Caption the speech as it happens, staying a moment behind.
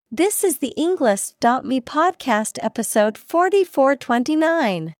This is the Englist.me podcast episode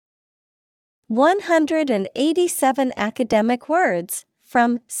 4429. 187 academic words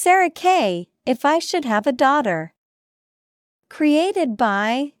from Sarah Kay, If I Should Have a Daughter. Created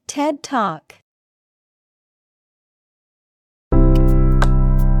by TED Talk.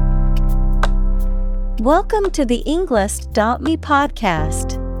 Welcome to the Englist.me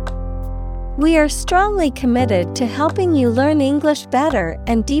podcast. We are strongly committed to helping you learn English better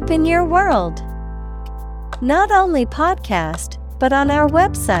and deepen your world. Not only podcast, but on our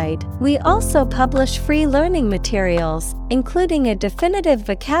website, we also publish free learning materials, including a definitive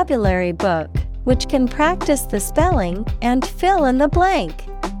vocabulary book, which can practice the spelling and fill in the blank.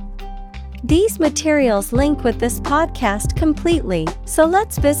 These materials link with this podcast completely, so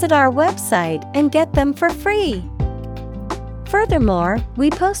let's visit our website and get them for free. Furthermore, we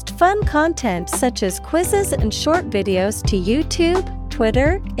post fun content such as quizzes and short videos to YouTube,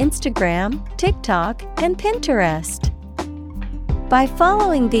 Twitter, Instagram, TikTok, and Pinterest. By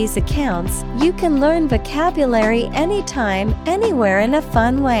following these accounts, you can learn vocabulary anytime, anywhere in a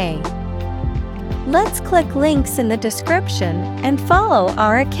fun way. Let's click links in the description and follow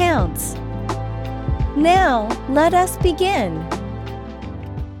our accounts. Now, let us begin.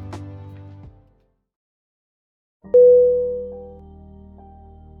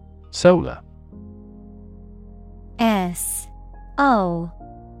 Solar. S-O-L-A-R.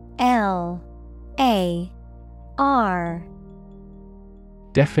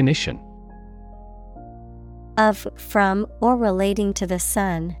 Definition: Of, from, or relating to the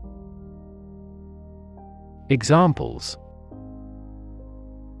sun. Examples: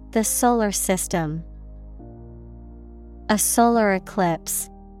 The solar system. A solar eclipse.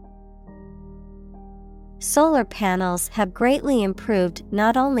 Solar panels have greatly improved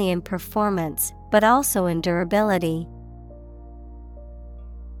not only in performance, but also in durability.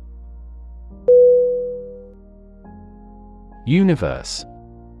 Universe.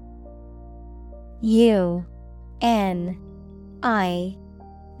 U-N-I-V-E-R-S-E.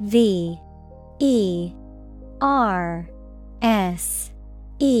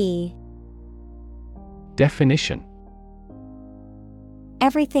 Definition: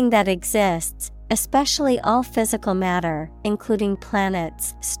 Everything that exists, especially all physical matter, including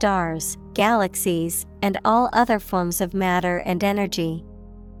planets, stars, galaxies, and all other forms of matter and energy.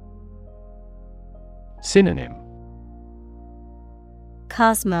 Synonym: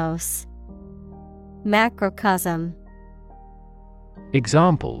 Cosmos. Macrocosm.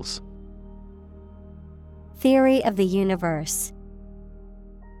 Examples: Theory of the universe.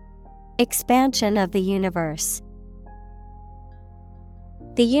 Expansion of the universe.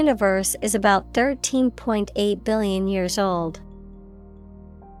 The universe is about 13.8 billion years old.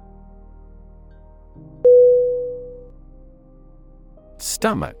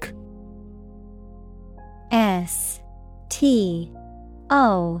 Stomach. S-T-O-M-A-C-H.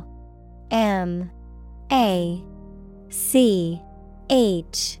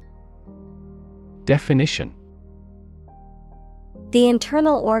 Definition: The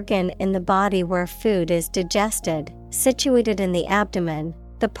internal organ in the body where food is digested, situated in the abdomen,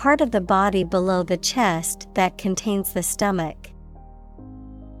 the part of the body below the chest that contains the stomach.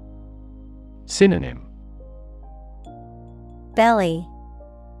 Synonym: Belly,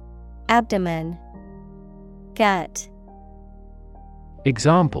 abdomen, gut.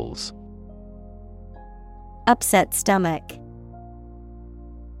 Examples: Upset stomach.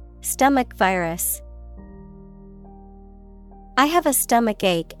 Stomach virus. I have a stomach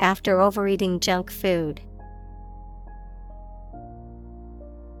ache after overeating junk food.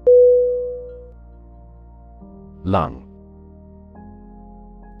 Lung.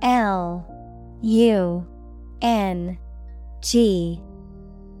 L-U-N-G.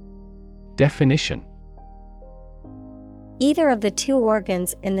 Definition: Either of the two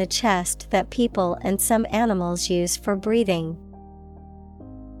organs in the chest that people and some animals use for breathing.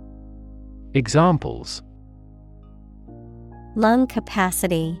 Examples: Lung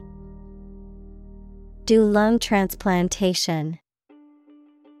capacity. Do lung transplantation.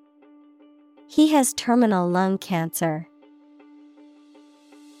 He has terminal lung cancer.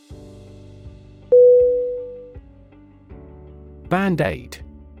 Band-Aid.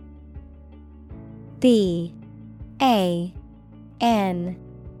 B-A-N-D-A-I-D.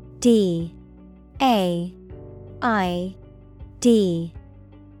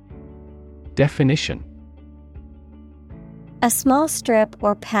 Definition: A small strip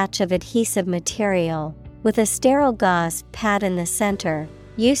or patch of adhesive material, with a sterile gauze pad in the center,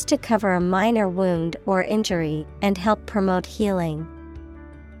 used to cover a minor wound or injury and help promote healing.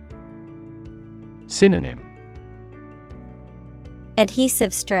 Synonym: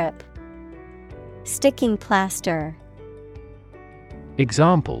 adhesive strip, sticking plaster.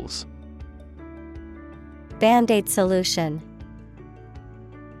 Examples: Band-Aid solution,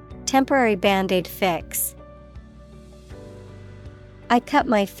 temporary Band-Aid fix. I cut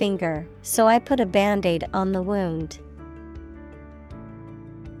my finger, so I put a Band-Aid on the wound.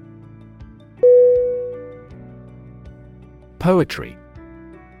 Poetry.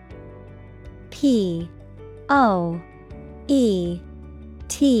 P-O-E-T-R-Y.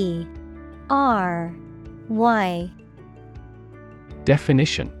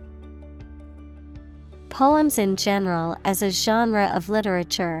 Definition: Poems in general as a genre of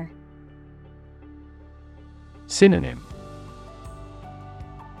literature. Synonym: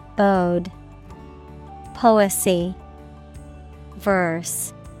 Ode, poesy,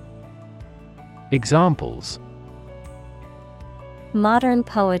 verse. Examples: Modern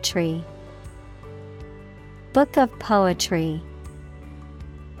poetry, book of poetry.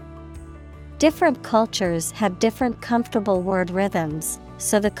 Different cultures have different comfortable word rhythms,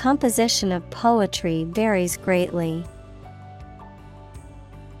 so the composition of poetry varies greatly.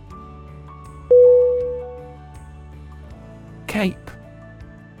 Cape.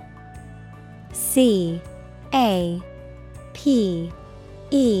 C-A-P-E.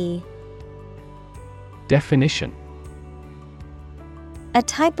 Definition: A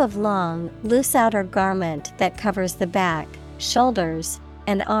type of long, loose outer garment that covers the back, shoulders,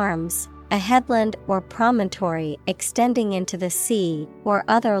 and arms, a headland or promontory extending into the sea or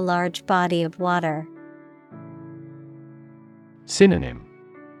other large body of water. Synonym: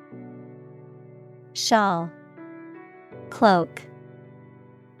 Shawl, cloak,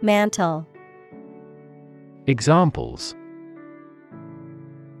 mantle. Examples: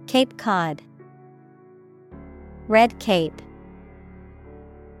 Cape Cod, red cape.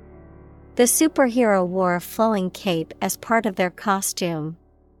 The superhero wore a flowing cape as part of their costume.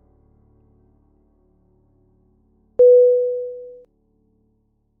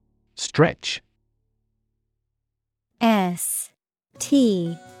 Stretch. S-T-R-E-T-C-H.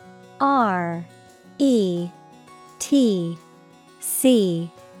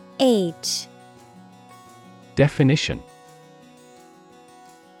 Definition: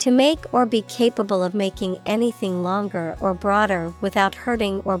 To make or be capable of making anything longer or broader without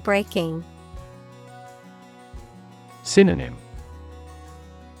hurting or breaking. Synonym: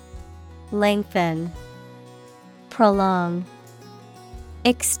 Lengthen, prolong,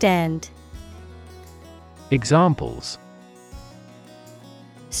 extend. Examples: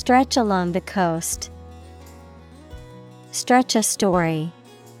 Stretch along the coast. Stretch a story.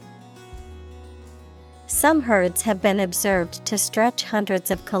 Some herds have been observed to stretch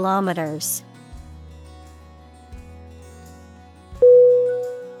hundreds of kilometers.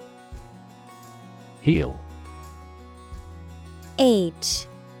 Heel.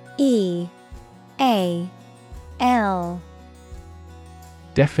 H-E-A-L.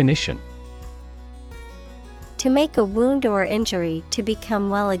 Definition: To make a wound or injury to become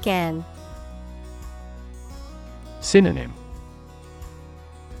well again. Synonym: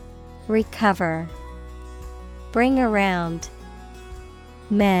 Recover, bring around,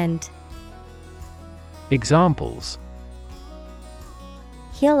 mend. Examples: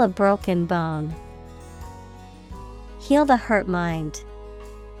 Heal a broken bone. Heal the hurt mind.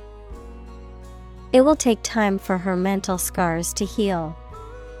 It will take time for her mental scars to heal.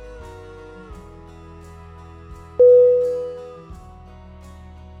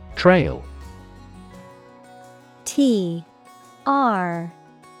 Trail. T-R-A-I-L.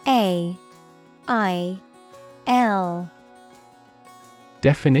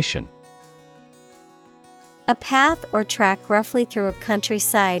 Definition: A path or track roughly through a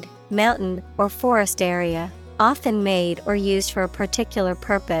countryside, mountain, or forest area, often made or used for a particular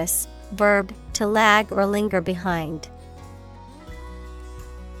purpose. Verb, to lag or linger behind.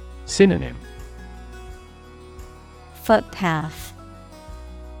 Synonym: Footpath,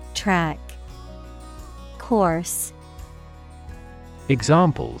 track, course.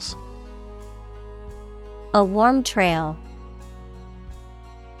 Examples: A warm trail.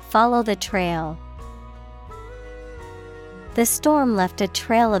 Follow the trail. The storm left a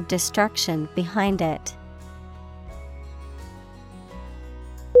trail of destruction behind it.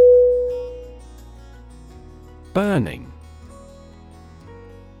 Burning.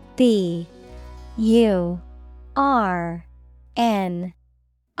 B-U-R-N-I-N-G.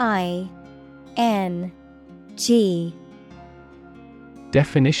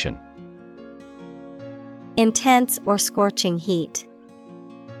 Definition: Intense or scorching heat.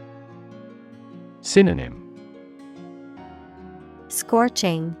 Synonym: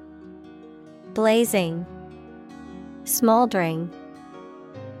 Scorching, blazing, smoldering.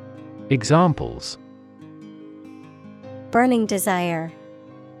 Examples: burning desire,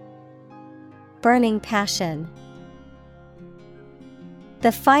 burning passion.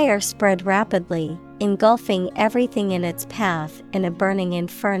 The fire spread rapidly, engulfing everything in its path in a burning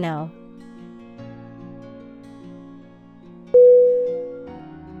inferno.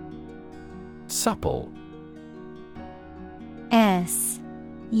 Supple. S-U-P-P-L-E.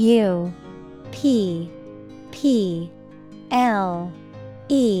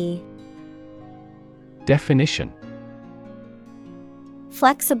 Definition: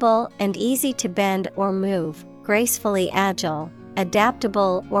 flexible and easy to bend or move, gracefully agile,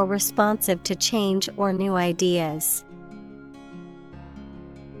 adaptable or responsive to change or new ideas.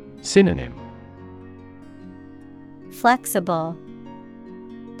 Synonym: Flexible,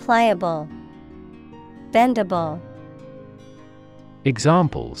 pliable, bendable.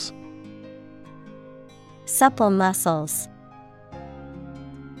 Examples: supple muscles,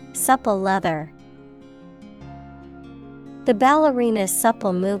 supple leather. The ballerina's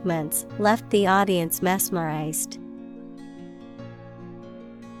supple movements left the audience mesmerized.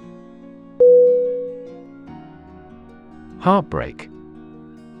 Heartbreak.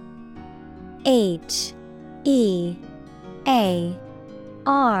 Heartbreak.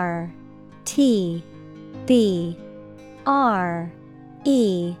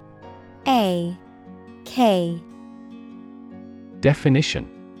 Definition: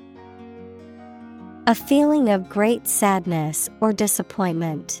 a feeling of great sadness or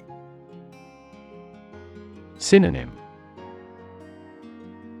disappointment. Synonym: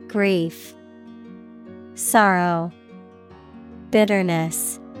 grief, sorrow,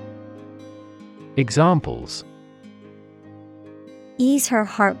 bitterness. Examples: ease her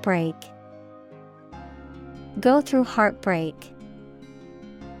heartbreak, go through heartbreak.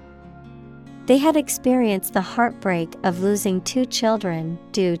 They had experienced the heartbreak of losing 2 children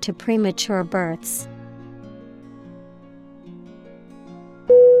due to premature births.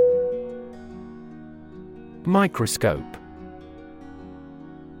 Microscope.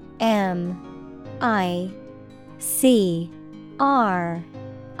 M-I-C-R-O-S-C-O-P-E.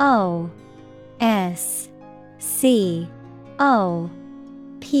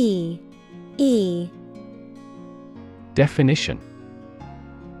 Definition: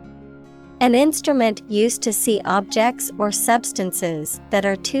 an instrument used to see objects or substances that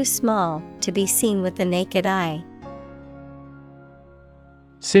are too small to be seen with the naked eye.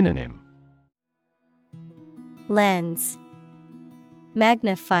 Synonym: lens,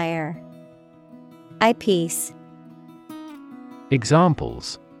 magnifier, eyepiece.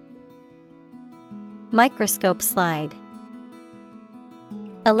 Examples: microscope slide,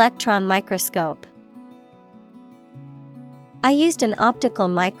 electron microscope. I used an optical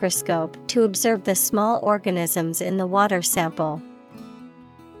microscope to observe the small organisms in the water sample.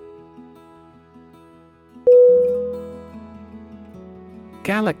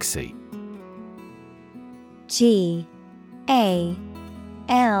 Galaxy. G-A-L-A-X-Y.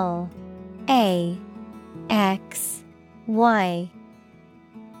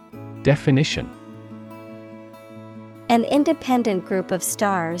 Definition: an independent group of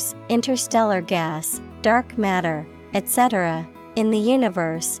stars, interstellar gas, dark matter, etc., in the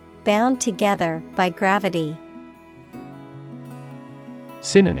universe, bound together by gravity.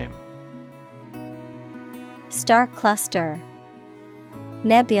 Synonym: star cluster,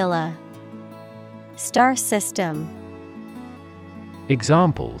 nebula, star system.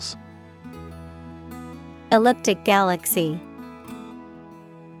 Examples: elliptic galaxy,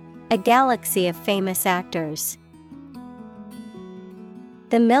 a galaxy of famous actors.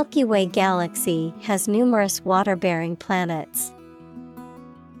 The Milky Way galaxy has numerous water-bearing planets.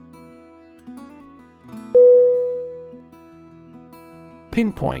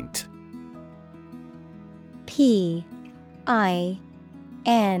 Pinpoint. P-I-N-P-O-I-N-T.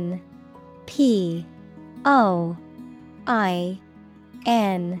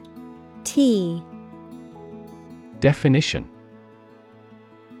 Definition: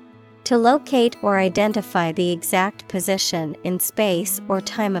 to locate or identify the exact position in space or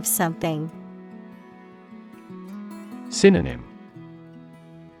time of something. Synonym: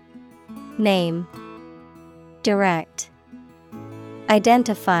 name, direct,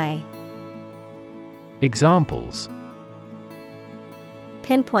 identify. Examples: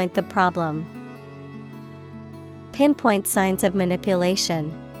 pinpoint the problem, pinpoint signs of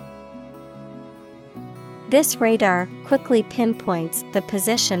manipulation. This radar quickly pinpoints the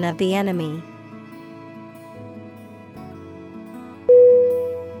position of the enemy.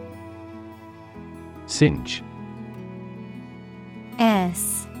 Singe.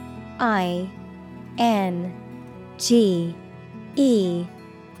 S-I-N-G-E.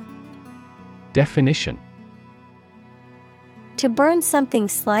 Definition: to burn something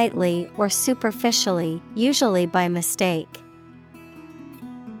slightly or superficially, usually by mistake.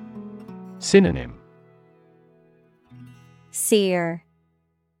 Synonym: Sear,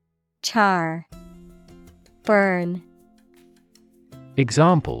 char, burn.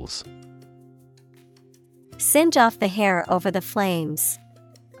 Examples: singe off the hair over the flames.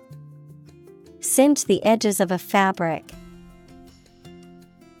 Singe the edges of a fabric.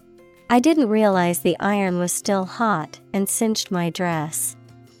 I didn't realize the iron was still hot and singed my dress.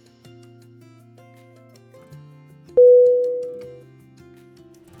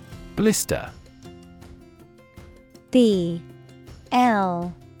 Blister. B-L-I-S-T-E-R.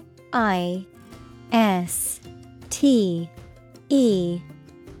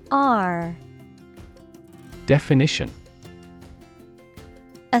 Definition: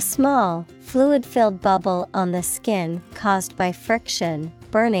 a small, fluid-filled bubble on the skin caused by friction,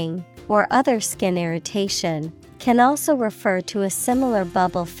 burning, or other skin irritation, can also refer to a similar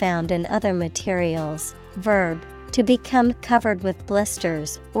bubble found in other materials. Verb: to become covered with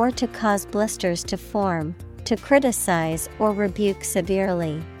blisters or to cause blisters to form, to criticize or rebuke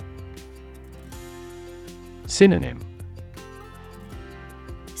severely. Synonym: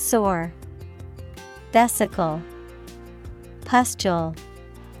 sore, vesicle, pustule.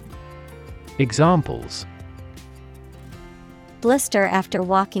 Examples: blister after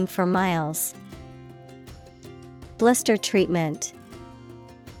walking for miles. Blister treatment.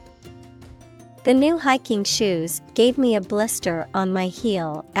 The new hiking shoes gave me a blister on my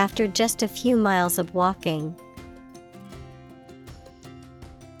heel after just a few miles of walking.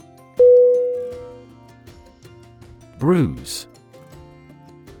 Bruise.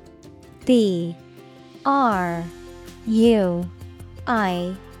 B-R-U-I-S-E.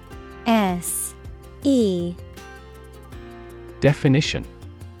 Definition: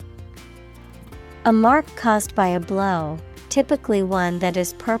 a mark caused by a blow, typically one that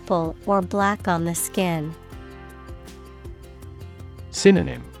is purple or black on the skin.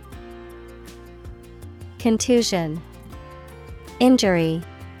 Synonym: contusion, injury,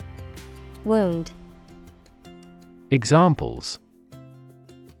 wound. Examples: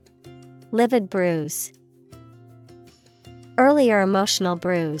 livid bruise. Earlier emotional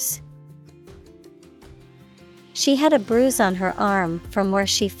bruise. She had a bruise on her arm from where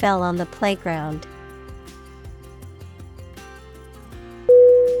she fell on the playground.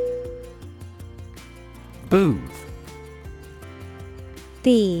 Booth.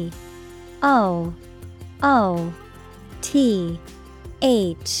 B-O-O-T-H.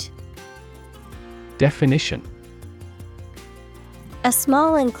 Definition: a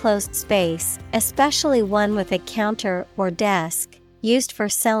small enclosed space, especially one with a counter or desk, used for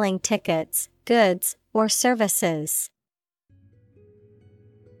selling tickets, goods, or services.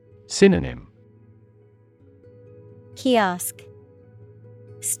 Synonym: kiosk,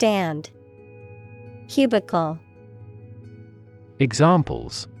 stand, cubicle.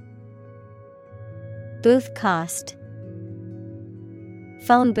 Examples: booth cost,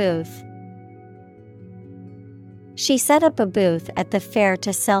 phone booth. She set up a booth at the fair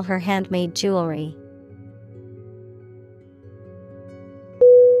to sell her handmade jewelry.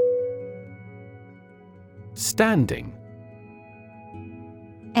 Standing.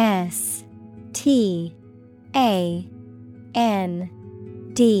 S-T-A-N-D-I-N-G.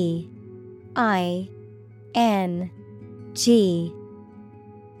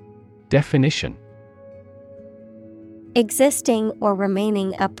 Definition: existing or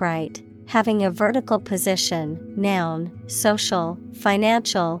remaining upright, having a vertical position, noun, social,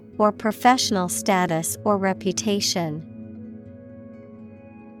 financial, or professional status or reputation.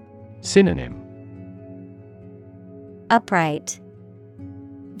 Synonym: upright,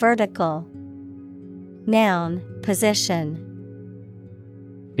 vertical. Noun, position.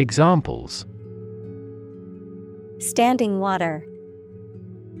 Examples: standing water.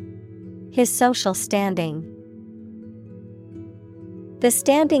 His social standing. The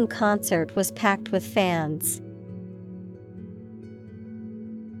standing concert was packed with fans.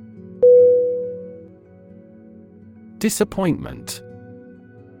 Disappointment.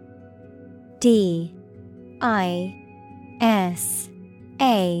 D-I-S-A-P-P-O-I-N-T.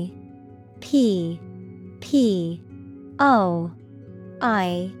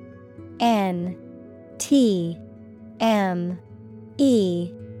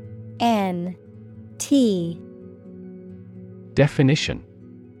 Definition: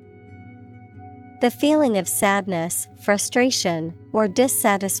 the feeling of sadness, frustration, or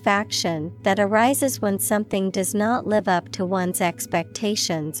dissatisfaction that arises when something does not live up to one's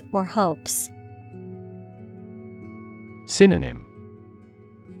expectations or hopes. Synonym: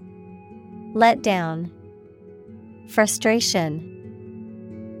 Let down.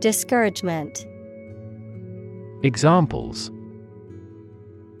 Frustration. Discouragement. Examples: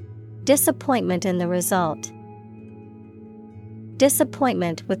 Disappointment in the result.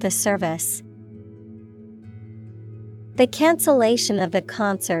 Disappointment with the service. The cancellation of the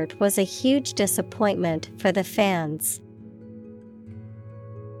concert was a huge disappointment for the fans.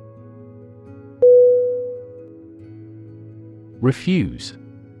 Refuse.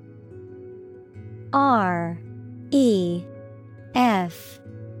 R-E-F-U-S-E.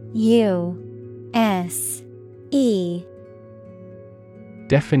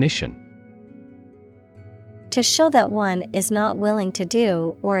 Definition: To show that one is not willing to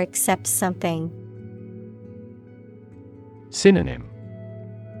do or accept something. Synonym: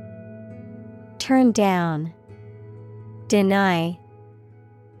 Turn down. Deny.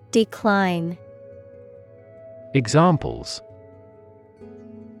 Decline. Examples: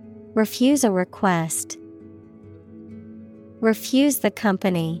 Refuse a request. Refuse the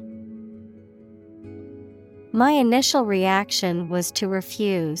company. My initial reaction was to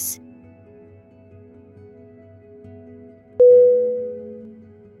refuse.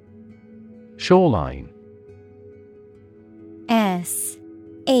 Shoreline. S-H-O-R-E-L-I-N-E.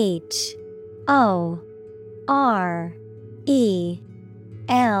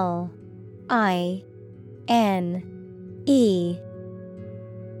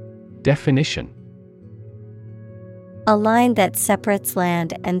 Definition: A line that separates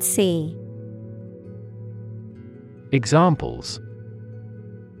land and sea. Examples: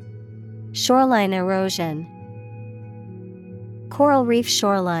 Shoreline erosion. Coral reef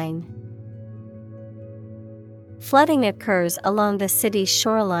shoreline. Flooding occurs along the city's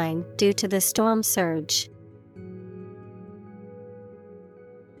shoreline due to the storm surge.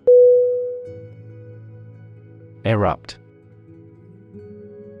 Erupt.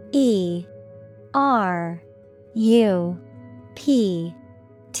 E-R-U-P-T.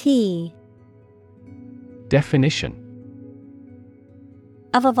 Definition: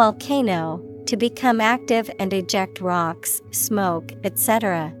 Of a volcano, to become active and eject rocks, smoke,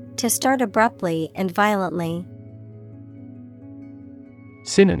 etc., to start abruptly and violently.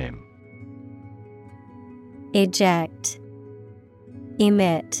 Synonym: Eject.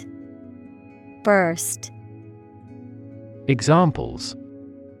 Emit. Burst. Examples: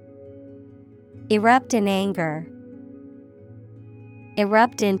 Erupt in anger.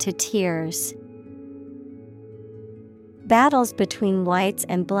 Erupt into tears. Battles between whites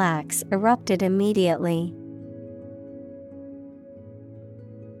and blacks erupted immediately.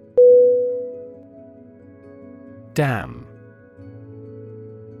 Dam.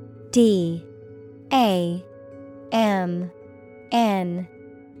 D-A-M-N.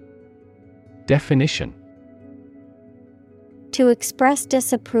 Definition: To express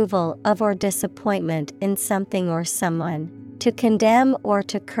disapproval of or disappointment in something or someone. To condemn or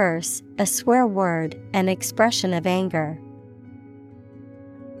to curse, a swear word, an expression of anger.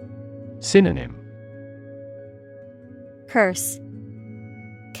 Synonym: Curse.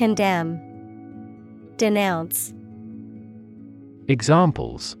 Condemn. Denounce.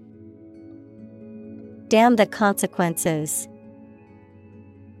 Examples: Damn the consequences.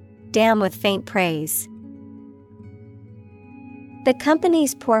 Damn with faint praise. The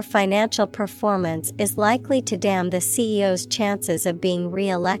company's poor financial performance is likely to damn the CEO's chances of being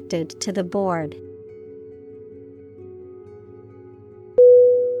re-elected to the board.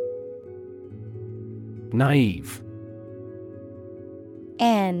 Naive.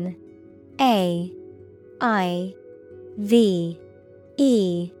 N-A-I-V-E.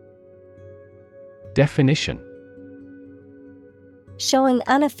 Definition: Showing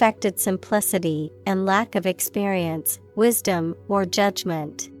unaffected simplicity and lack of experience, wisdom, or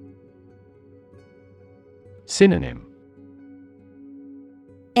judgment. Synonym: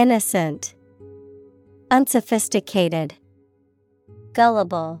 Innocent. Unsophisticated.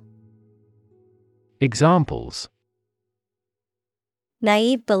 Gullible. Examples: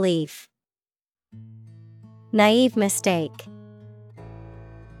 Naive belief. Naive mistake.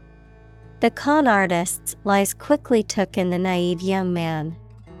 The con artist's lies quickly took in the naive young man.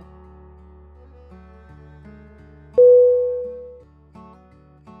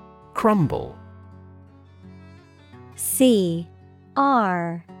 Crumble. C-R-U-M-B-L-E.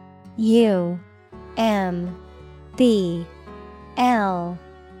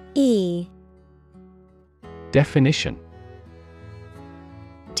 Definition: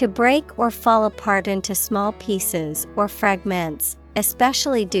 To break or fall apart into small pieces or fragments,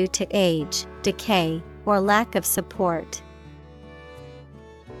 especially due to age, decay, or lack of support.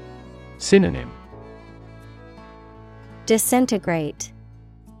 Synonym: Disintegrate.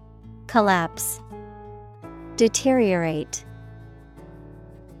 collapse, deteriorate.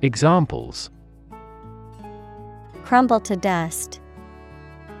 Examples: crumble to dust,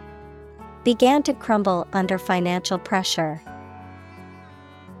 began to crumble under financial pressure.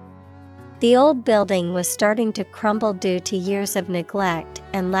 The old building was starting to crumble due to years of neglect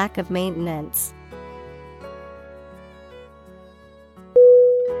and lack of maintenance.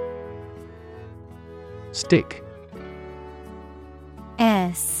 Stick.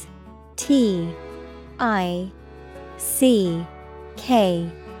 S-T-I-C-K.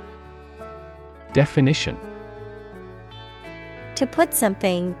 Definition: to put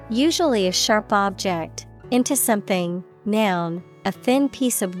something, usually a sharp object, into something. Noun, a thin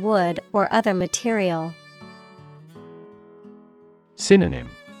piece of wood or other material. Synonym: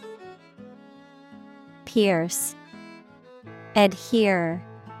 pierce, adhere,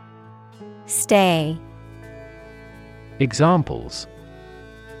 stay. Examples: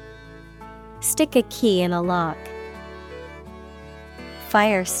 stick a key in a lock,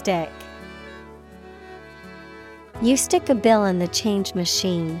 fire stick. You stick a bill in the change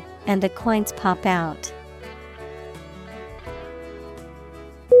machine, and the coins pop out.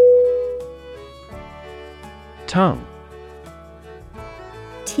 Tongue.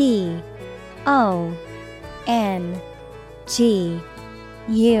 T-O-N-G-U-E.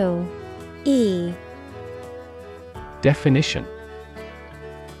 Definition: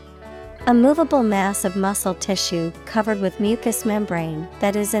 a movable mass of muscle tissue covered with mucous membrane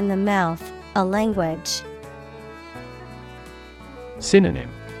that is in the mouth, a language. Synonym: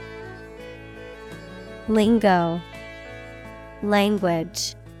 lingo,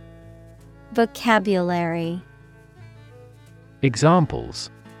 language, vocabulary. Examples: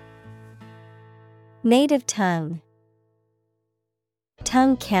 native tongue,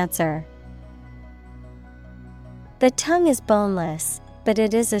 tongue cancer. The tongue is boneless, but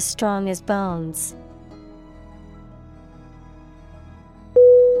it is as strong as bones.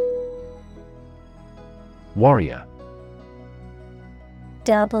 Warrior.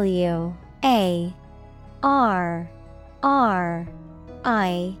 W-A-R-R-I-O-R.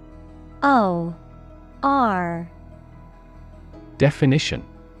 Definition: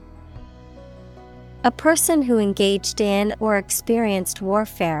 a person who engaged in or experienced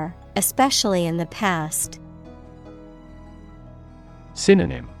warfare, especially in the past.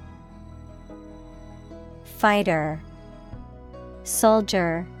 Synonym: fighter,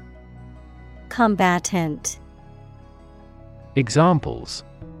 soldier, combatant. Examples: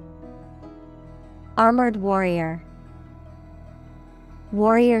 armored warrior,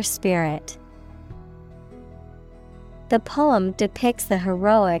 warrior spirit. The poem depicts the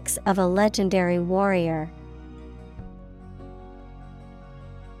heroics of a legendary warrior.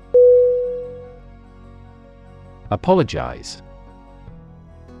 Apologize.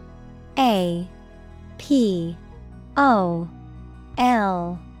 A-P-O-L-O-G-I-Z-E.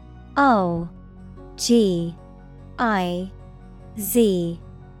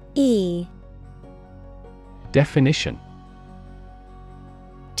 Definition: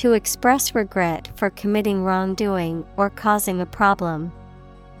 to express regret for committing wrongdoing or causing a problem.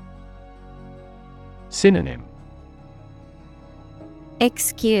 Synonym: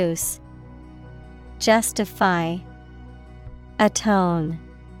 excuse, justify, atone.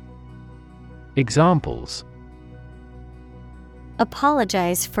 Examples: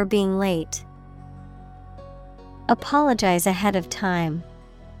 apologize for being late, apologize ahead of time.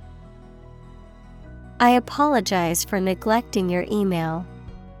 I apologize for neglecting your email.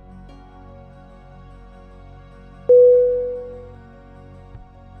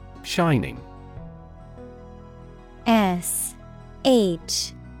 Shining. S-H-I-N-I-N-G.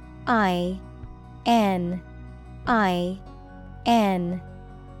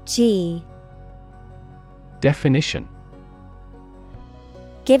 Definition: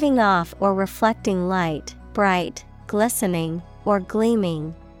 giving off or reflecting light, bright, glistening, or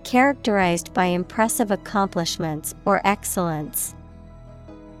gleaming, characterized by impressive accomplishments or excellence.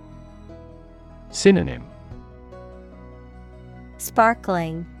 Synonym: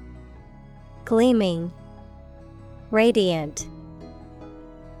 sparkling, gleaming, radiant.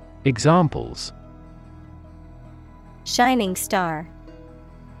 Examples: shining star,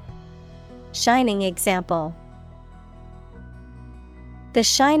 shining example. The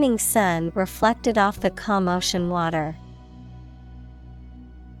shining sun reflected off the calm ocean water.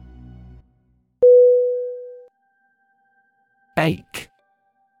 Ache.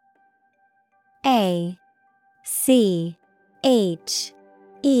 A-C-H-E.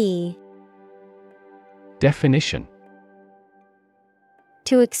 Definition: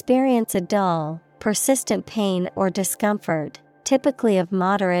 to experience a dull, persistent pain or discomfort, typically of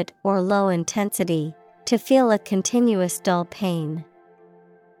moderate or low intensity, to feel a continuous dull pain.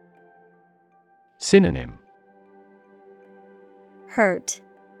 Synonym: Hurt,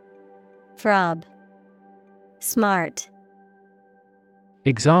 throb, smart.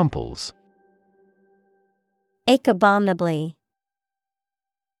 Examples: Ache abominably.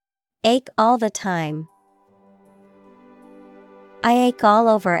 Ache all the time. I ache all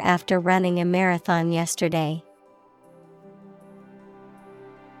over after running a marathon yesterday.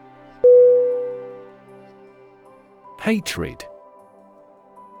 Hatred.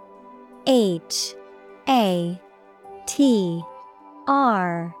 Hatred.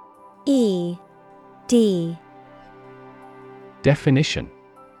 Definition: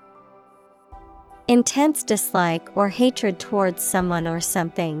 Intense dislike or hatred towards someone or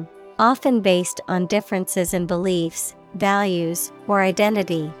something, often based on differences in beliefs, values, or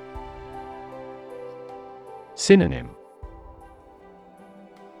identity. Synonym: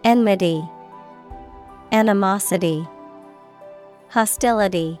 Enmity, animosity,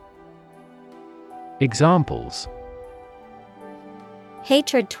 hostility. Examples: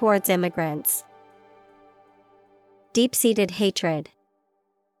 Hatred towards immigrants. Deep-seated hatred.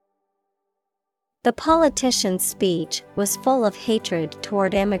 The politician's speech was full of hatred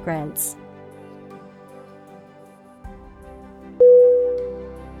toward immigrants.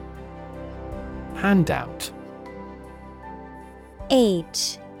 Handout.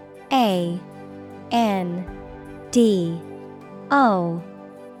 Handout.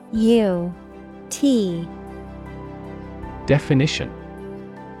 Definition: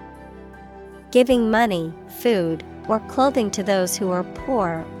 Giving money, food, or clothing to those who are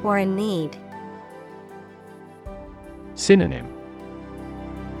poor or in need. Synonym: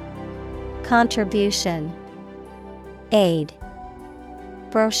 Contribution, aid,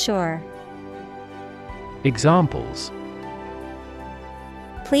 brochure. Examples: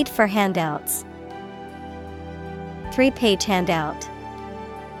 Plead for handouts. 3-page handout.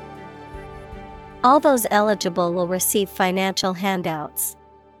 All those eligible will receive financial handouts.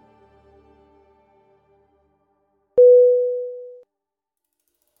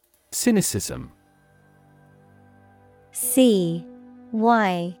 Cynicism. Cynicism.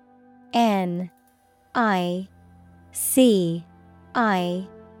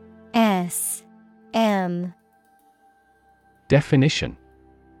 Definition: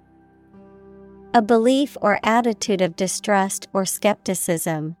 A belief or attitude of distrust or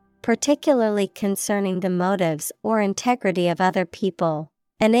skepticism, particularly concerning the motives or integrity of other people,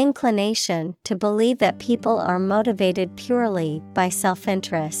 an inclination to believe that people are motivated purely by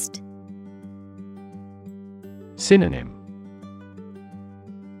self-interest. Synonym: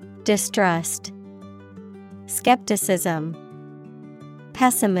 Distrust, skepticism,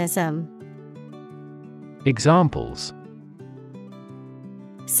 pessimism. Examples: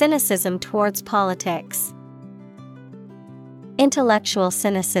 Cynicism towards politics. Intellectual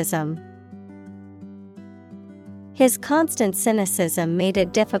cynicism. His constant cynicism made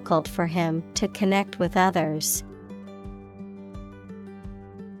it difficult for him to connect with others.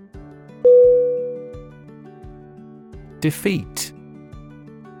 Defeat.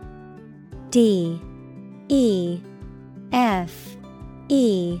 D-E-F-E-A-T.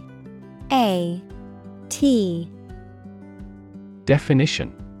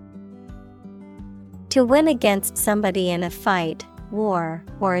 Definition: To win against somebody in a fight, war,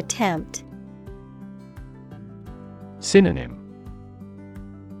 or attempt. Synonym: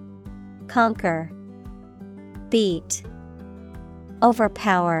 Conquer, beat,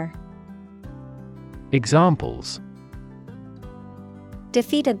 overpower. Examples: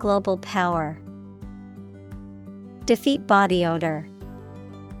 Defeat a global power. Defeat body odor.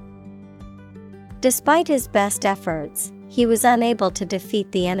 Despite his best efforts, he was unable to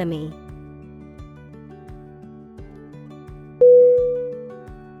defeat the enemy.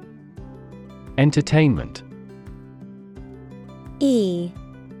 Entertainment.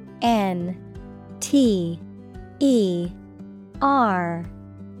 Entertainment.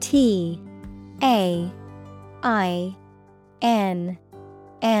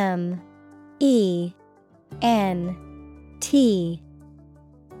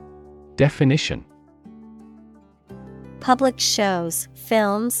 Definition: Public shows,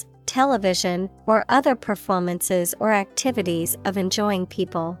 films, television, or other performances or activities of enjoying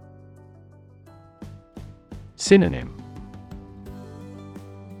people. Synonym: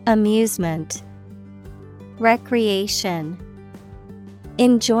 Amusement, recreation,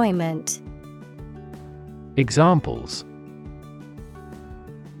 enjoyment. Examples: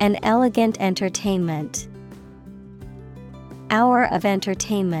 An elegant entertainment. Hour of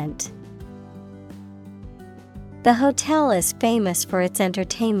entertainment. The hotel is famous for its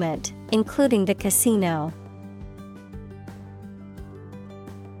entertainment, including the casino.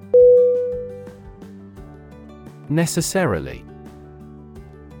 Necessarily.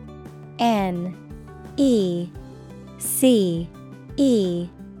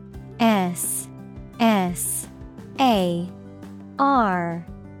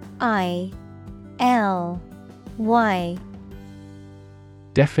 Necessarily.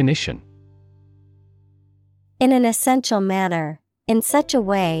 Definition. In an essential manner, in such a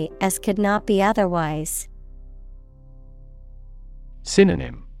way as could not be otherwise.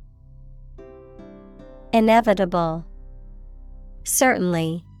 Synonym. Inevitable.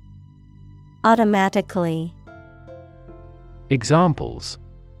 Certainly. Automatically. Examples.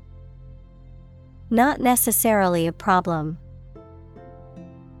 Not necessarily a problem.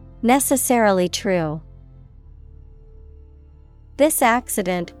 Necessarily true. This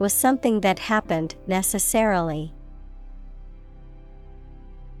accident was something that happened necessarily.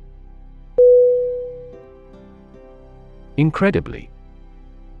 Incredibly.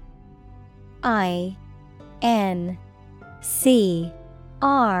 Incredibly.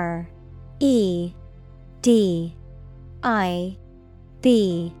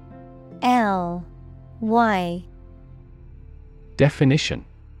 Definition.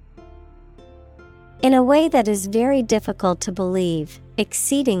 In a way that is very difficult to believe,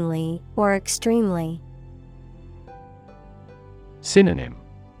 exceedingly or extremely. Synonym.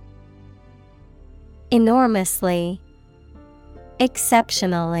 Enormously.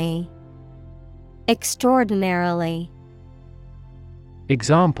 Exceptionally. Extraordinarily.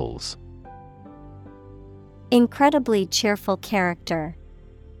 Examples. Incredibly cheerful character.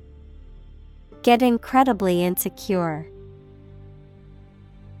 Get incredibly insecure.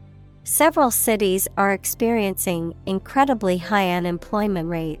 Several cities are experiencing incredibly high unemployment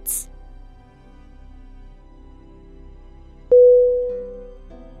rates.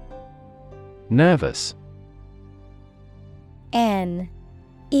 Nervous.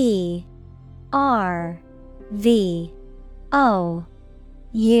 Nervous.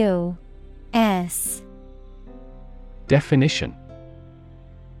 Definition.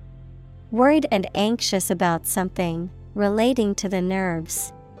 Worried and anxious about something, relating to the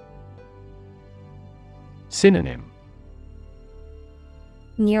nerves. Synonym.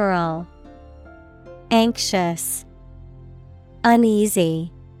 Neural. Anxious.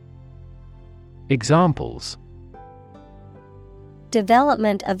 Uneasy. Examples.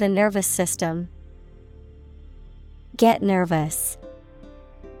 Development of the nervous system. Get nervous.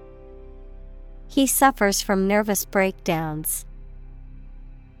 He suffers from nervous breakdowns.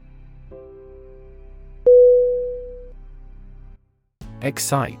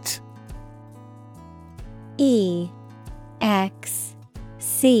 Excite.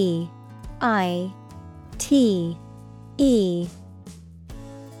 EXCITE.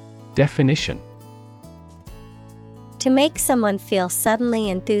 Definition. To make someone feel suddenly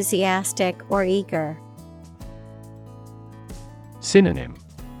enthusiastic or eager. Synonym.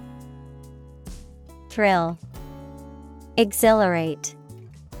 Thrill. Exhilarate.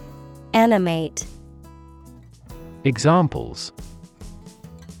 Animate. Examples.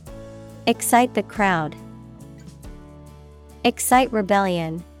 Excite the crowd. Excite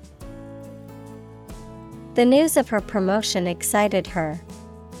rebellion. The news of her promotion excited her.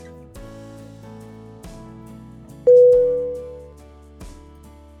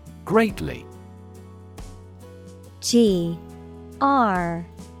 Greatly.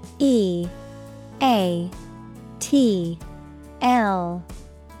 GREATLY.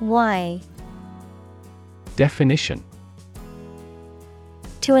 Definition.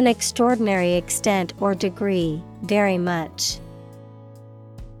 To an extraordinary extent or degree, very much.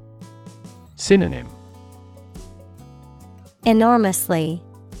 Synonym. Enormously.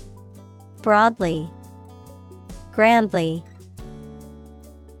 Broadly. Grandly.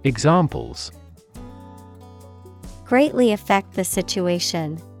 Examples. Greatly affect the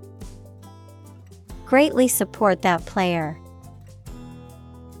situation. Greatly support that player.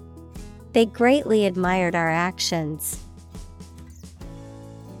 They greatly admired our actions.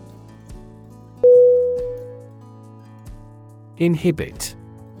 Inhibit.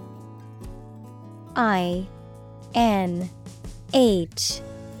 INHIBIT.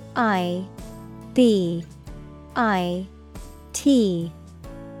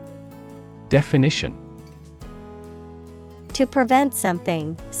 Definition. To prevent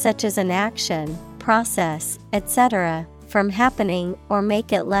something, such as an action, process, etc., from happening or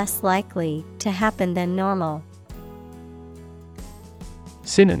make it less likely to happen than normal.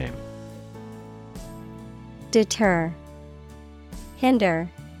 Synonym. Deter. Hinder.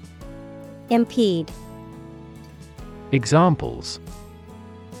 Impede. Examples: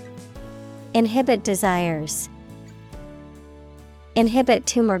 inhibit desires, inhibit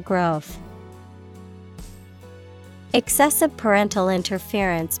tumor growth. Excessive parental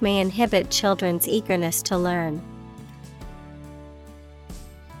interference may inhibit children's eagerness to learn.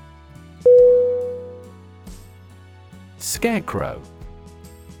 Scarecrow.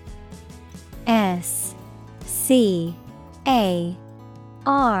 SCARECROW.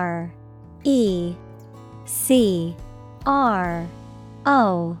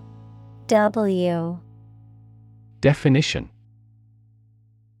 Definition: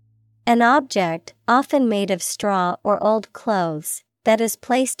 an object, often made of straw or old clothes, that is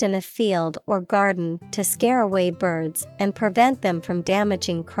placed in a field or garden to scare away birds and prevent them from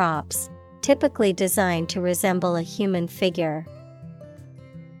damaging crops, typically designed to resemble a human figure.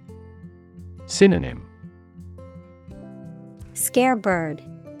 Synonym: scarebird,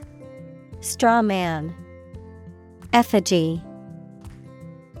 straw man, effigy.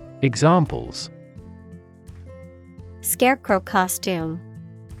 Examples: scarecrow costume,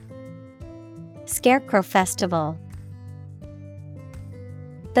 scarecrow festival.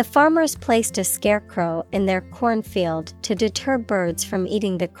 The farmers placed a scarecrow in their cornfield to deter birds from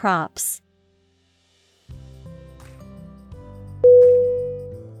eating the crops.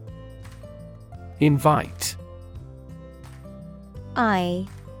 Invite.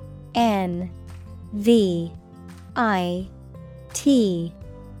 INVITE.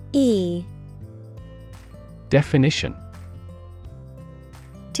 Definition: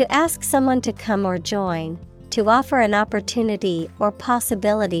 to ask someone to come or join, to offer an opportunity or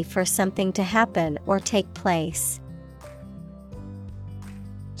possibility for something to happen or take place.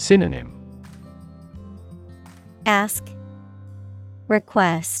 Synonym: ask,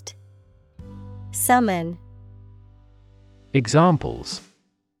 request, summon. Examples: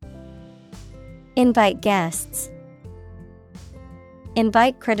 invite guests,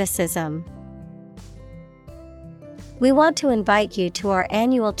 invite criticism. We want to invite you to our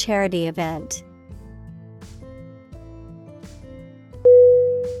annual charity event.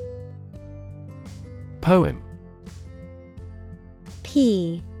 Poem.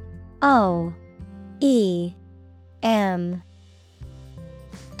 POEM.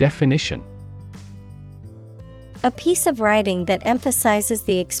 Definition: a piece of writing that emphasizes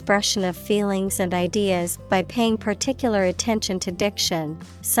the expression of feelings and ideas by paying particular attention to diction,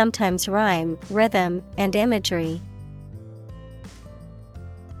 sometimes rhyme, rhythm, and imagery.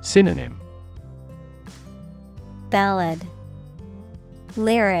 Synonym: ballad,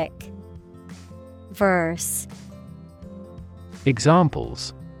 lyric, verse.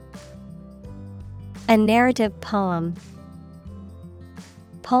 Examples: a narrative poem,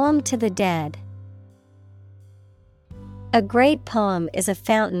 poem to the dead. A great poem is a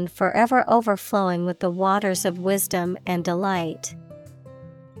fountain forever overflowing with the waters of wisdom and delight.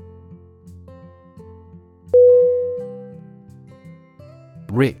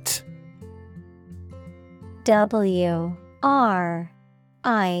 Writ. WRIT.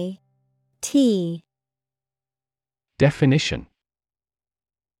 Definition: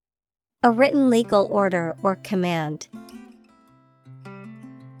 a written legal order or command.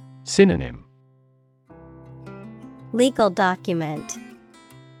 Synonym: legal document,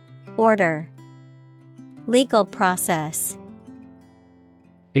 order, legal process.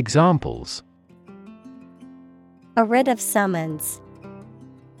 Examples: a writ of summons,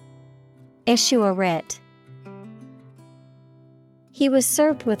 issue a writ. He was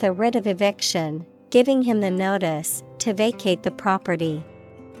served with a writ of eviction, giving him the notice to vacate the property.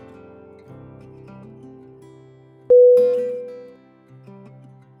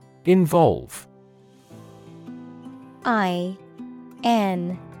 Involve.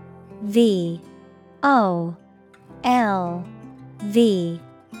 INVOLVE.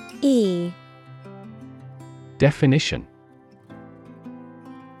 Definition: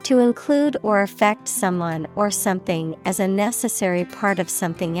 to include or affect someone or something as a necessary part of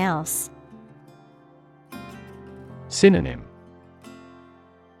something else. Synonym: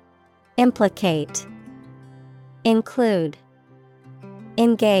 implicate, include,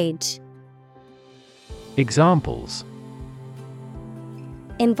 engage. Examples: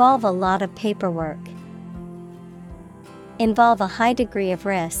 involve a lot of paperwork, involve a high degree of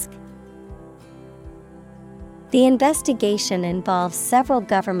risk. The investigation involves several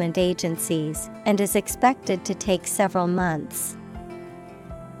government agencies and is expected to take several months.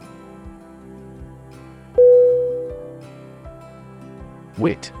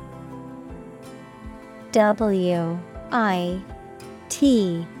 Wit. WIT.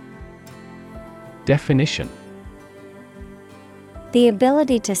 Definition: The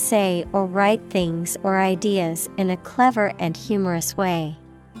ability to say or write things or ideas in a clever and humorous way.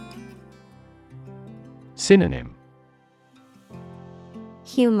 Synonym: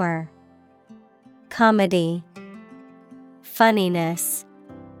 Humor, comedy, funniness.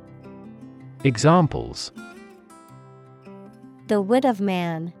 Examples: The wit of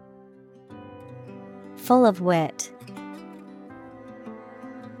man. Full of wit.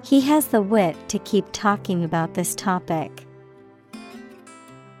 He has the wit to keep talking about this topic.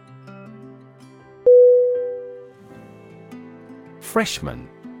 Freshman.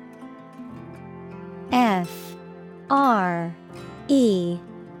 Freshman.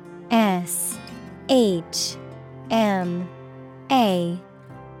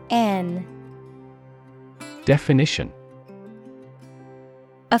 Definition: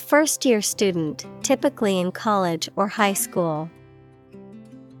 A first-year student, typically in college or high school.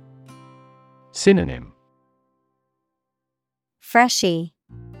 Synonym: Freshie,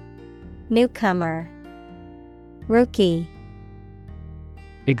 newcomer, rookie.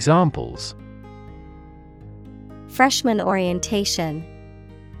 Examples: Freshman orientation.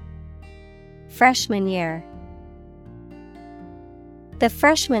 Freshman year. The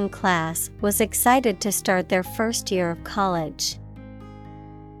freshman class was excited to start their first year of college.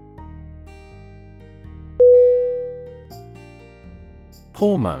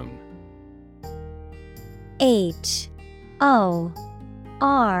 Hormone. Hormone.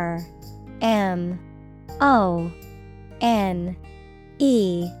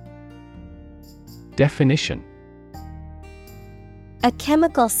 Definition: A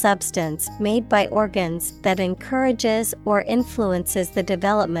chemical substance made by organs that encourages or influences the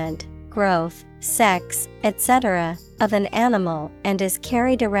development, growth, sex, etc., of an animal and is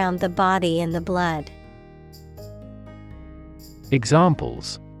carried around the body in the blood.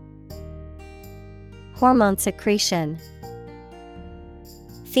 Examples: Hormone secretion.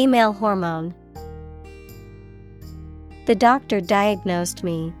 Female hormone. The doctor diagnosed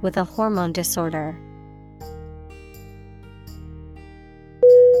me with a hormone disorder.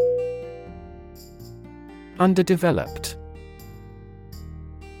 Underdeveloped. Underdeveloped.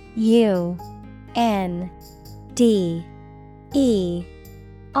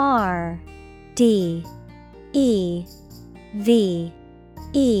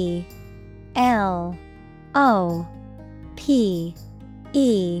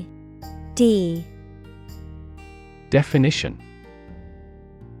 Definition: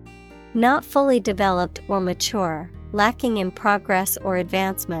 Not fully developed or mature, lacking in progress or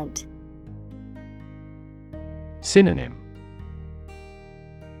advancement. Synonym: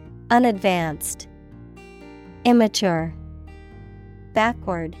 Unadvanced, immature,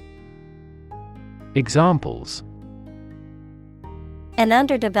 backward. Examples: An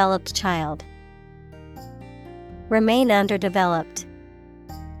underdeveloped child. Remain underdeveloped.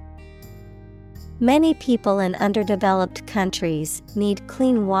 Many people in underdeveloped countries need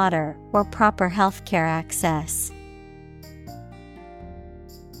clean water or proper healthcare access.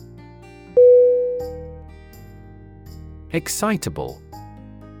 Excitable.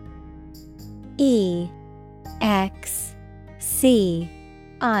 Excitable.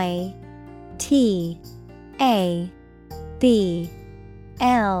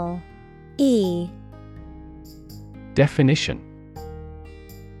 Definition: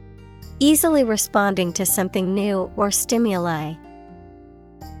 Easily responding to something new or stimuli.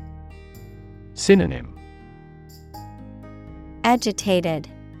 Synonym: Agitated,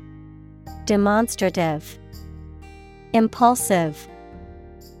 demonstrative, impulsive.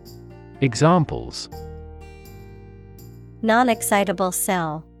 Examples: Non-excitable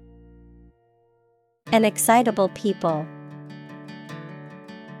cell. An excitable people.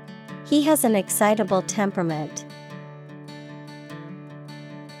 He has an excitable temperament.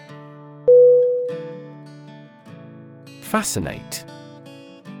 Fascinate.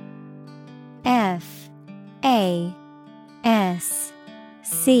 Fascinate.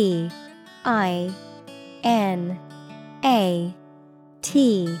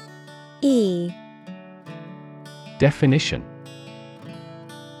 Definition: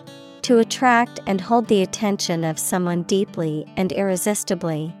 To attract and hold the attention of someone deeply and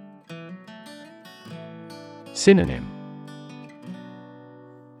irresistibly. Synonym: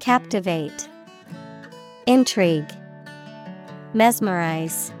 Captivate, intrigue,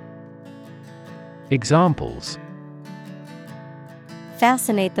 mesmerize. Examples: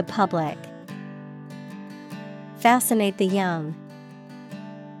 Fascinate the public. Fascinate the young.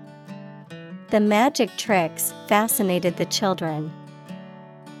 The magic tricks fascinated the children.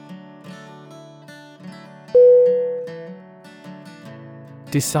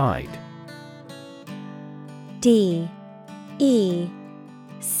 Decide. D E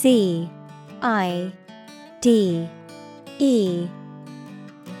C I D E.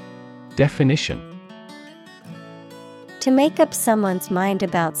 Definition: To make up someone's mind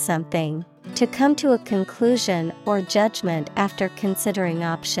about something, to come to a conclusion or judgment after considering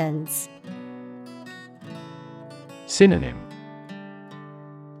options. Synonym: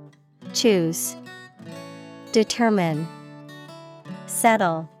 Choose, determine,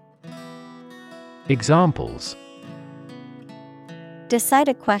 settle. Examples: Decide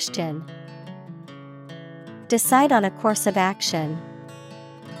a question. Decide on a course of action.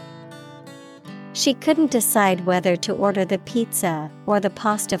 She couldn't decide whether to order the pizza or the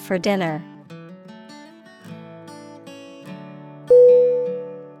pasta for dinner.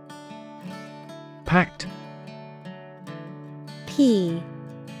 Pact. P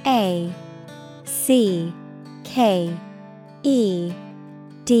A C K E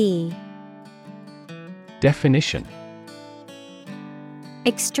D. Definition: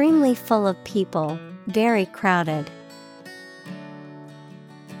 Extremely full of people, very crowded.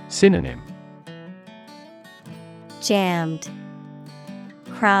 Synonym: Jammed,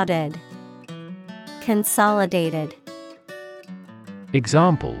 crowded, consolidated.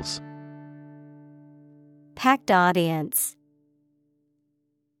 Examples: Packed audience.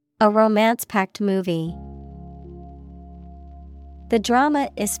 A romance-packed movie. The drama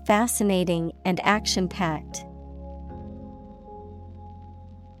is fascinating and action-packed.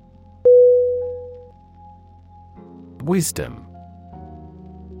 Wisdom.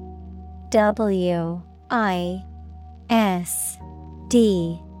 W I S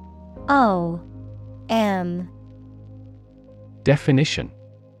D O M. Definition: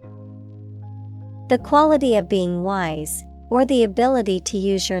 The quality of being wise, or the ability to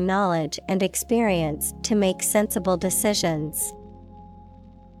use your knowledge and experience to make sensible decisions.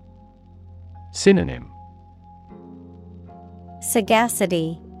 Synonym: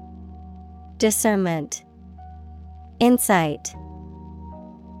 Sagacity, discernment, insight.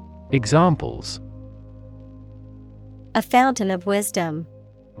 Examples: A fountain of wisdom.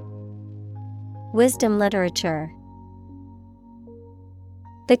 Wisdom literature.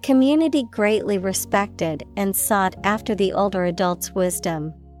 The community greatly respected and sought after the older adult's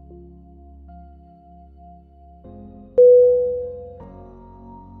wisdom.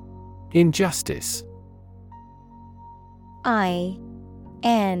 Injustice. I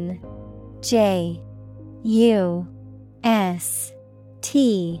N J U S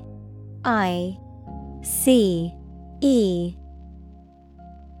T I C E.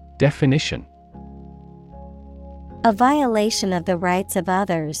 Definition: A violation of the rights of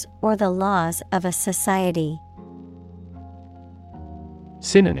others or the laws of a society.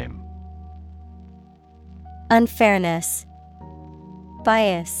 Synonym: Unfairness,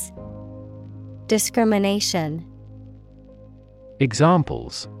 bias, discrimination.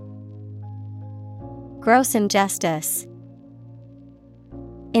 Examples: Gross injustice.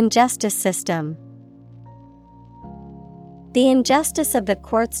 Injustice system. The injustice of the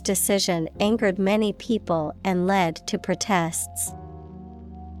court's decision angered many people and led to protests.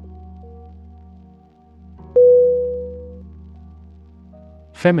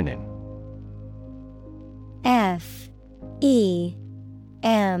 Feminine. F E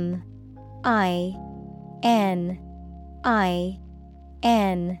M I N I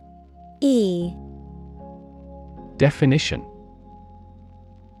N E. Definition: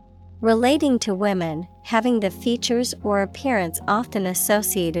 Relating to women, having the features or appearance often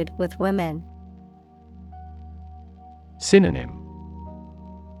associated with women. Synonym: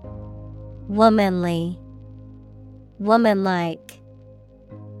 Womanly, womanlike,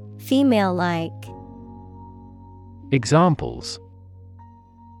 female-like. Examples: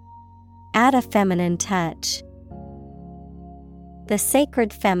 Add a feminine touch. The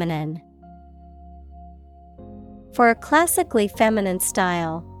sacred feminine. For a classically feminine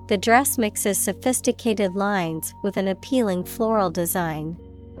style, the dress mixes sophisticated lines with an appealing floral design.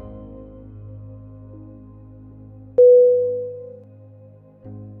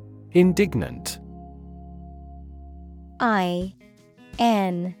 Indignant. I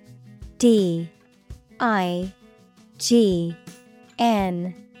N D I G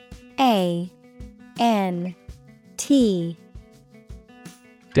N A N T.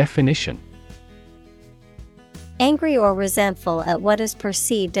 Definition: Angry or resentful at what is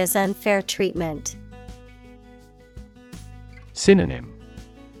perceived as unfair treatment. Synonym: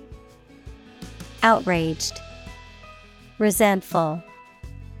 Outraged, resentful,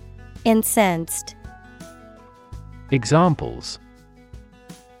 incensed. Examples: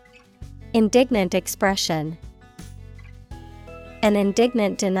 Indignant expression. An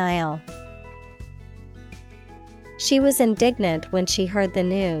indignant denial. She was indignant when she heard the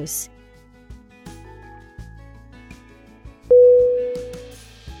news.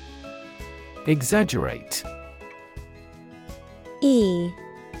 Exaggerate. E-X-A-G-G-E-R-A-T-E.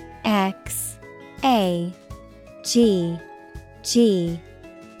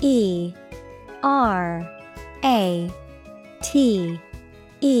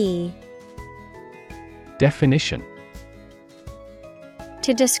 Definition.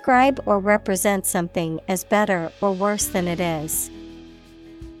 To describe or represent something as better or worse than it is.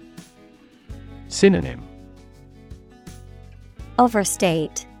 Synonym.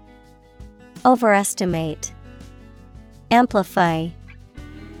 Overstate, overestimate, amplify.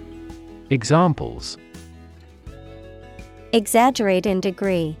 Examples. Exaggerate in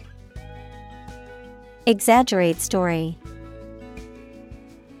degree. Exaggerate story.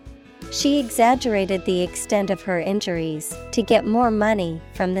 She exaggerated the extent of her injuries to get more money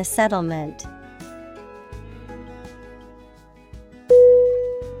from the settlement.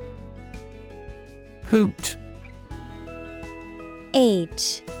 Hoot.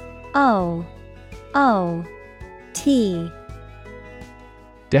 H-O-O-T.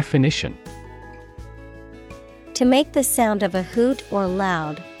 Definition. To make the sound of a hoot or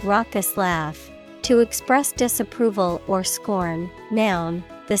loud, raucous laugh. To express disapproval or scorn. Noun,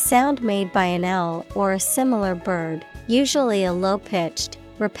 the sound made by an owl or a similar bird, usually a low-pitched,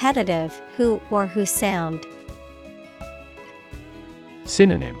 repetitive hoot or who sound.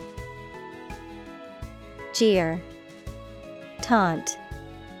 Synonym. Jeer, taunt.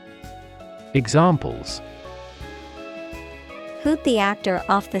 Examples. Hoot the actor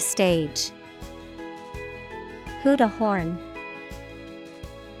off the stage. Hoot a horn.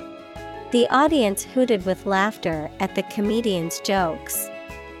 The audience hooted with laughter at the comedian's jokes.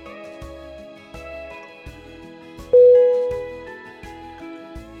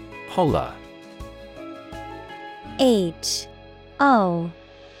 Holler. H-O-L-L-E-R.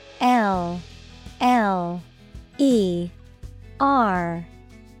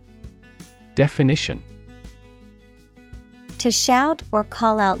 Definition. To shout or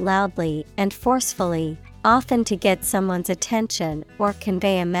call out loudly and forcefully, often to get someone's attention or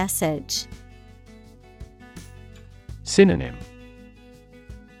convey a message. Synonym.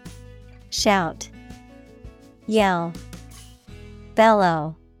 Shout, yell,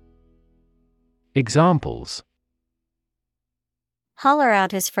 bellow. Examples. Holler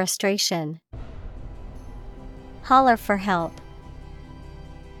out his frustration. Holler for help.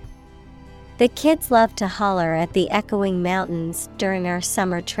 The kids love to holler at the echoing mountains during our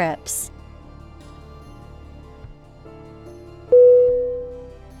summer trips.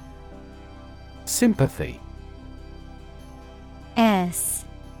 Sympathy. S-Y-M-P-A-T-H-Y.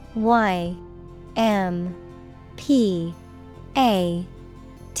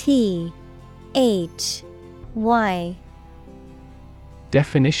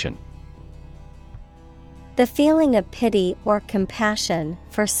 Definition. The feeling of pity or compassion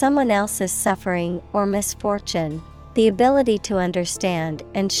for someone else's suffering or misfortune, the ability to understand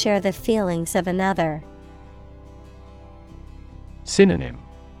and share the feelings of another. Synonym.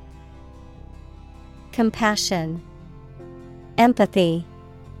 Compassion, empathy,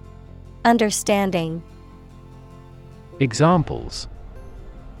 understanding. Examples.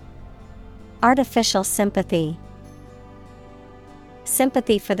 Artificial sympathy.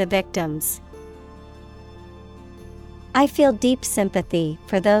 Sympathy for the victims. I feel deep sympathy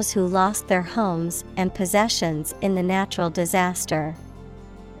for those who lost their homes and possessions in the natural disaster.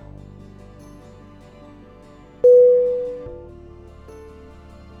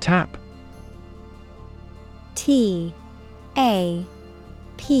 Tap. T-A-P.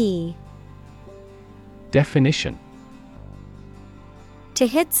 Definition. To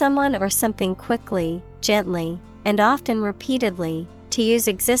hit someone or something quickly, gently, and often repeatedly, to use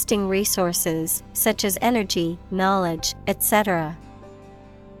existing resources, such as energy, knowledge, etc.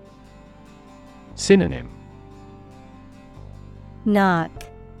 Synonym. Knock,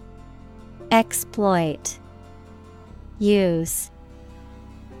 exploit, use.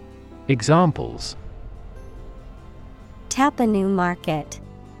 Examples. Tap a new market.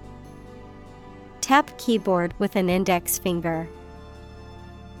 Tap keyboard with an index finger.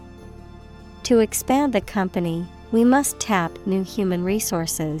 To expand the company, we must tap new human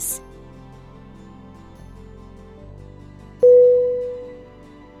resources.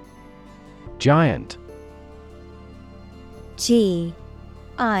 Giant. G-I-A-N-T.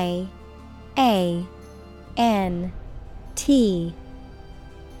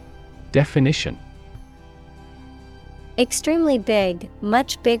 Definition. Extremely big,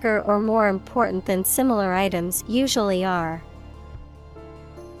 much bigger or more important than similar items usually are.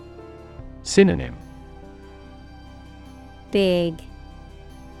 Synonym. big,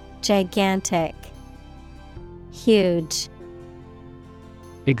 gigantic, huge.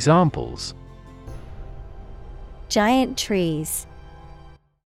 Examples: Giant trees,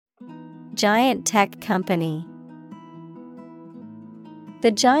 giant tech company.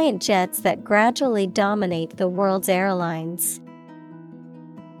 The giant jets that gradually dominate the world's airlines.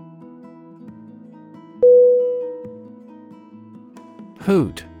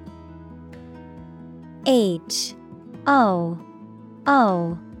 Hood. H-O-O-D.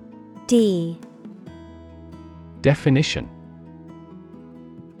 Definition: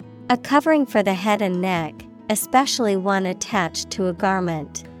 A covering for the head and neck, especially one attached to a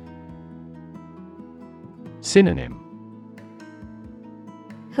garment. Synonym: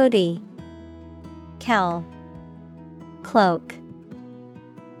 Hoodie, cowl, cloak.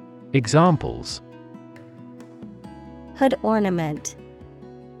 Examples: Hood ornament,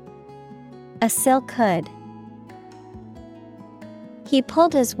 a silk hood. He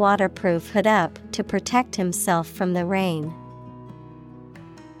pulled his waterproof hood up to protect himself from the rain.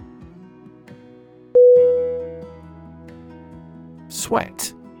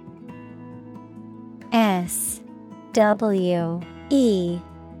 Sweat. S-W-E-A-T.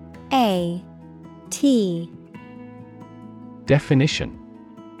 Definition: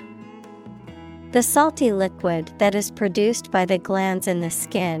 The salty liquid that is produced by the glands in the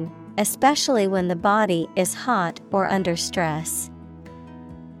skin, especially when the body is hot or under stress.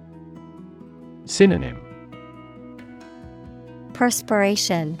 Synonym: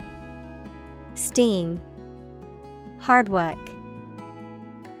 Perspiration, steam, hard work.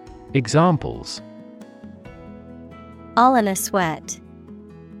 Examples: All in a sweat,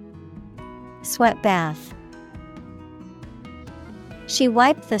 sweat bath. She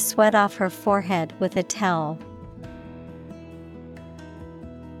wiped the sweat off her forehead with a towel.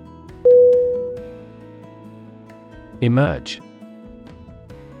 Emerge.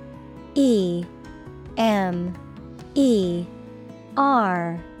 E-M-E-R-G-E.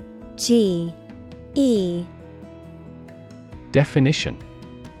 Definition: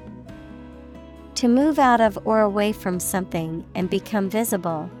 To move out of or away from something and become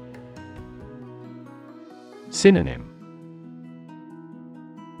visible. Synonym: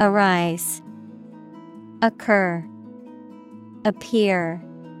 Arise, occur, appear.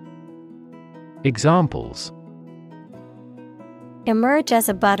 Examples: Emerge as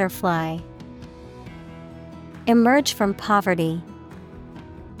a butterfly. Emerge from poverty.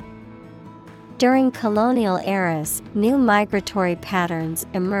 During colonial eras, new migratory patterns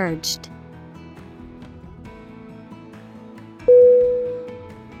emerged.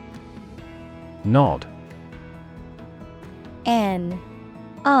 Nod. N-O-D.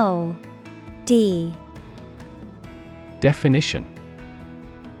 Definition: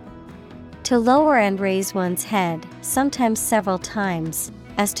 To lower and raise one's head, sometimes several times,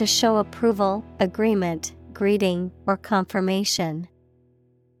 as to show approval, agreement, greeting, or confirmation.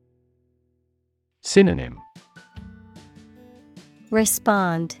 Synonym: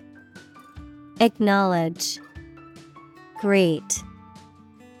 Respond, acknowledge, greet.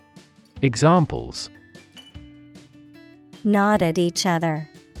 Examples: Nod at each other.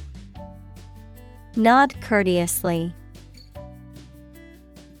 Nod courteously.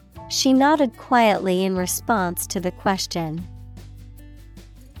 She nodded quietly in response to the question.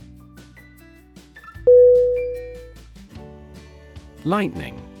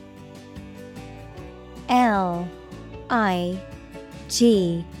 Lightning. L-I-G-H-T-N-I-N-G.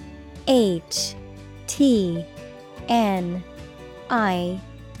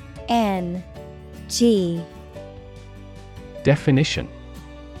 Definition: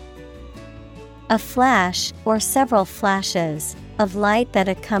 A flash or several flashes of light that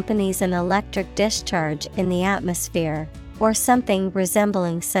accompanies an electric discharge in the atmosphere, or something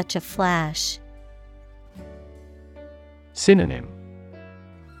resembling such a flash. Synonym: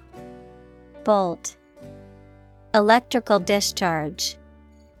 Bolt, electrical discharge.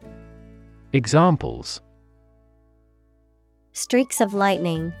 Examples: Streaks of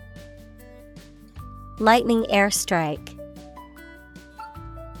lightning. Lightning airstrike.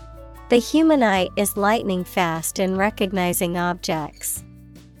 The human eye is lightning fast in recognizing objects.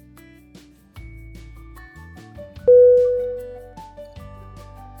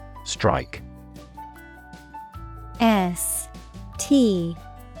 Strike. S-T-R-I-K-E.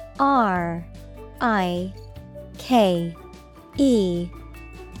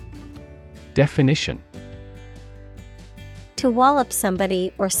 Definition: To wallop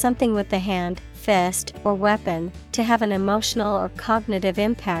somebody or something with the hand, fist, or weapon, to have an emotional or cognitive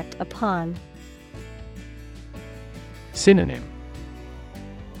impact upon. Synonym: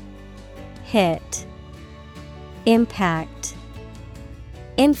 Hit, impact,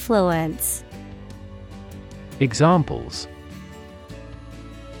 Influence. Examples: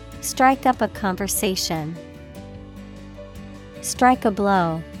 Strike up a conversation. Strike a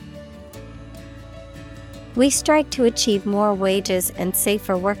blow. We strike to achieve more wages and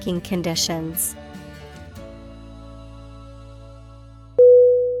safer working conditions.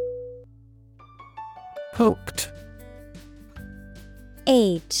 Hooked.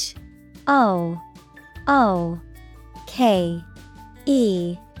 Hooked.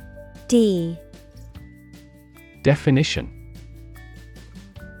 Definition: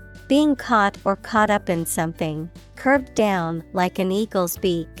 Being caught or caught up in something, curved down like an eagle's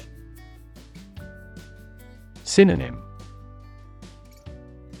beak. Synonym: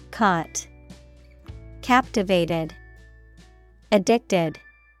 Caught, captivated, addicted.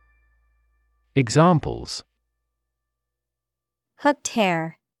 Examples: Hooked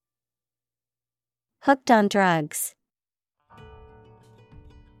hair. Hooked on drugs.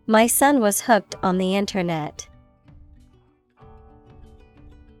 My son was hooked on the internet.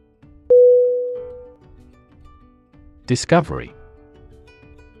 Discovery.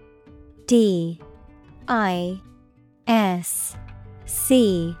 DISCOVERY.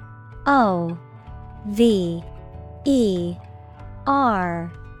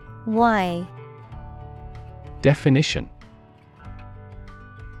 Definition: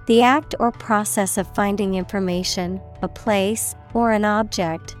 The act or process of finding information, a place, or an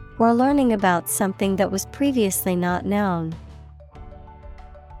object, or learning about something that was previously not known.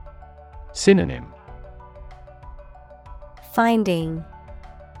 Synonym: Finding,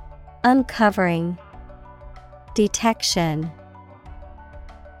 uncovering, detection.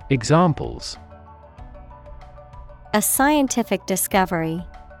 Examples: A scientific discovery.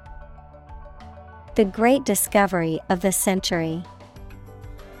 The great discovery of the century.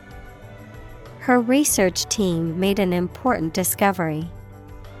 Her research team made an important discovery.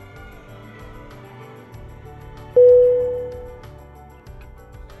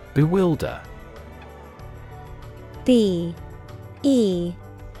 Bewilder. BEWILDER.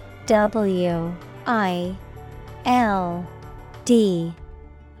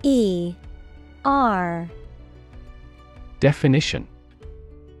 Definition: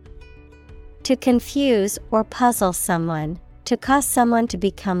 To confuse or puzzle someone, to cause someone to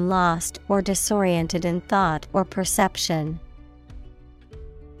become lost or disoriented in thought or perception.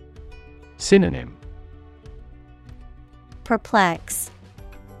 Synonym: Perplex,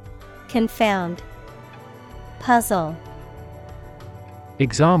 confound, puzzle.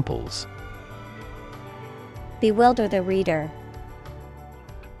 Examples: Bewilder the reader.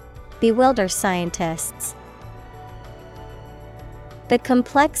 Bewilder scientists. The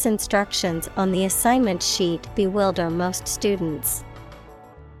complex instructions on the assignment sheet bewilder most students.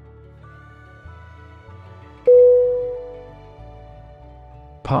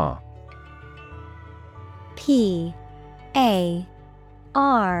 Par. P-A-R.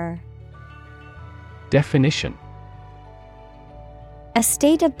 Definition: A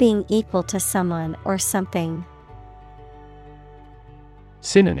state of being equal to someone or something.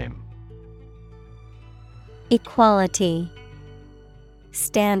 Synonym: Equality,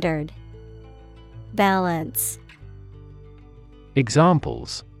 standard, balance.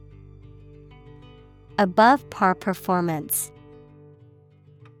 Examples: Above par performance.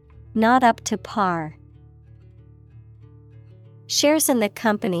 Not up to par. Shares in the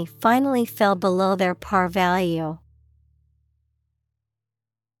company finally fell below their par value.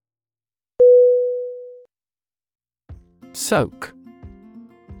 Soak.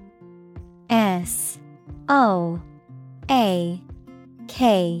 S-O-A-K.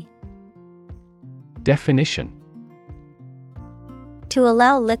 Definition: To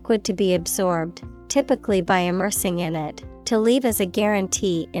allow liquid to be absorbed, typically by immersing in it, to leave as a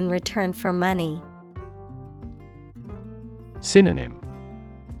guarantee in return for money. Synonym: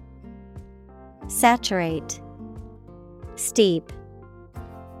 Saturate, steep,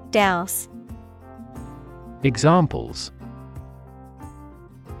 douse. Examples: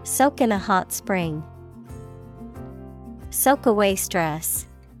 Soak in a hot spring. Soak away stress.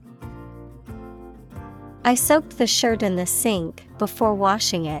 I soaked the shirt in the sink before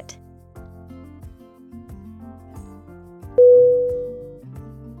washing it.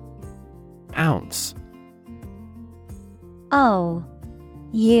 Ounce. O-U-N-C-E.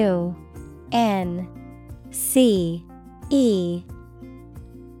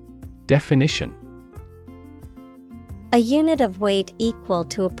 Definition: A unit of weight equal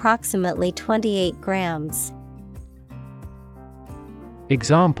to approximately 28 grams.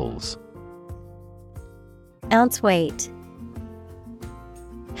 Examples: Ounce weight.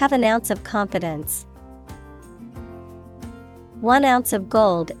 Have an ounce of confidence. 1 ounce of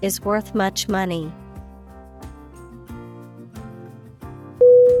gold is worth much money.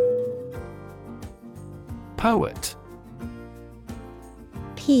 Poet.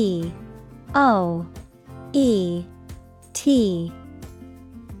 P-O-E-T.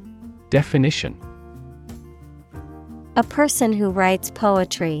 Definition: a person who writes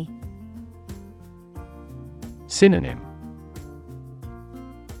poetry. Synonym: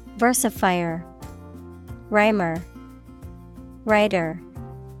 versifier, rhymer, writer.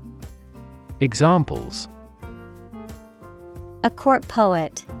 Examples: a court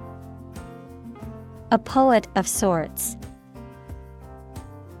poet, a poet of sorts.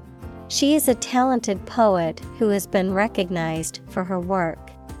 She is a talented poet who has been recognized for her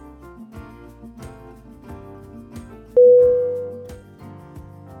work.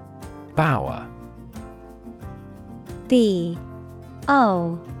 Bower. B-O-W-E-R.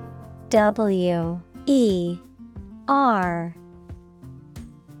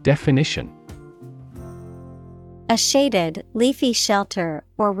 Definition: a shaded, leafy shelter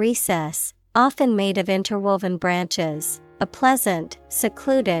or recess, often made of interwoven branches, a pleasant,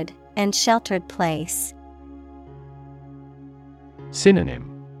 secluded, and sheltered place.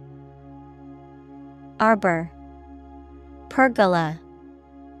 Synonym: arbor, pergola,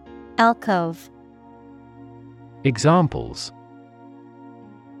 alcove. Examples: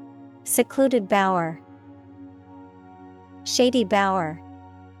 secluded bower, shady bower.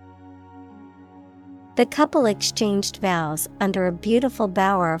 The couple exchanged vows under a beautiful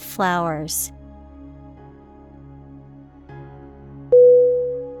bower of flowers.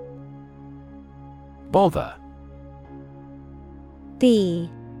 Bother.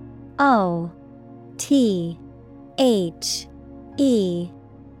 B-O-T-H-E-R.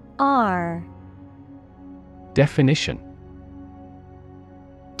 Definition: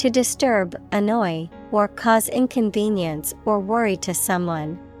 to disturb, annoy, or cause inconvenience or worry to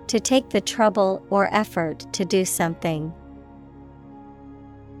someone, to take the trouble or effort to do something.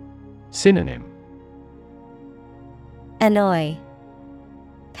 Synonym: annoy,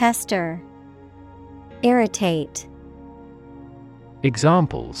 pester, irritate.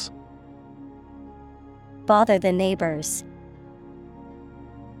 Examples: bother the neighbors,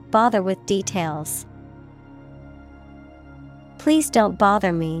 bother with details. Please don't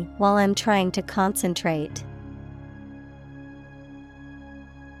bother me while I'm trying to concentrate.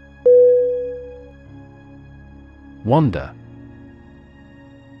 Wonder.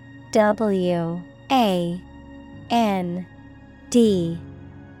 W-A-N-D-E-R.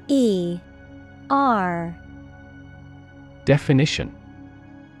 Definition: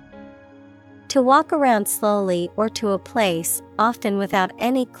 to walk around slowly or to a place, often without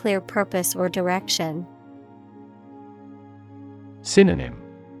any clear purpose or direction. Synonym: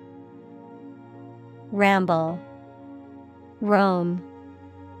 ramble, roam,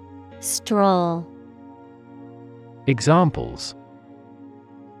 stroll. Examples: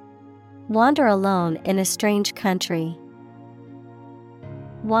 wander alone in a strange country,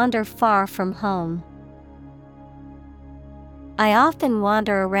 wander far from home. I often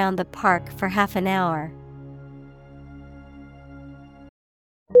wander around the park for half an hour.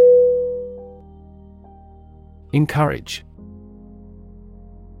 Encourage.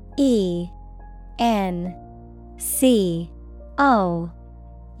 E-N-C-O-U-R-A-G-E.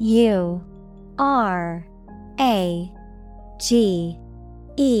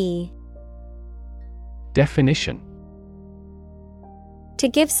 Definition: to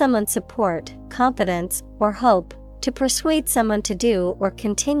give someone support, confidence, or hope, to persuade someone to do or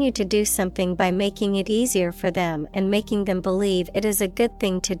continue to do something by making it easier for them and making them believe it is a good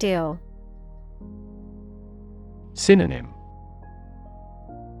thing to do. Synonym: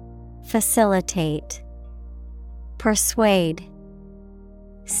 facilitate, persuade,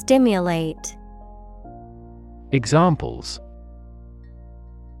 stimulate. Examples: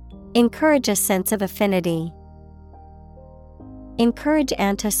 encourage a sense of affinity, encourage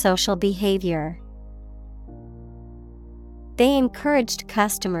antisocial behavior. They encouraged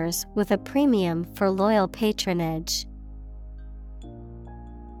customers with a premium for loyal patronage.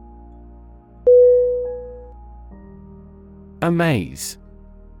 Amaze.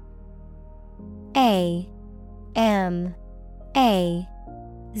 A-M-A-Z-E.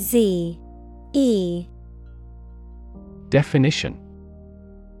 Definition: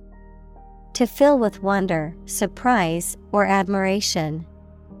 to fill with wonder, surprise, or admiration.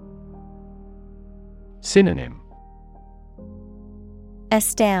 Synonym: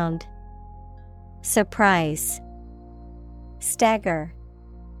 astound, surprise, stagger.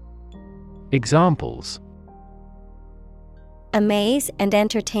 Examples: amaze and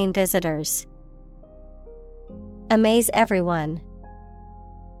entertain visitors, amaze everyone.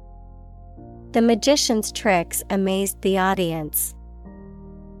 The magician's tricks amazed the audience.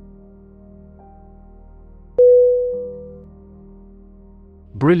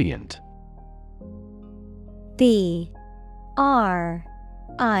 Brilliant. Brilliant.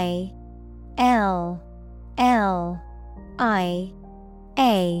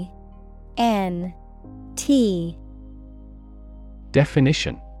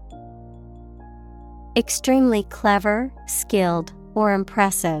 Definition: extremely clever, skilled, or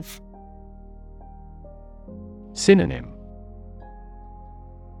impressive. Synonym: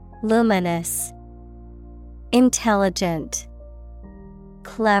 luminous, intelligent,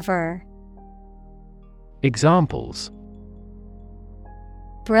 clever. Examples: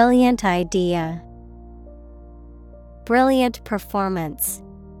 brilliant idea, brilliant performance.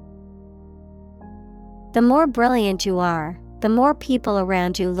 The more brilliant you are, the more people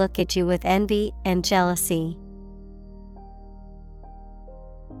around you look at you with envy and jealousy.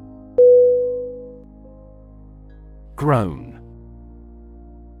 Groan.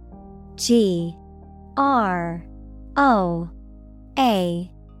 Groan.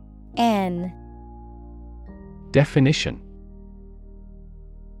 Definition: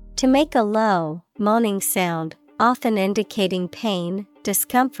 to make a low, moaning sound, often indicating pain,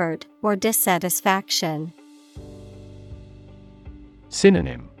 discomfort, or dissatisfaction.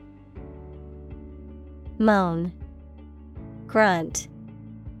 Synonym: moan, grunt,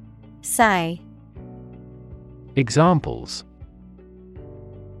 sigh. Examples: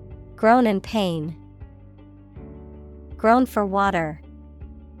 groan in pain, groan for water.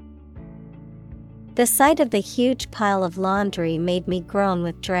 The sight of the huge pile of laundry made me groan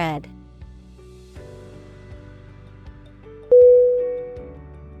with dread.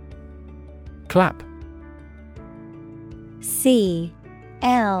 Clap. C-L-A-P.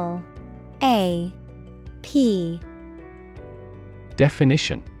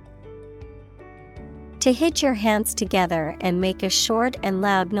 Definition: to hit your hands together and make a short and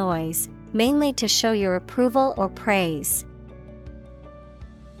loud noise, mainly to show your approval or praise.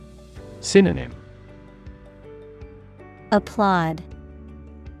 Synonym: applaud,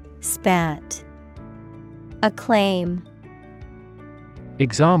 spat, acclaim.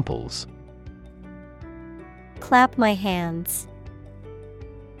 Examples: clap my hands,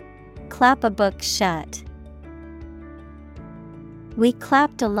 clap a book shut. We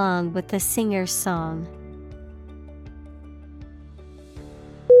clapped along with the singer's song.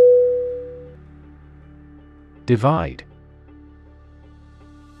 Divide.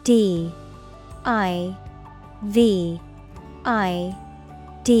 D-I-V-I-D-E.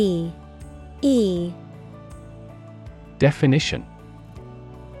 Definition: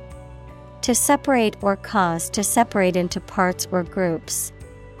 to separate or cause to separate into parts or groups.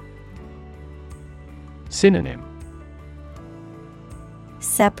 Synonym: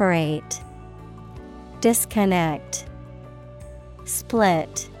 separate, disconnect,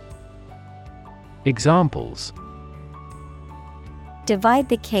 split. Examples: divide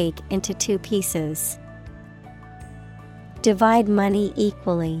the cake into 2 pieces. Divide money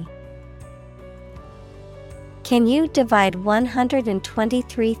equally. Can you divide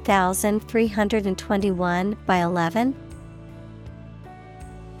 123,321 by 11?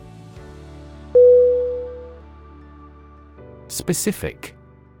 Specific.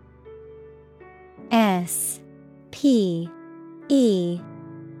 S-P-E-C-I-F-I-C.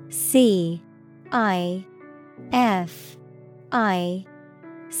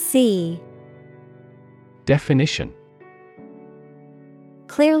 Definition: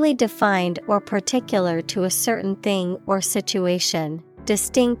 clearly defined or particular to a certain thing or situation,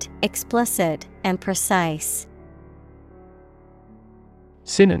 distinct, explicit, and precise.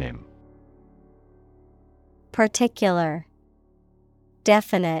 Synonym: particular,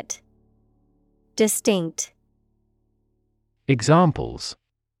 definite, distinct. Examples: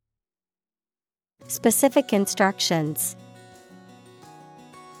 specific instructions,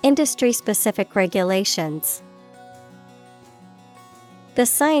 industry-specific regulations. The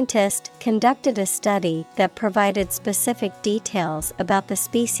scientist conducted a study that provided specific details about the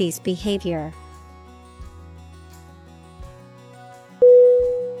species' behavior.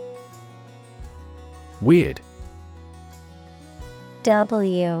 Weird.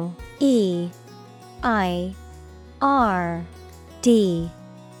 W-E-I-R-D.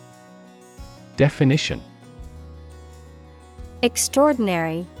 Definition: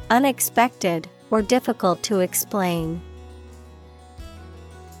 extraordinary, unexpected, or difficult to explain.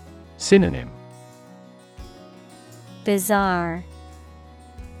 Synonym: bizarre,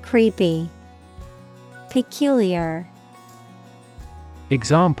 creepy, peculiar.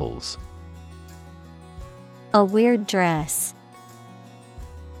 Examples: A weird dress.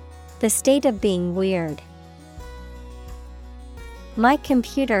 The state of being weird. My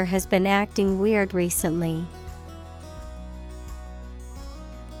computer has been acting weird recently.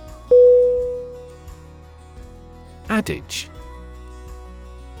 Adage.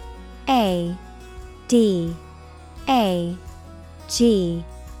 A-D-A-G-E.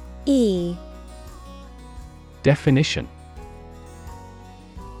 Definition: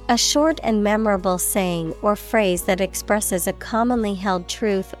 a short and memorable saying or phrase that expresses a commonly held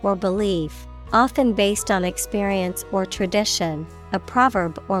truth or belief, often based on experience or tradition, a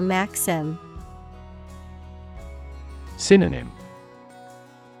proverb or maxim. Synonym: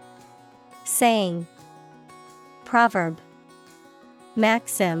 saying, proverb,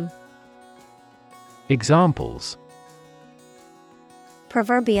 maxim. Examples: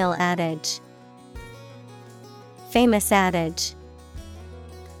 proverbial adage, famous adage.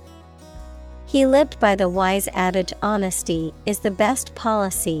 He lived by the wise adage honesty is the best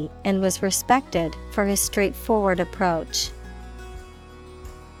policy and was respected for his straightforward approach.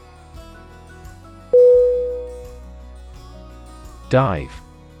 Dive.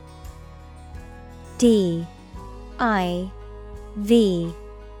 D-I-V-E.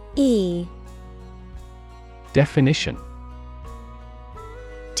 Definition: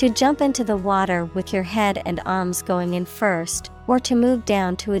 to jump into the water with your head and arms going in first, or to move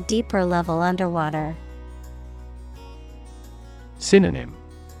down to a deeper level underwater. Synonym: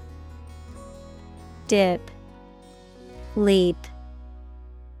 dip, leap,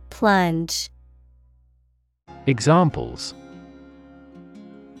 plunge. Examples: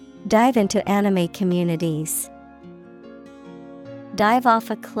 dive into anime communities. Dive off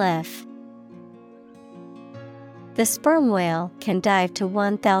a cliff. The sperm whale can dive to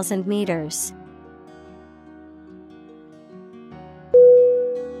 1,000 meters.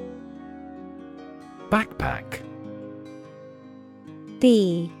 Backpack.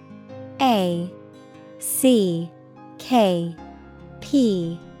 B-A-C-K-P-A-C-K.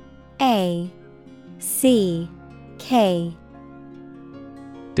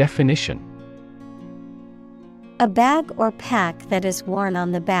 Definition: a bag or pack that is worn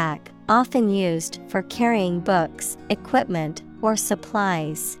on the back, often used for carrying books, equipment, or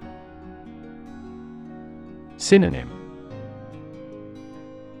supplies. Synonym: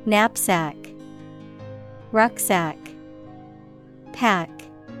 knapsack, rucksack, pack.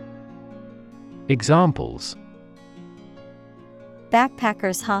 Examples: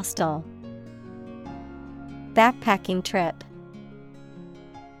 backpacker's hostel. Backpacking trip.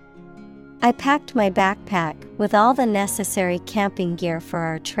 I packed my backpack with all the necessary camping gear for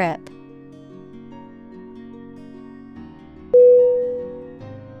our trip.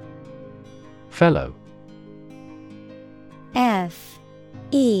 Fellow.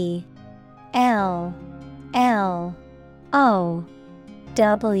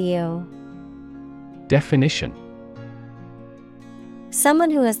 F-E-L-L-O-W. Definition: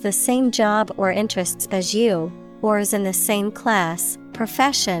 someone who has the same job or interests as you, or is in the same class,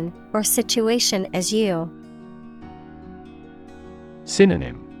 profession, or situation as you.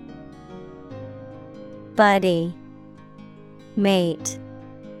 Synonym: buddy, mate,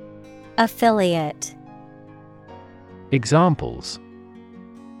 affiliate. Examples: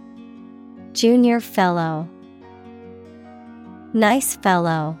 junior fellow, nice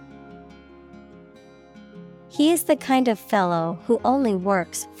fellow. He is the kind of fellow who only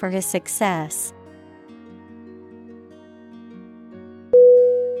works for his success.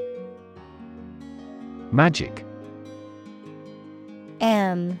 Magic.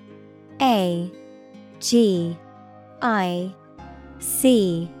 M-A-G-I-C.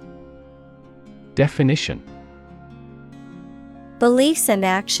 Definition: beliefs and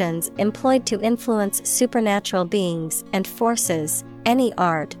actions employed to influence supernatural beings and forces, any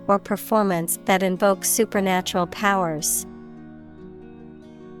art or performance that invokes supernatural powers.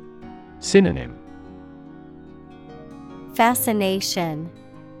 Synonym: fascination,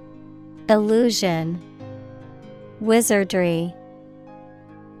 illusion, wizardry.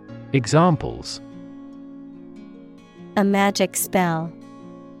 Examples: a magic spell.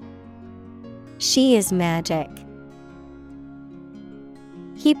 She is magic.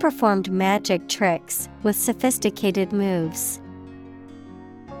 He performed magic tricks with sophisticated moves.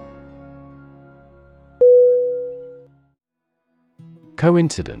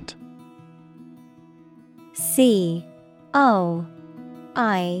 Coincident. C-O-I-N-C-I-D-E-N-T.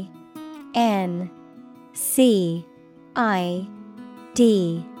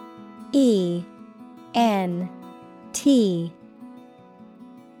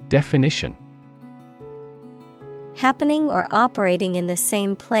 Definition: happening or operating in the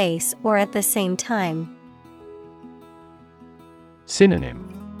same place or at the same time. Synonym.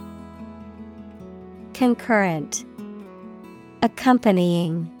 Concurrent,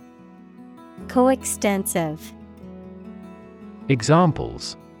 accompanying, coextensive.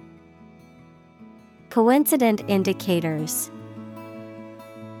 Examples: coincident indicators,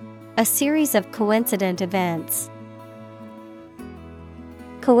 a series of coincident events.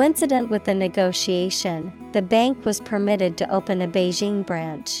 Coincident with the negotiation, the bank was permitted to open a Beijing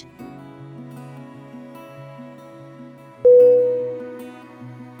branch.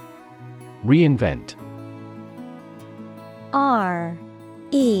 Reinvent. R-E-I-N-V-E-N-T.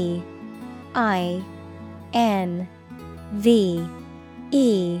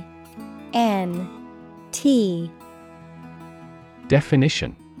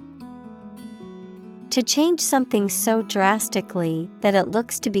 Definition: to change something so drastically that it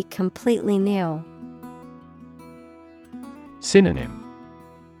looks to be completely new. Synonym: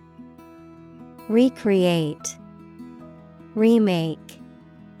 Recreate, remake,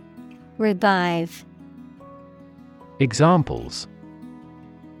 revive. Examples: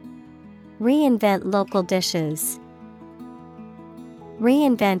 reinvent local dishes,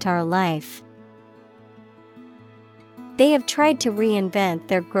 reinvent our life. They have tried to reinvent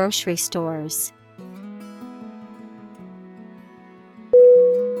their grocery stores.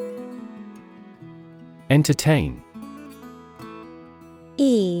 Entertain.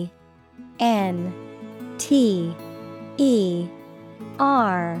 E-N-T-E-R-T-A-I-N.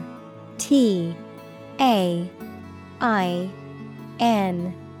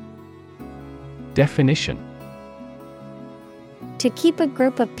 Definition: to keep a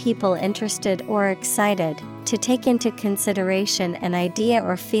group of people interested or excited, to take into consideration an idea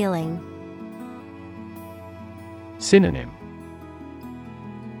or feeling. Synonym: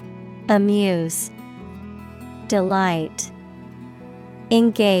 amuse, delight,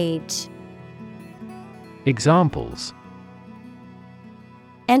 engage. Examples: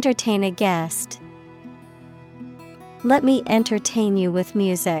 entertain a guest. Let me entertain you with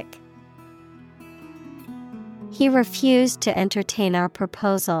music. He refused to entertain our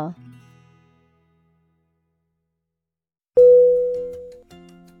proposal.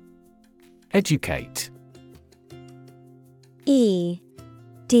 Educate. E-D-U-C-A-T-E.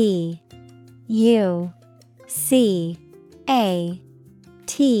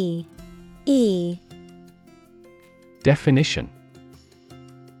 Definition: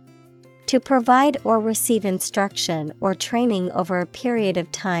 to provide or receive instruction or training over a period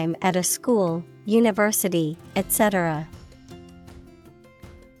of time at a school, university, etc.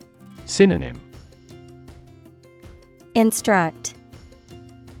 Synonym: instruct,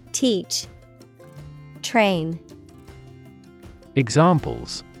 teach, train.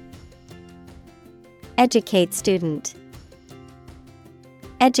 Examples: educate student,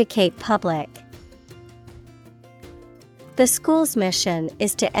 educate public. The school's mission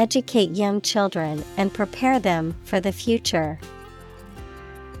is to educate young children and prepare them for the future.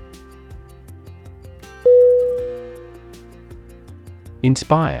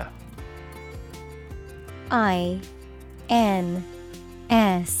 Inspire. I-N-S-P-I-R-E.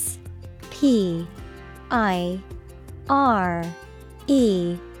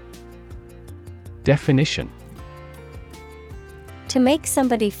 Definition: to make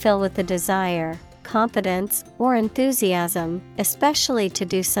somebody fill with a desire, confidence, or enthusiasm, especially to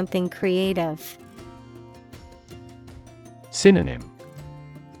do something creative. Synonym: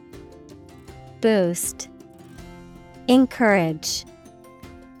 boost, encourage,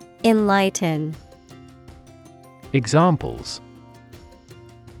 enlighten. Examples: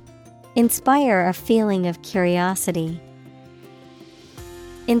 inspire a feeling of curiosity.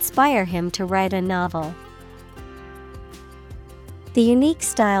 Inspire him to write a novel. The unique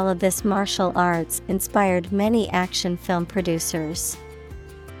style of this martial arts inspired many action film producers.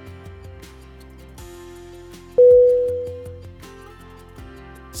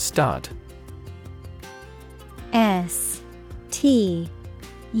 Stud. S-T-U-D.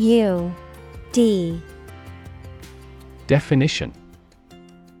 Definition: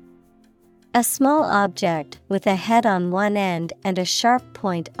 a small object with a head on one end and a sharp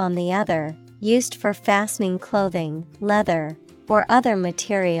point on the other, used for fastening clothing, leather, or other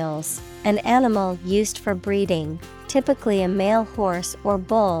materials. An animal used for breeding, typically a male horse or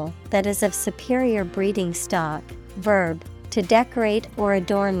bull that is of superior breeding stock. Verb, to decorate or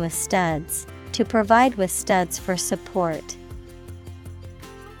adorn with studs, to provide with studs for support.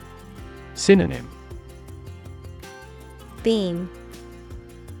 Synonym: beam,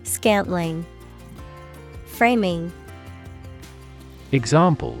 scantling, framing.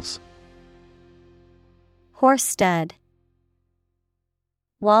 Examples: horse stud,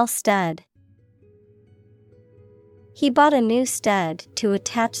 wall stud. He bought a new stud to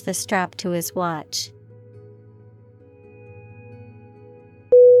attach the strap to his watch.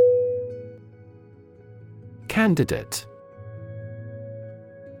 Candidate.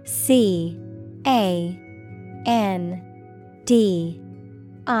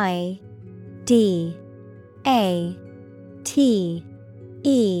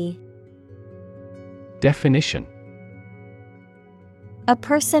 Definition. A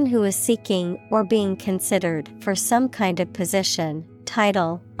person who is seeking or being considered for some kind of position,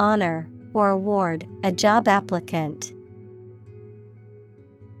 title, honor, or award, a job applicant.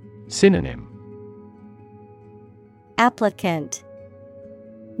 Synonym. Applicant,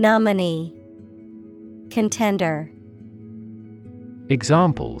 nominee, contender.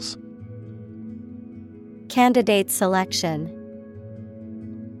 Examples. Candidate selection.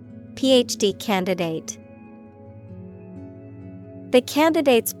 PhD candidate. The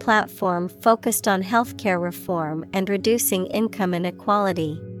candidate's platform focused on healthcare reform and reducing income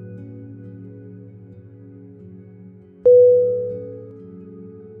inequality.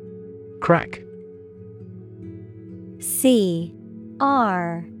 Crack. C-R-A-C-K.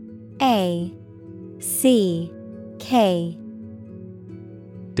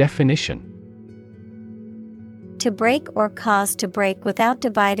 Definition. To break or cause to break without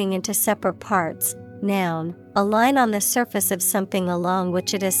dividing into separate parts. Noun, a line on the surface of something along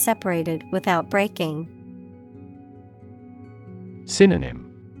which it is separated without breaking.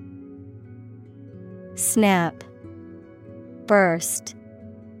 Synonym. Snap, burst,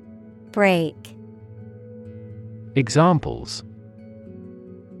 break. Examples.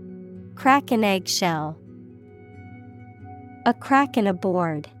 Crack an eggshell. A crack in a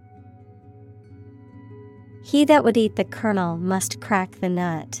board. He that would eat the kernel must crack the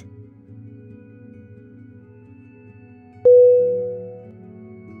nut.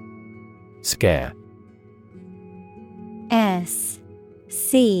 Scare. S-C-A-R-E.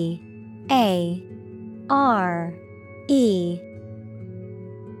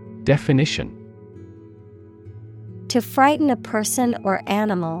 Definition. To frighten a person or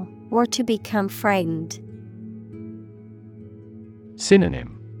animal, or to become frightened.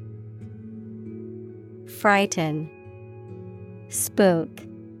 Synonym. Frighten, spook,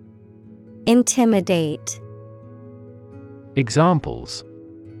 intimidate. Examples.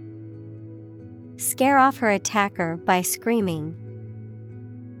 Scare off her attacker by screaming.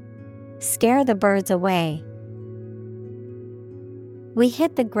 Scare the birds away. We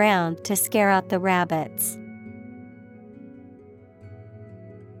hit the ground to scare out the rabbits.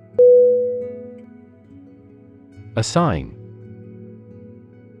 Assign.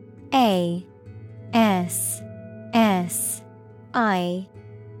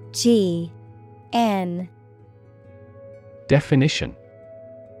 A-S-S-I-G-N. Definition.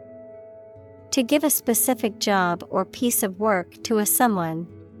 To give a specific job or piece of work to a someone.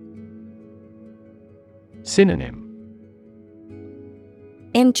 Synonym.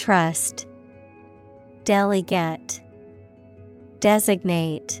 Entrust, delegate,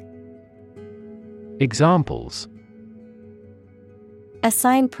 designate. Examples.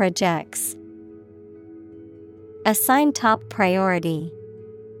 Assign projects. Assign top priority.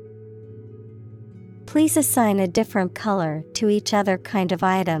 Please assign a different color to each other kind of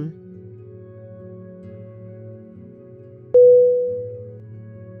item.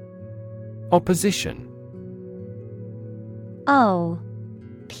 Opposition.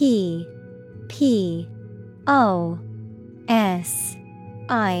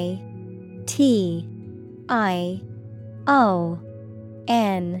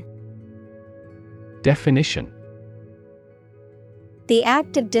 Definition. The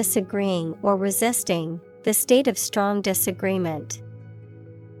act of disagreeing or resisting, the state of strong disagreement.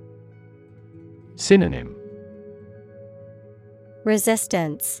 Synonym.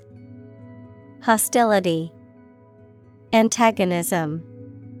 Resistance, hostility, antagonism.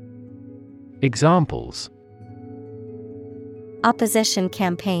 Examples. Opposition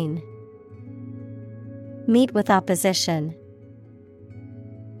campaign. Meet with opposition.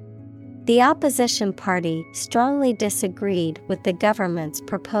 The opposition party strongly disagreed with the government's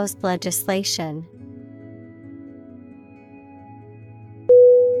proposed legislation.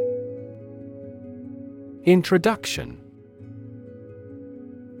 Introduction.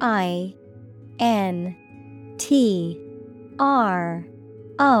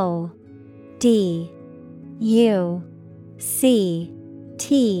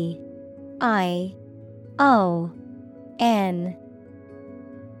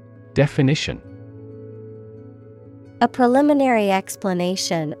 Definition. A preliminary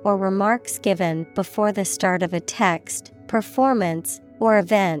explanation or remarks given before the start of a text, performance, or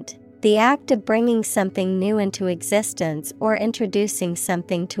event, The act of bringing something new into existence or introducing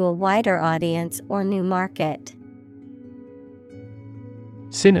something to a wider audience or new market.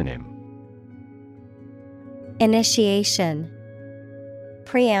 Synonym: Initiation,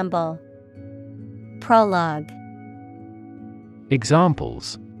 Preamble, Prologue.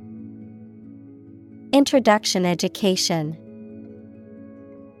 Examples: Introduction education,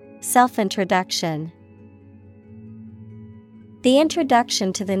 Self-introduction. The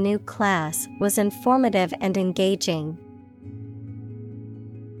introduction to the new class was informative and engaging.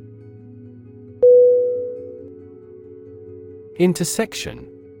 Intersection.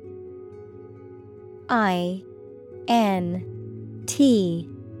 INTERSECTION.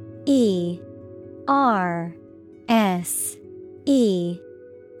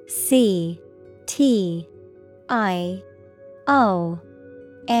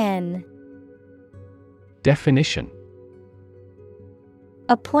 Definition: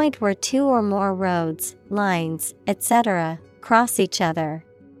 A point where two or more roads, lines, etc., cross each other.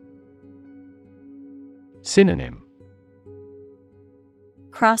 Synonym: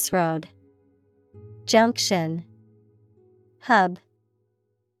 Crossroad, Junction, Hub.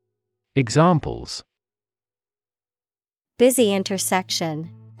 Examples: Busy intersection.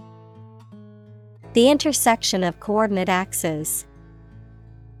 The intersection of coordinate axes.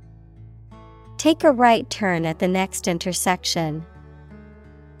 Take a right turn at the next intersection.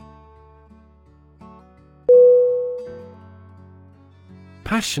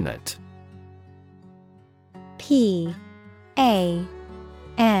 Passionate. PASSIONATE.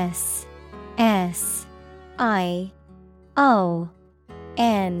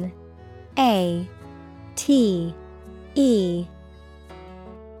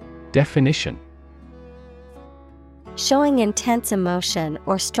 Definition: Showing intense emotion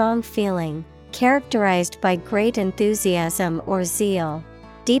or strong feeling, characterized by great enthusiasm or zeal,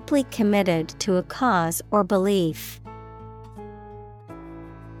 deeply committed to a cause or belief.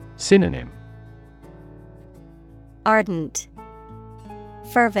 Synonym: Ardent,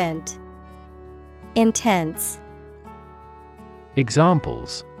 Fervent, Intense.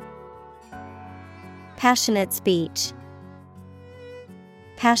 Examples: Passionate speech,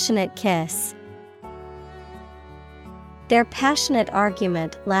 Passionate kiss. Their passionate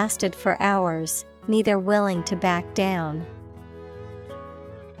argument lasted for hours, neither willing to back down.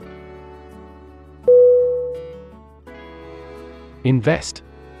 Invest.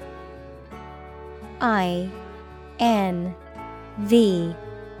 INVEST.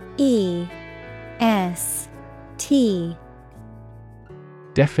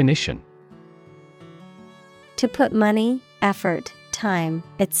 Definition: To put money, effort, time,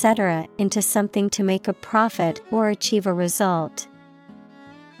 etc. into something to make a profit or achieve a result.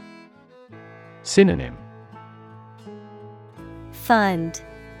 Synonym: Fund,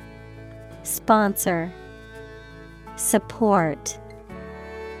 Sponsor, Support.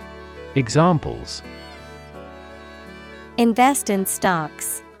 Examples: Invest in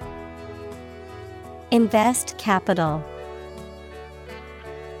stocks. Invest capital.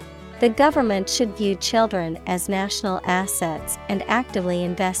 The government should view children as national assets and actively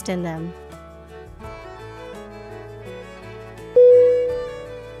invest in them.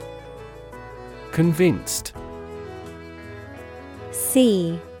 Convinced.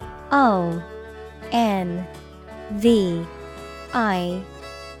 CONVINCED.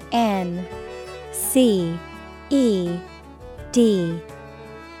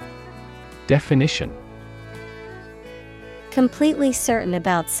 Definition: Completely certain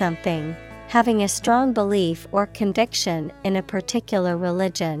about something, having a strong belief or conviction in a particular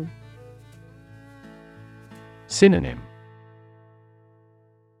religion. Synonym: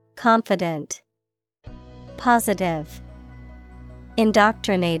 Confident, Positive,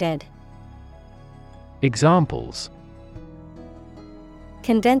 Indoctrinated. Examples: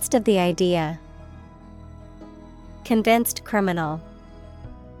 Convinced of the idea. Convinced criminal.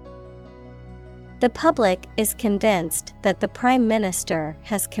 The public is convinced that the Prime Minister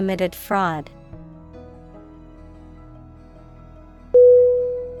has committed fraud.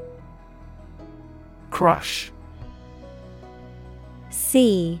 Crush.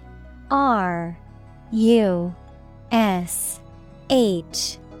 CRUSH.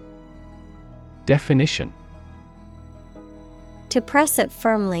 Definition: To press it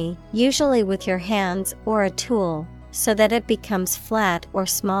firmly, usually with your hands or a tool, so that it becomes flat or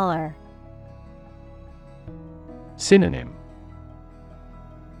smaller. Synonym: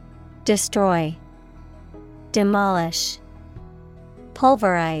 Destroy, Demolish,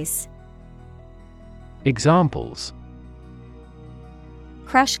 Pulverize. Examples: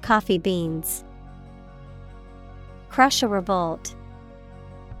 Crush coffee beans. Crush a revolt.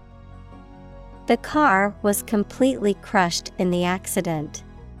 The car was completely crushed in the accident.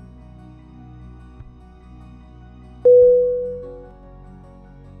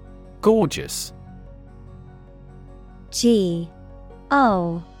 Gorgeous. Gorgeous.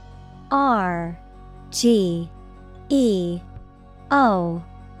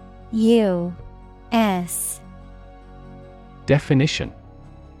 Definition: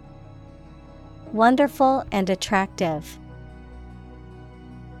 Wonderful and attractive.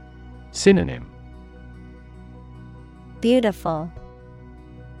 Synonym: Beautiful,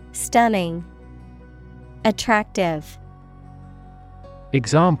 stunning, attractive.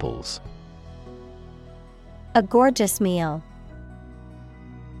 Examples: A gorgeous meal.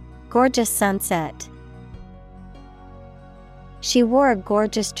 Gorgeous sunset. She wore a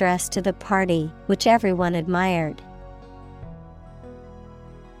gorgeous dress to the party, which everyone admired.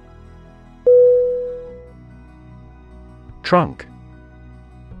 Trunk.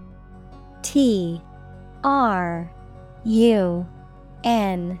 Trunk.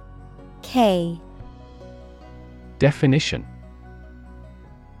 Definition: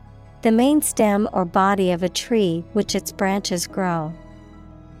 The main stem or body of a tree which its branches grow.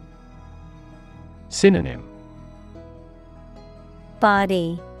 Synonym: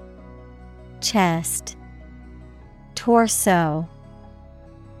 Body, chest, torso.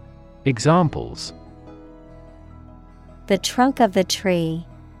 Examples: The trunk of the tree.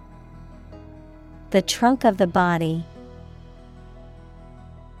 The trunk of the body.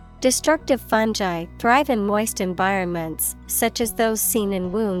 Destructive fungi thrive in moist environments, such as those seen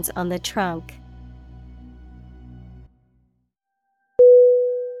in wounds on the trunk.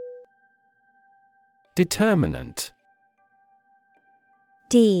 Determinant.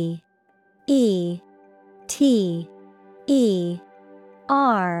 Determinant.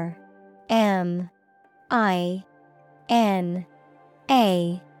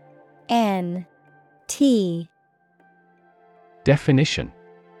 Definition: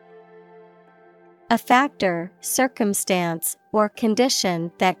 A factor, circumstance, or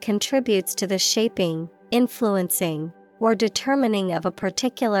condition that contributes to the shaping, influencing, or determining of a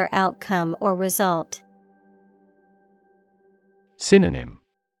particular outcome or result. Synonym: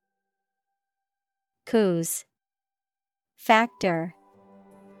 Cause, factor,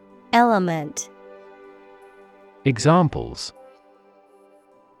 element. Examples: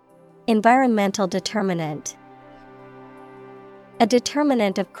 Environmental determinant. A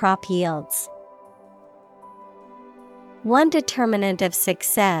determinant of crop yields. One determinant of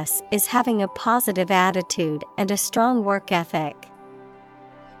success is having a positive attitude and a strong work ethic.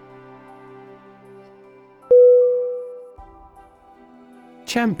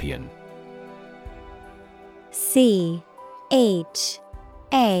 Champion. Champion.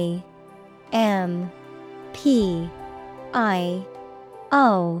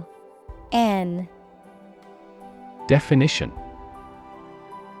 Definition: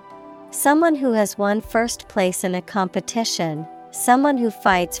 Someone who has won first place in a competition, someone who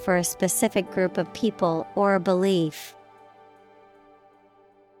fights for a specific group of people or a belief.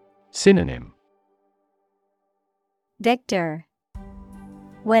 Synonym: Victor,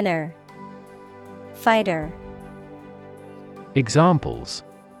 winner, fighter. Examples: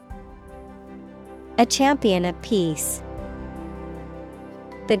 A champion of peace.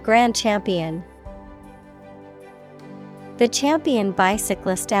 The grand champion. The champion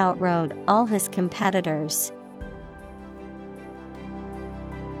bicyclist outrode all his competitors.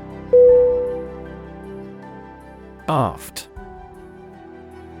 Aft.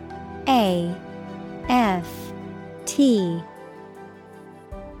 A-F-T.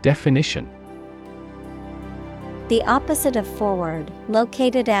 Definition: The opposite of forward,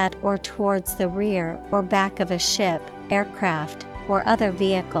 located at or towards the rear or back of a ship, aircraft, or other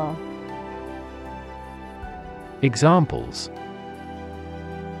vehicle. Examples: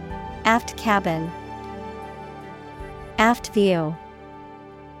 Aft cabin. Aft view.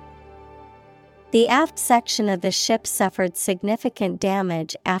 The aft section of the ship suffered significant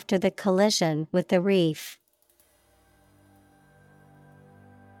damage after the collision with the reef.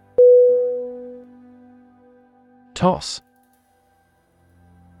 Toss.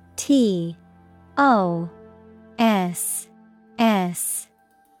 T-O-S-S.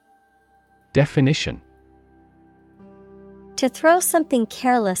 Definition: To throw something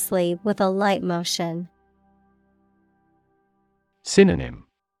carelessly with a light motion. Synonym: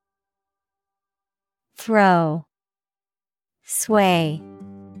 Throw, sway.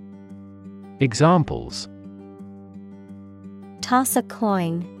 Examples: Toss a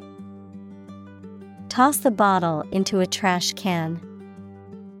coin. Toss the bottle into a trash can.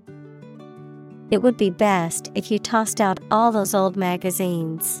 It would be best if you tossed out all those old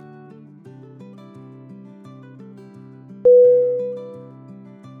magazines.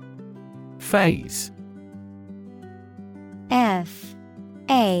 Phase. F-A-Z-E.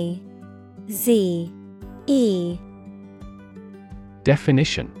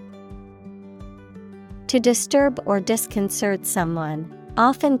 Definition: to disturb or disconcert someone,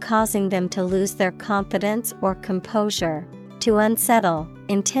 often causing them to lose their confidence or composure, to unsettle,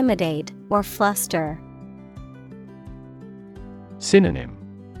 intimidate, or fluster. Synonym: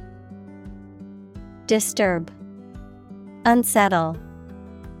 Disturb, unsettle,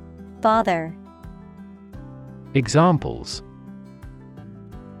 bother. Examples: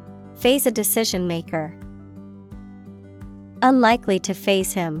 Phase a decision maker. Unlikely to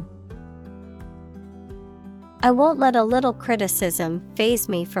faze him. I won't let a little criticism faze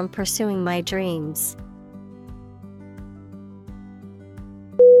me from pursuing my dreams.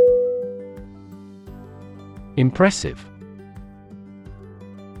 Impressive.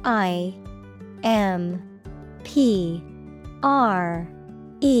 I-M-P-R-E-S-S-I-V-E.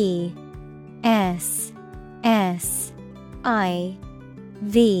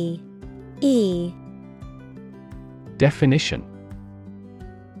 Definition: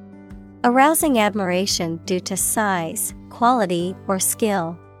 arousing admiration due to size, quality, or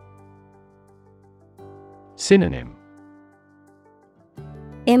skill. Synonym: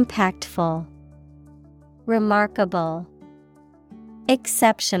 Impactful, remarkable,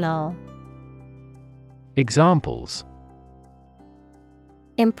 exceptional. Examples: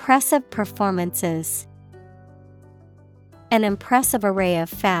 Impressive performances. An impressive array of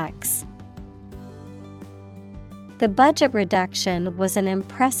facts. The budget reduction was an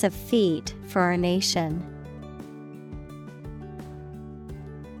impressive feat for our nation.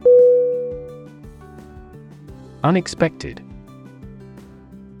 Unexpected.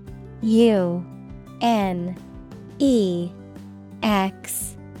 U-N-E-X-P-E-C-T-E-D.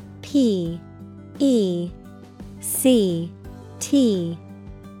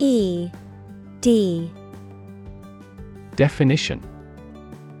 Definition: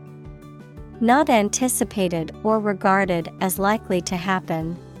 not anticipated or regarded as likely to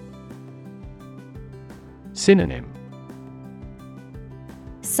happen. Synonym: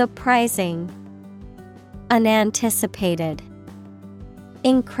 surprising, unanticipated,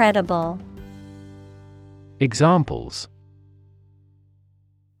 incredible. Examples: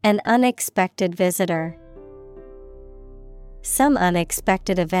 an unexpected visitor. Some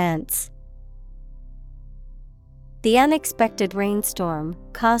unexpected events. The unexpected rainstorm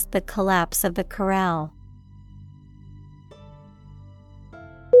caused the collapse of the corral.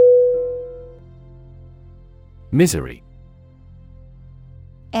 Misery.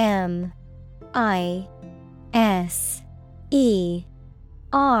 M-I-S-E-R-Y.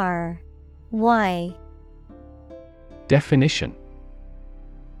 Definition: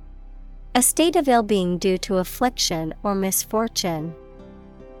 a state of ill-being due to affliction or misfortune.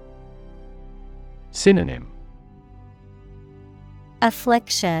 Synonym: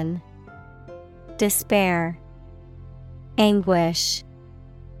 affliction, despair, anguish.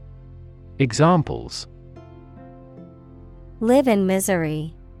 Examples: live in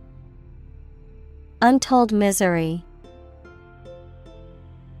misery. Untold misery.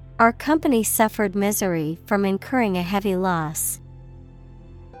 Our company suffered misery from incurring a heavy loss.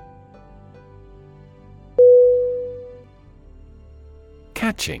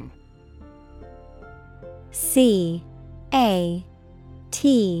 Catching. C-A-T-C-H-I-N-G.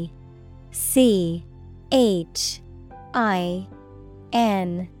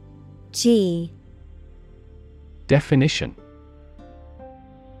 Definition: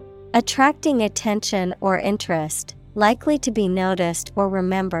 attracting attention or interest, likely to be noticed or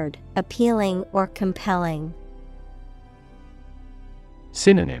remembered, appealing or compelling.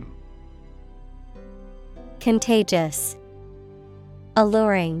 Synonym: contagious,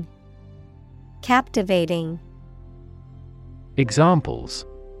 alluring, captivating. Examples: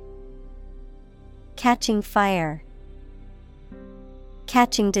 catching fire,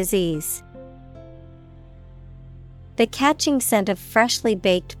 catching disease. The catching scent of freshly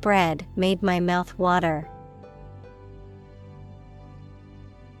baked bread made my mouth water.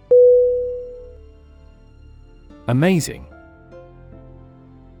 Amazing.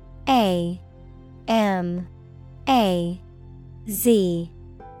 A-M-A-Z-I-N-G.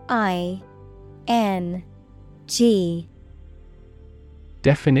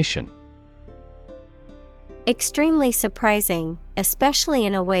 Definition: extremely surprising, especially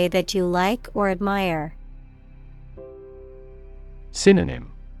in a way that you like or admire.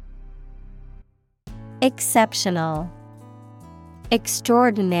 Synonym: exceptional,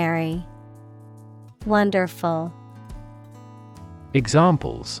 extraordinary, wonderful.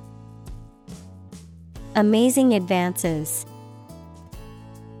 Examples: amazing advances.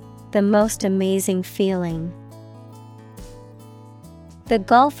 the most amazing feeling. The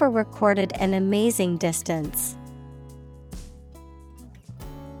golfer recorded an amazing distance.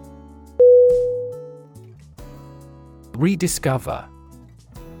 Rediscover.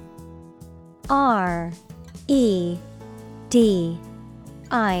 REDISCOVER.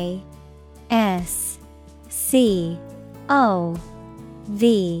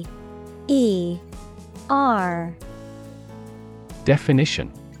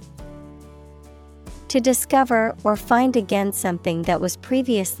 Definition: to discover or find again something that was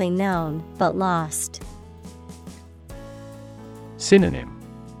previously known but lost. Synonym: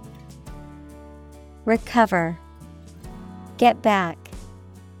 Recover, get back,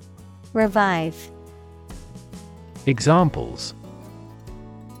 revive. Examples: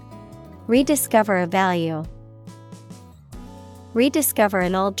 Rediscover a value. Rediscover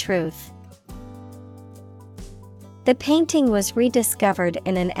an old truth. The painting was rediscovered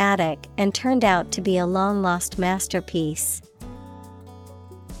in an attic and turned out to be a long-lost masterpiece.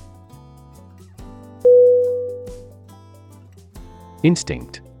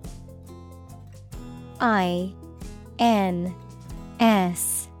 Instinct. INSTINCT.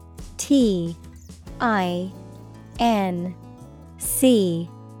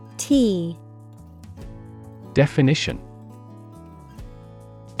 Definition: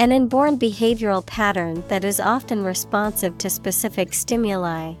 an inborn behavioral pattern that is often responsive to specific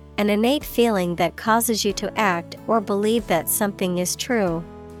stimuli, an innate feeling that causes you to act or believe that something is true.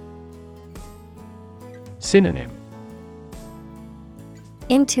 Synonym: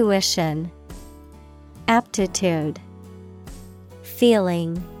 Intuition, aptitude,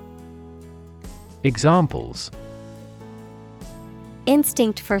 feeling. Examples: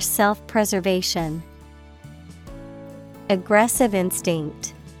 instinct for self-preservation. Aggressive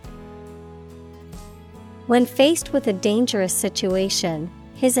instinct. When faced with a dangerous situation,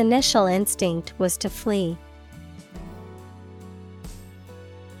 his initial instinct was to flee.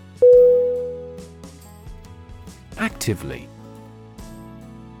 Actively.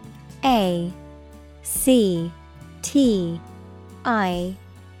 ACTIVELY.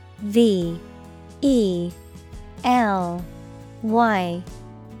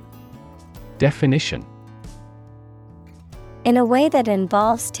 Definition: in a way that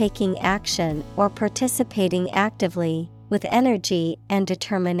involves taking action or participating actively, with energy and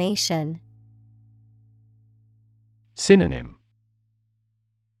determination. Synonym: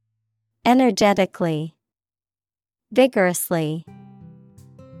 energetically, vigorously,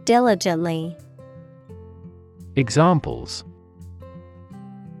 diligently. Examples: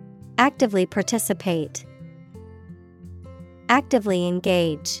 actively participate, actively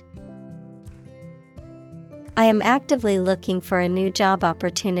engage. I am actively looking for a new job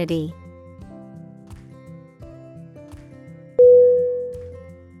opportunity.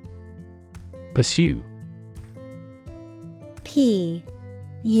 Pursue. PURSUE.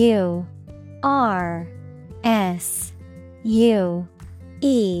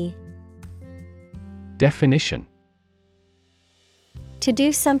 Definition: to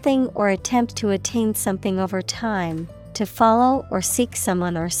do something or attempt to attain something over time, to follow or seek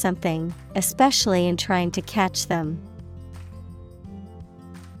someone or something, especially in trying to catch them.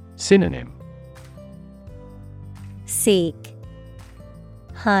 Synonym: seek,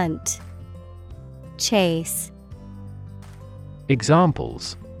 hunt, chase.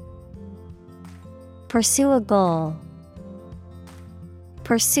 Examples: pursue a goal,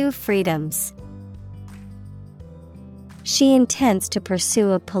 pursue freedoms. She intends to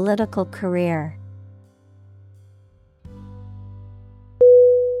pursue a political career.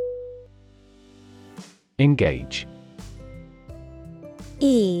 Engage.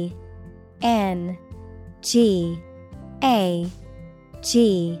 ENGAGE.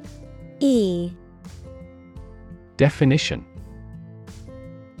 Definition: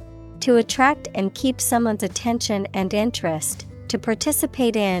 to attract and keep someone's attention and interest, to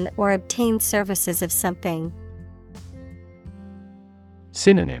participate in or obtain services of something.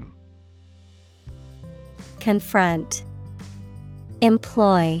 Synonym: confront,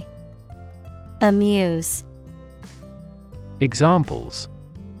 employ, amuse. Examples: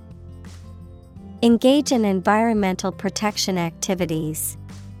 engage in environmental protection activities.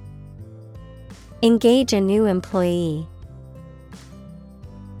 Engage a new employee.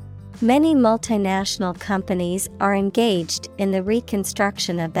 Many multinational companies are engaged in the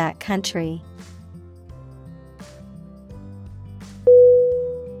reconstruction of that country.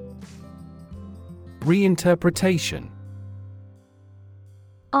 Reinterpretation.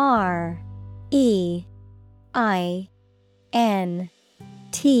 REINTERPRETATION.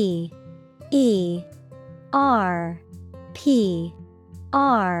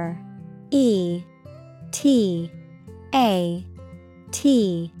 R E T A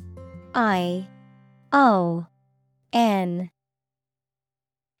T I O N.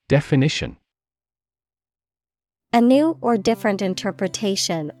 Definition: a new or different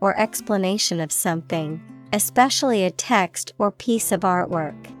interpretation or explanation of something, especially a text or piece of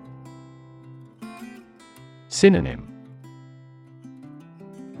artwork. Synonym: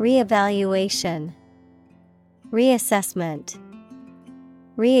 Reevaluation, reassessment,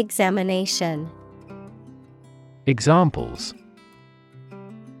 reexamination. Examples: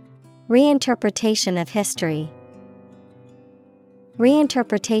 Reinterpretation of history,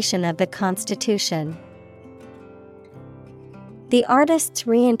 reinterpretation of the Constitution. The artist's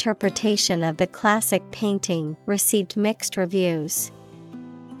reinterpretation of the classic painting received mixed reviews.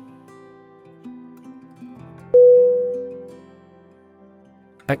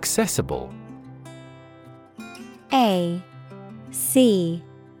 Accessible. A C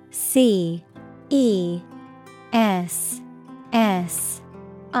C E S S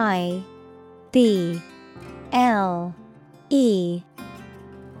I B L E.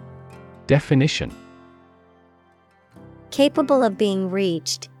 Definition: capable of being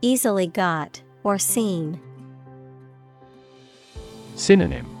reached, easily got, or seen.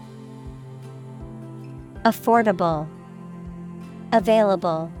 Synonym: Affordable,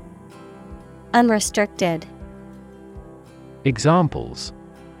 available, unrestricted. Examples: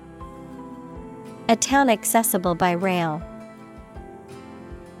 a town accessible by rail,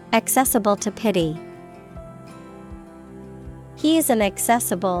 accessible to pity. He is an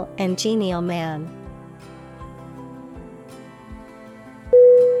accessible and genial man.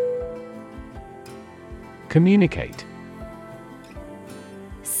 Communicate.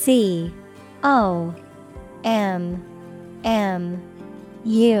 C O M M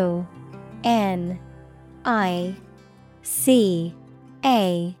U N I C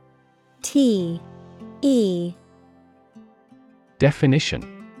A T E.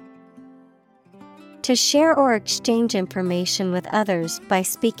 Definition: to share or exchange information with others by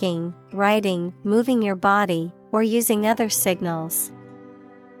speaking, writing, moving your body, or using other signals.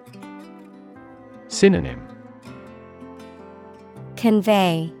 Synonym: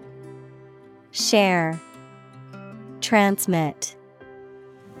 convey, share, transmit.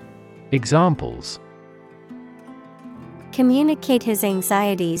 Examples: communicate his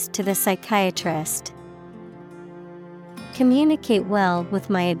anxieties to the psychiatrist. Communicate well with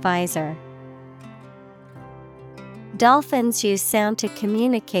my advisor. Dolphins use sound to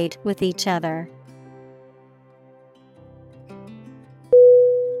communicate with each other.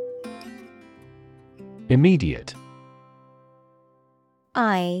 Immediate.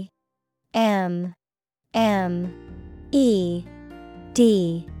 I M M E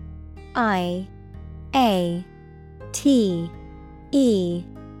D I A T E.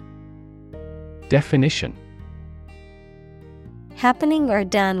 Definition: happening or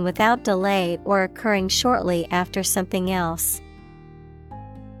done without delay or occurring shortly after something else.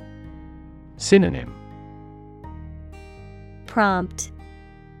 Synonym: prompt,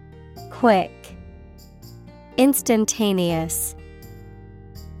 quick, instantaneous.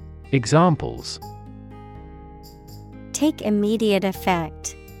 Examples: take immediate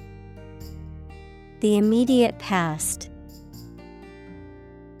effect. The immediate past.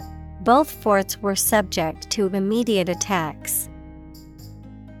 Both forts were subject to immediate attacks.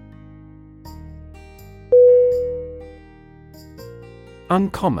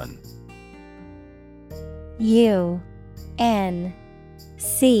 Uncommon. U N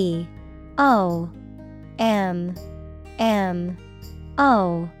C O M M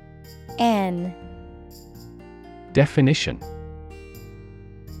O N. Definition: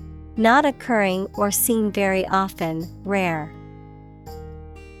 not occurring or seen very often, rare.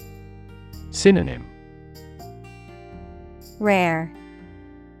 Synonym: rare,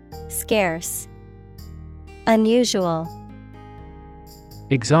 scarce, unusual.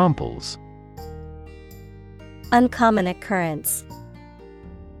 Examples: uncommon occurrence,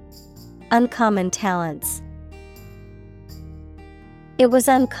 uncommon talents. It was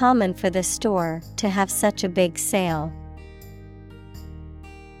uncommon for the store to have such a big sale.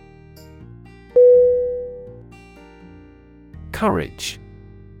 Courage.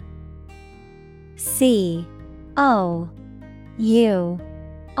 C O U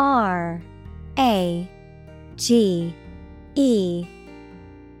R A G E.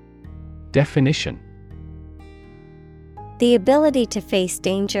 Definition: the ability to face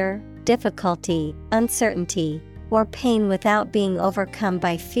danger, difficulty, uncertainty, or pain without being overcome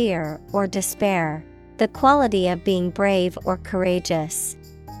by fear or despair. The quality of being brave or courageous.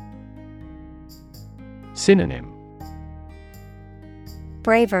 Synonym: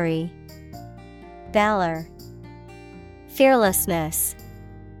 bravery, valor, fearlessness.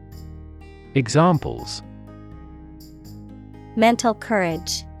 Examples: Mental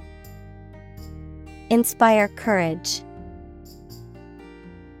courage, inspire courage.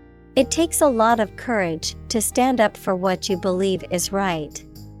 It takes a lot of courage to stand up for what you believe is right.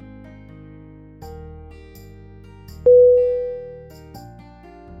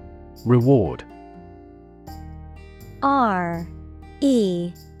 Reward.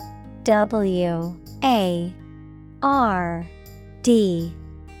 R-E-W-A-R-D.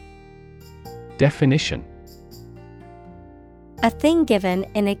 Definition: A thing given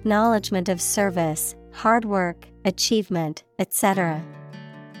in acknowledgement of service, hard work, achievement, etc.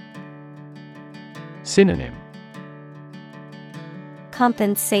 Synonym: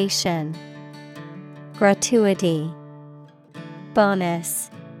 Compensation, gratuity, bonus.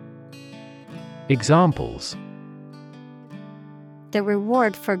 Examples: The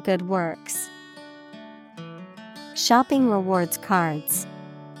reward for good works. Shopping rewards cards.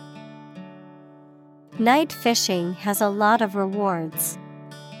 Night fishing has a lot of rewards.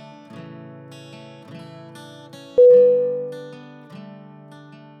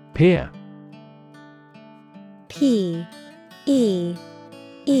 Peer. P-E-E-R.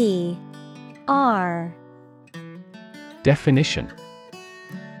 Definition: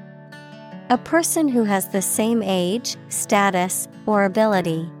 A person who has the same age, status, or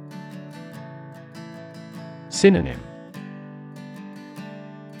ability. Synonym: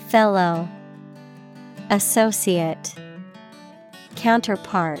 Fellow, associate,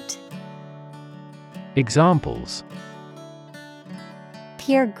 counterpart. Examples: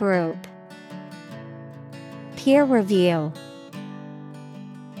 Peer group, peer review.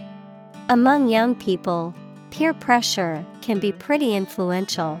 Among young people, peer pressure can be pretty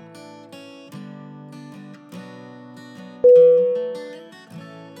influential.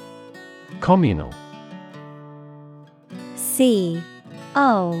 Communal.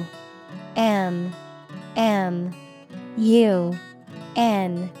 C-O-M-M-U-N-A-L.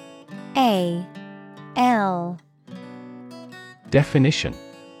 Definition: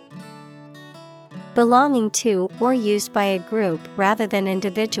 Belonging to or used by a group rather than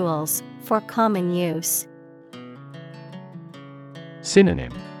individuals, for common use.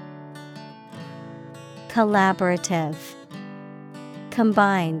 Synonym: Collaborative,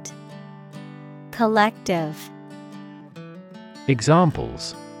 combined, collective.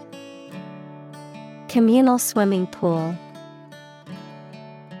 Examples: Communal swimming pool.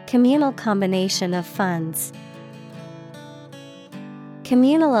 Communal combination of funds.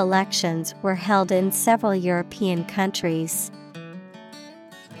 Communal elections were held in several European countries.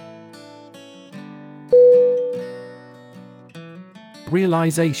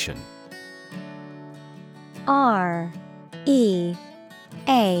 Realization. R-E-A-L-I-Z-A-T-I-O-N.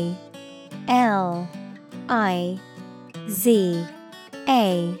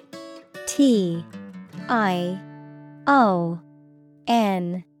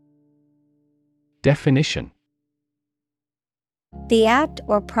 Definition: The act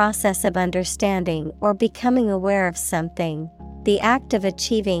or process of understanding or becoming aware of something, the act of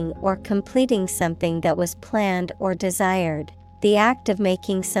achieving or completing something that was planned or desired, the act of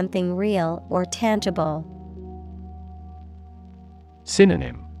making something real or tangible.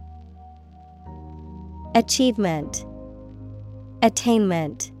 Synonym: Achievement,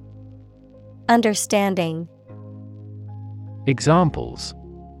 attainment, understanding. Examples: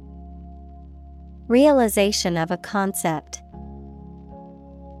 Realization of a concept.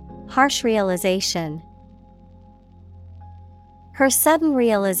 Harsh realization. Her sudden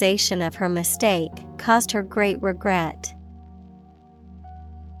realization of her mistake caused her great regret.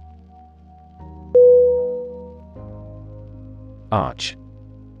 Arch.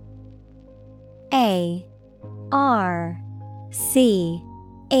 A-R-C-H.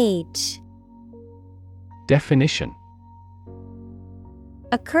 Definition: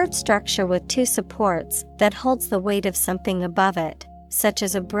 A curved structure with two supports that holds the weight of something above it, such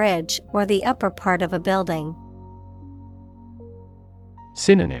as a bridge or the upper part of a building.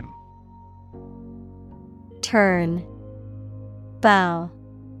 Synonym: Turn, bow,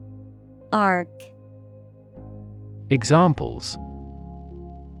 arc. Examples: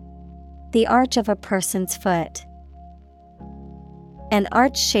 The arch of a person's foot. An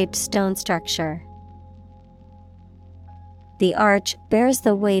arch-shaped stone structure. The arch bears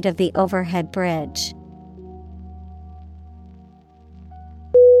the weight of the overhead bridge.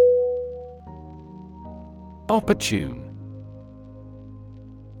 Opportune.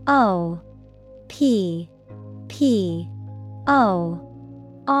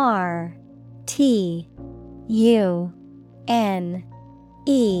 O-P-P-O-R-T-U-N-E.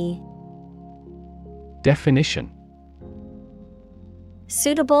 E. Definition: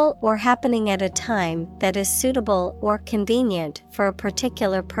 Suitable or happening at a time that is suitable or convenient for a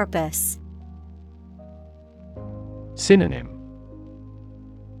particular purpose. Synonym: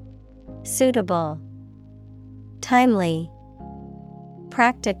 Suitable, timely,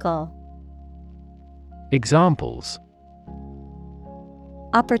 practical. Examples: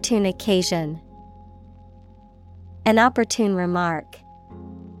 Opportune occasion. An opportune remark.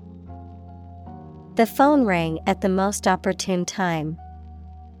 The phone rang at the most opportune time.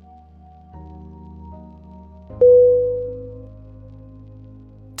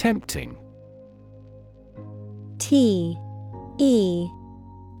 Tempting. T E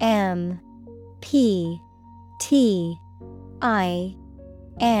M P T I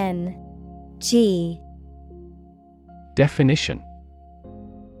N G. Definition: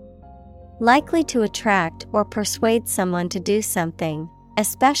 Likely to attract or persuade someone to do something,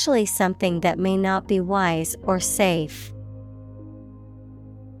 especially something that may not be wise or safe.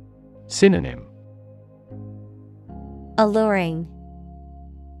 Synonym: Alluring,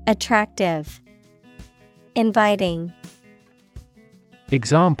 attractive, inviting.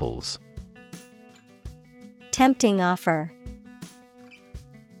 Examples: Tempting offer.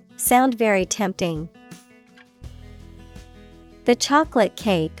 Sound very tempting. The chocolate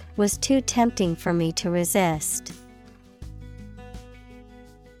cake was too tempting for me to resist.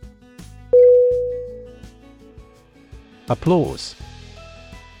 Applause.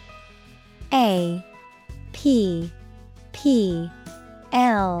 A P P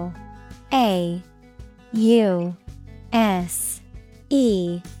L A U S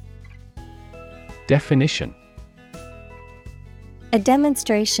E. Definition: A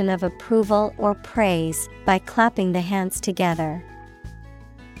demonstration of approval or praise by clapping the hands together.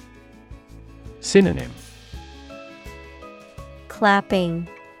 Synonym: Clapping,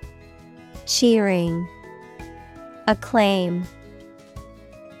 cheering, acclaim.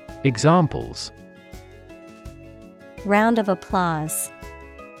 Examples: Round of applause.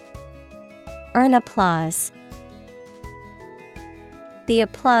 Earn applause. The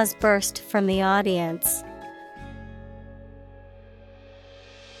applause burst from the audience.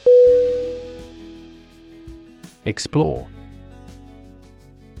 Explore.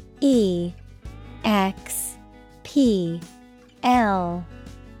 E X P L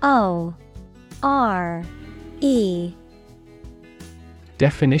O R E.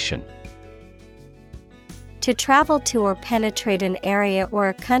 Definition: To travel to or penetrate an area or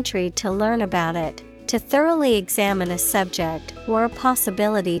a country to learn about it, to thoroughly examine a subject or a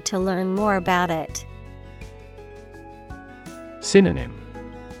possibility to learn more about it. Synonym: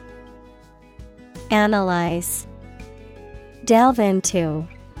 Analyze, delve into,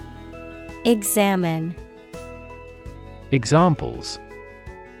 examine. Examples: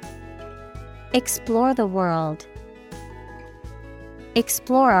 Explore the world.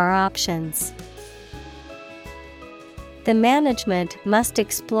 Explore our options. The management must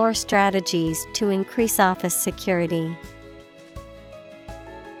explore strategies to increase office security.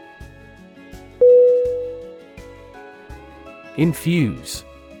 Infuse.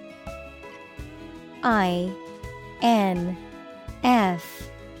 I N F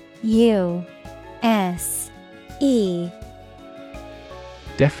U S E.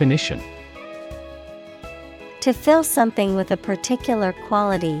 Definition: To fill something with a particular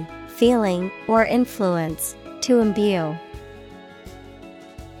quality, feeling, or influence, to imbue.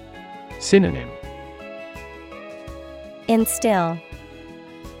 Synonym: Instill,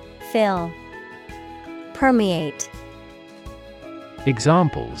 fill, permeate.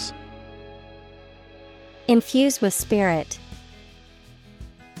 Examples: Infuse with spirit.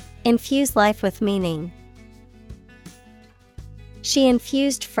 Infuse life with meaning. She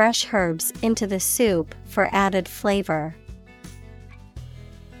infused fresh herbs into the soup for added flavor.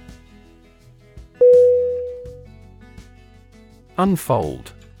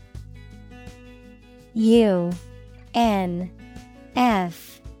 Unfold. U N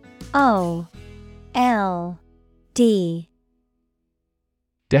F O L D.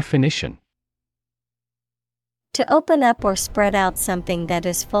 Definition: To open up or spread out something that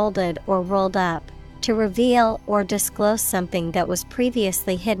is folded or rolled up, to reveal or disclose something that was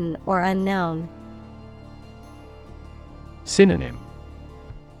previously hidden or unknown. Synonym: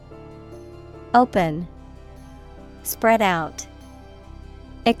 Open, spread out,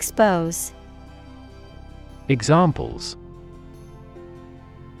 expose. Examples: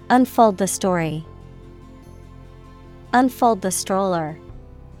 Unfold the story. Unfold the stroller.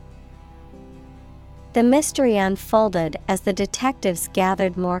 The mystery unfolded as the detectives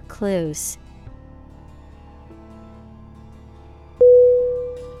gathered more clues.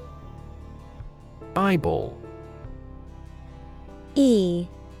 Eyeball. EYEBALL.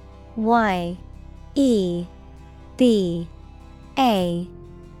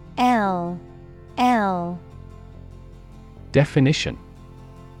 Definition: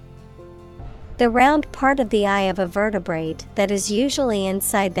 the round part of the eye of a vertebrate that is usually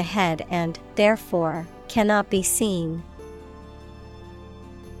inside the head and, therefore, cannot be seen.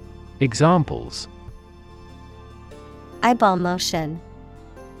 Examples: eyeball motion,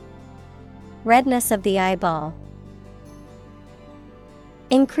 redness of the eyeball.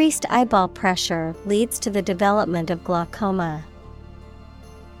 Increased eyeball pressure leads to the development of glaucoma.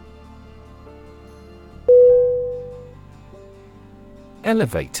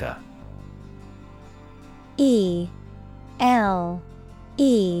 Elevator. ELEVATOR.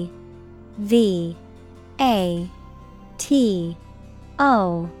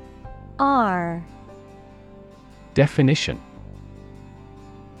 Definition: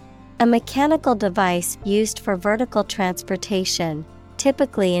 a mechanical device used for vertical transportation,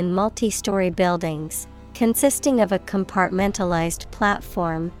 typically in multi-story buildings, consisting of a compartmentalized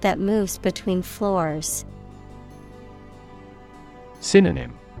platform that moves between floors.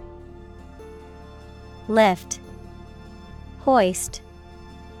 Synonym: lift, hoist.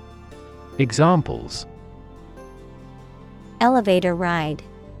 Examples: elevator ride,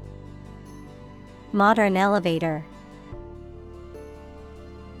 modern elevator.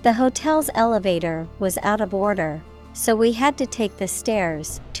 The hotel's elevator was out of order, so we had to take the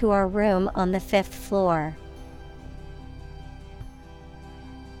stairs to our room on the 5th floor.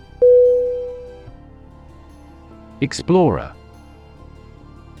 Explorer.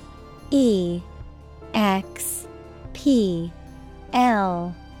 EXPLORER.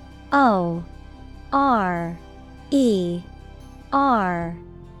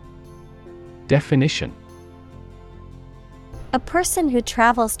 Definition: a person who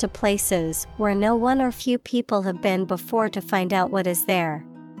travels to places where no one or few people have been before to find out what is there.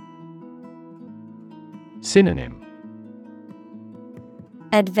 Synonym: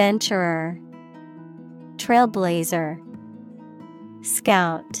 adventurer, trailblazer,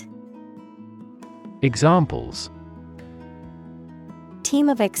 scout. Examples: team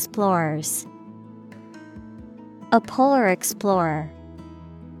of explorers, a polar explorer.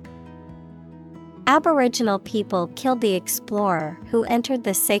 Aboriginal people killed the explorer who entered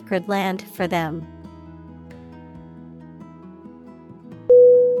the sacred land for them.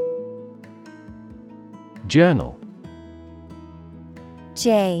 Journal.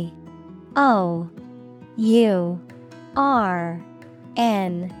 JOURNAL.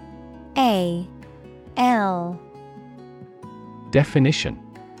 Definition: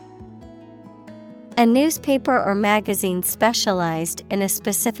 a newspaper or magazine specialized in a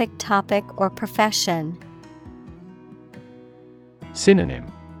specific topic or profession. Synonym: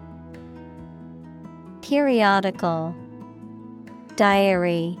 periodical,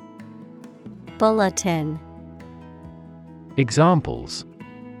 diary, bulletin. Examples: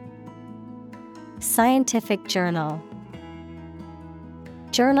 scientific journal,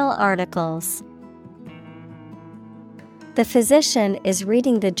 journal articles. The physician is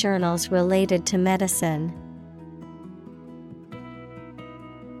reading the journals related to medicine.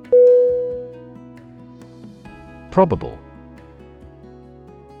 Probable.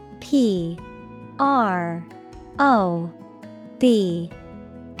 PROBABLE.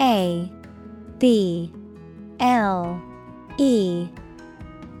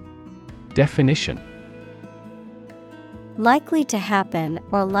 Definition: likely to happen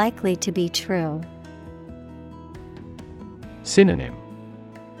or likely to be true. Synonym: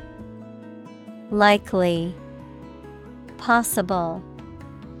 likely, possible,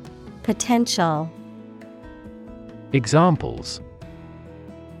 potential. Examples: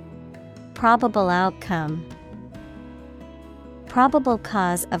 probable outcome, probable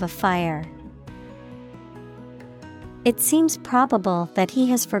cause of a fire. It seems probable that he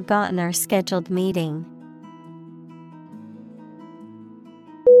has forgotten our scheduled meeting.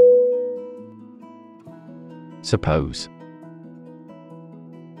 Suppose.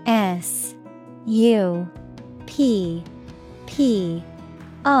 SUPPOSE.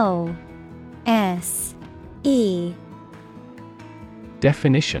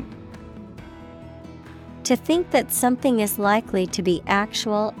 Definition: to think that something is likely to be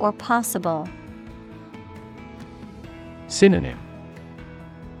actual or possible. Synonym: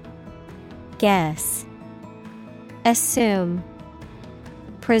 guess, assume,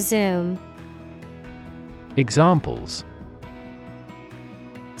 presume. Examples: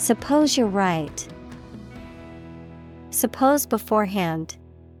 suppose you're right. Suppose beforehand.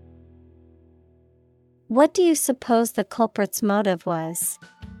 What do you suppose the culprit's motive was?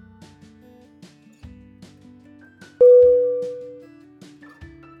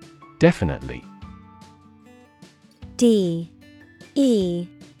 Definitely. DEFINITely.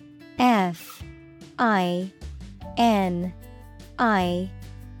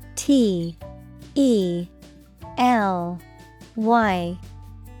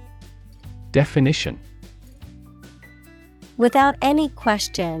 Definition. Without any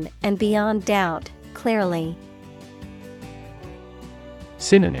question and beyond doubt, clearly.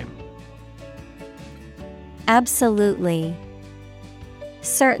 Synonym. Absolutely.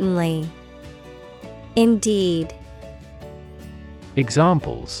 Certainly. Indeed.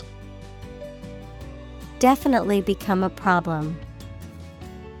 Examples. Definitely become a problem.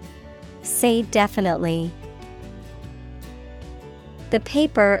 Say definitely. The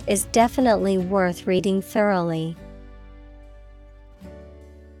paper is definitely worth reading thoroughly.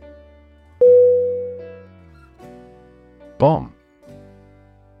 Bomb.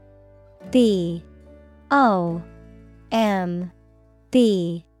 B-O-M-B.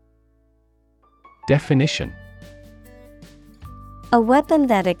 Definition. A weapon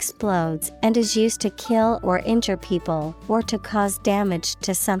that explodes and is used to kill or injure people or to cause damage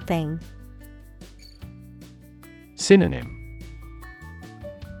to something. Synonym.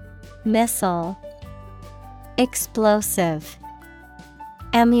 Missile, explosive,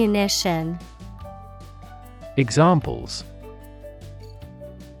 ammunition. Examples.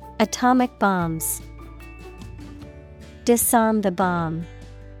 Atomic bombs. Disarm the bomb.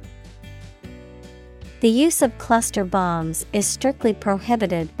 The use of cluster bombs is strictly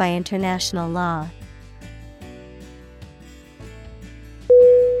prohibited by international law.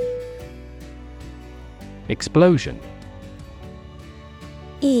 Explosion.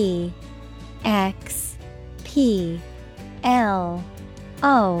 E-X-P-L-O-S-I-O-N.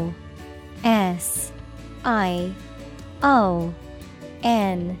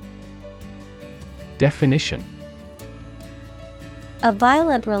 Definition. A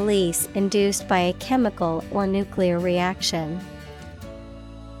violent release induced by a chemical or nuclear reaction.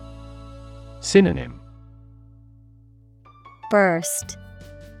 Synonym. Burst,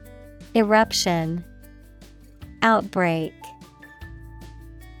 eruption, outbreak.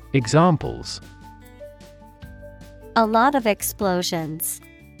 Examples. A lot of explosions.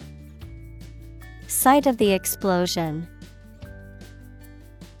 Site of the explosion.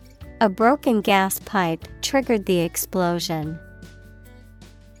 A broken gas pipe triggered the explosion.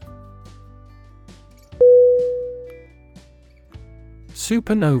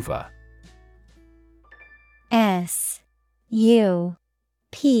 Supernova. S-U-P-E-R-N-O-V-A.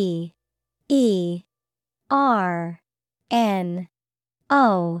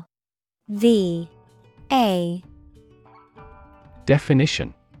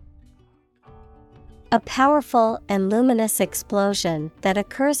 Definition. A powerful and luminous explosion that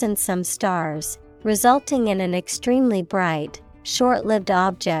occurs in some stars, resulting in an extremely bright, short-lived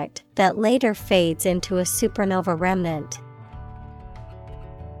object that later fades into a supernova remnant.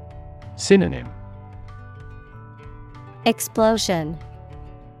 Synonym. Explosion,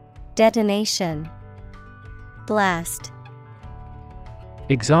 detonation, blast.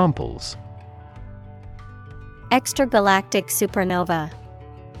 Examples. Extragalactic supernova.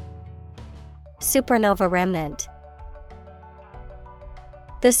 Supernova remnant.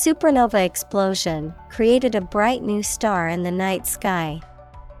 The supernova explosion created a bright new star in the night sky.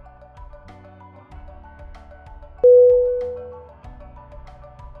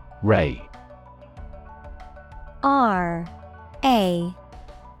 Ray. R-A-Y.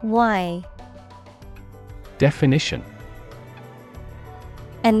 Definition.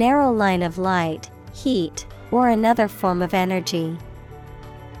 A narrow line of light, heat, or another form of energy.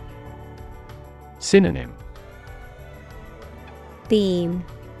 Synonym. Beam,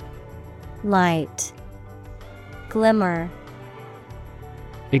 light, glimmer.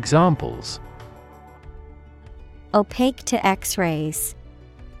 Examples. Opaque to X-rays.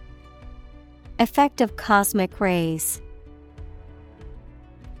 Effect of cosmic rays.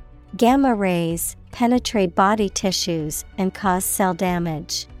 Gamma rays penetrate body tissues and cause cell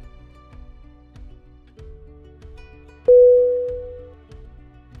damage.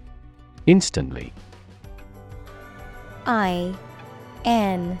 Instantly. I-N-S-T-A-N-T-L-Y.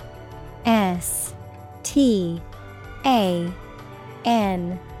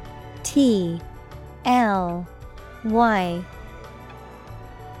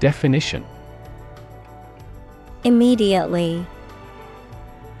 Definition. Immediately.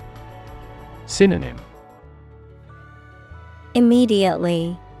 Synonym.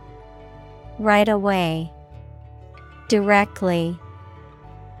 Immediately. Right away. Directly.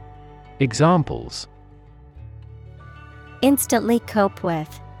 Examples. Instantly cope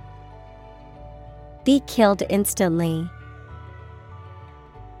with. Be killed instantly.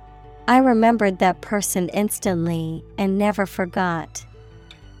 I remembered that person instantly and never forgot.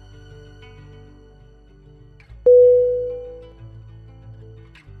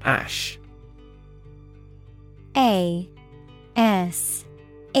 Ash. A-S-H.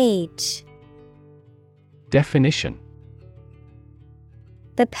 Definition.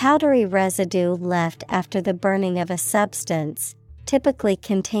 The powdery residue left after the burning of a substance, typically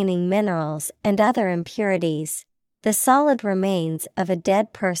containing minerals and other impurities. The solid remains of a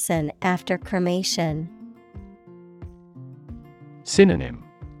dead person after cremation. Synonym.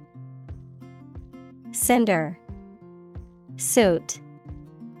 Cinder, soot,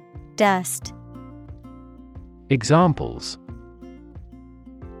 dust. Examples.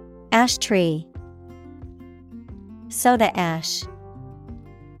 Ash tree, soda ash.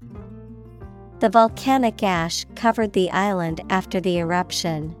 The volcanic ash covered the island after the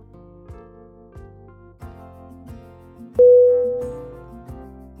eruption.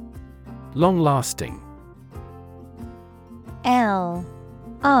 Long-lasting.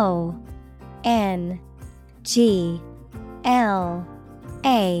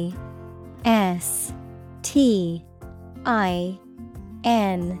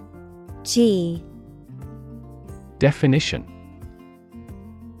 Definition.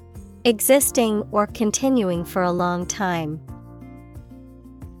 Existing or continuing for a long time.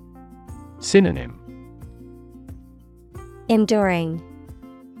 Synonym. Enduring,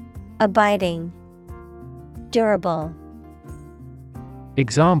 abiding, durable.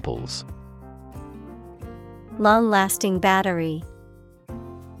 Examples. Long-lasting battery.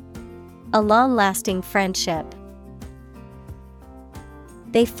 A long-lasting friendship.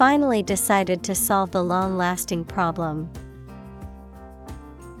 They finally decided to solve the long-lasting problem.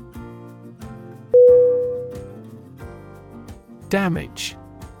 Damage.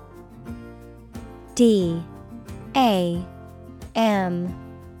 D-A-M-A-G-E.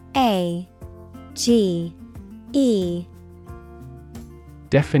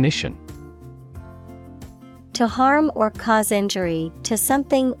 Definition. To harm or cause injury to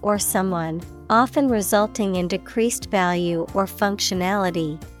something or someone, often resulting in decreased value or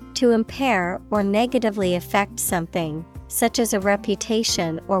functionality, to impair or negatively affect something, such as a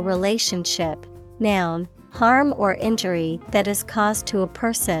reputation or relationship. Noun, harm or injury that is caused to a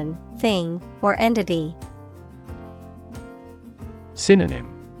person, thing, or entity. Synonym.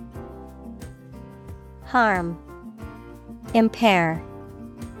 Harm, impair,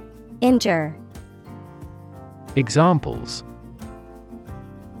 injure. Examples.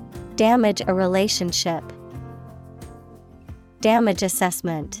 Damage a relationship. Damage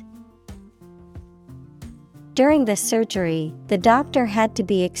assessment. During the surgery, the doctor had to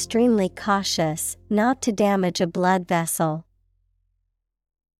be extremely cautious not to damage a blood vessel.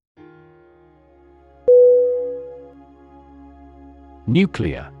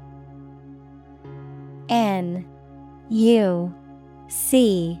 Nuclear. N-U-C-L-E-A-R.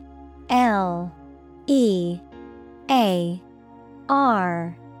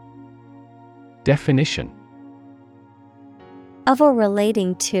 Definition. Of or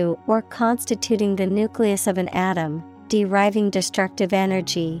relating to or constituting the nucleus of an atom, deriving destructive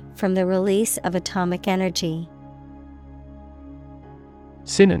energy from the release of atomic energy.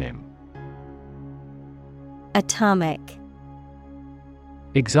 Synonym. Atomic.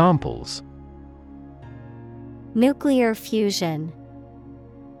 Examples. Nuclear fusion.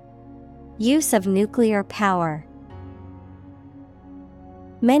 Use of nuclear power.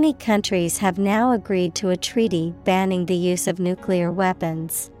 Many countries have now agreed to a treaty banning the use of nuclear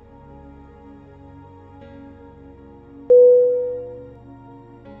weapons.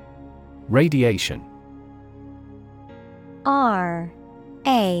 Radiation. R-A-D-I-A-T-I-O-N.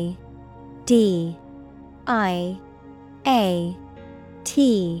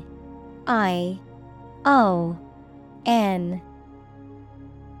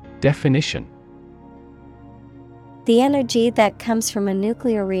 Definition. The energy that comes from a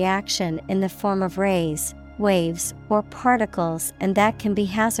nuclear reaction in the form of rays, waves, or particles, and that can be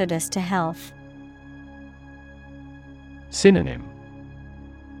hazardous to health. Synonym.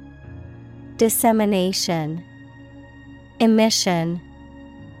 Dissemination, emission,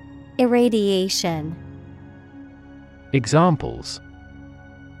 irradiation. Examples.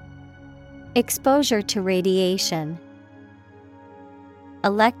 Exposure to radiation.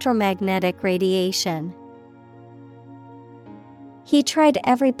 Electromagnetic radiation. He tried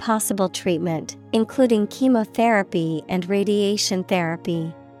every possible treatment, including chemotherapy and radiation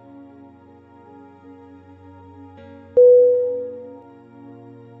therapy.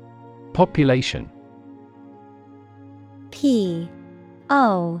 Population. P-O-P-U-L-A-T-I-O-N.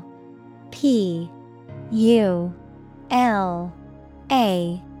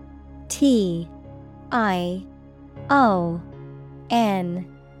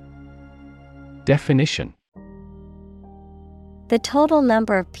 Definition: the total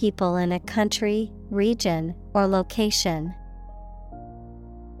number of people in a country, region, or location.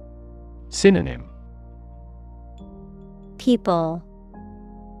 Synonym: People,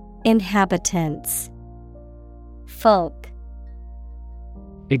 inhabitants, folk.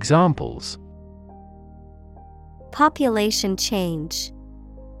 Examples: population change,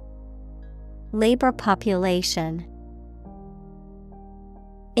 labor population.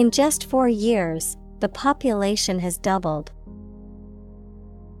 In just 4 years, the population has doubled.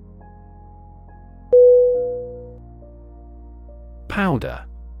 Powder.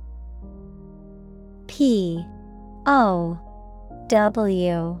 Powder.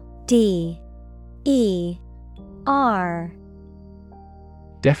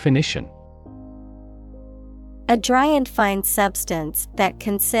 Definition: a dry and fine substance that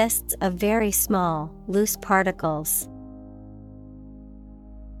consists of very small, loose particles.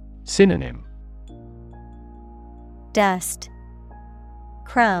 Synonym: dust,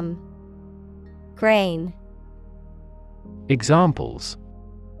 crumb, grain. Examples: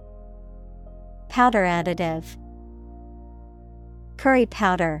 powder additive, curry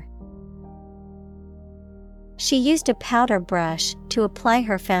powder. She used a powder brush to apply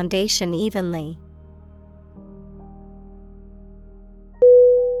her foundation evenly.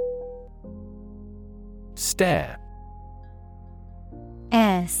 Stare.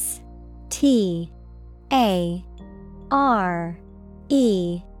 S-T-A-R-E.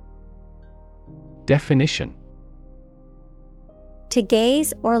 Definition: to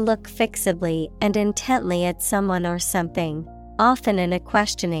gaze or look fixedly and intently at someone or something, often in a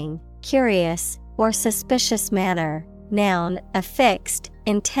questioning, curious, or suspicious manner. Noun, a fixed,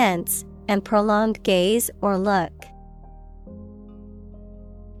 intense, and prolonged gaze or look.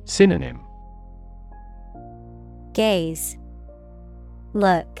 Synonym: gaze,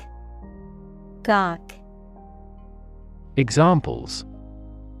 look, gawk. Examples: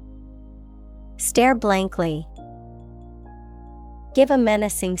 stare blankly, give a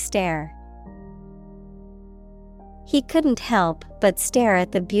menacing stare. He couldn't help but stare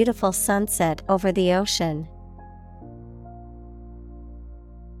at the beautiful sunset over the ocean.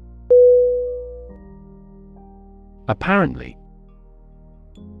 Apparently.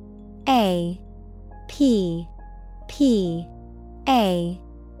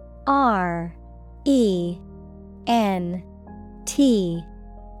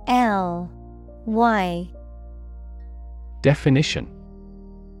 Definition: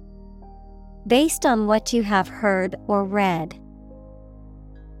 based on what you have heard or read.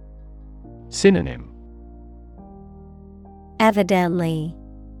 Synonym: evidently,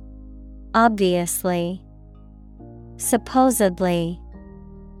 obviously, supposedly.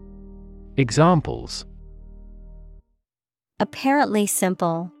 Examples: apparently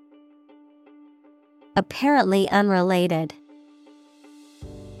simple, apparently unrelated.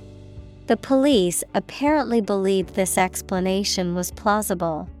 The police apparently believed this explanation was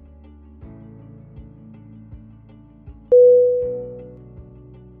plausible.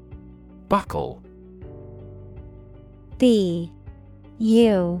 Buckle. B-U-C-K-L-E.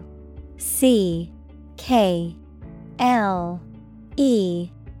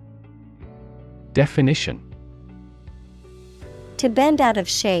 Definition: to bend out of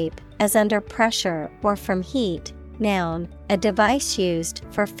shape, as under pressure or from heat. Noun, a device used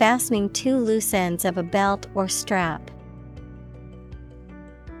for fastening two loose ends of a belt or strap.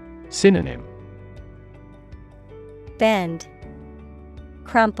 Synonym: bend,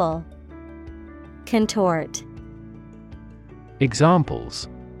 crumple, contort. Examples: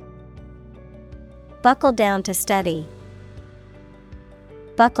 buckle down to study,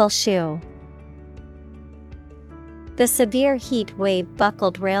 buckle shoe. The severe heat wave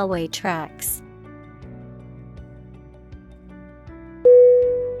buckled railway tracks.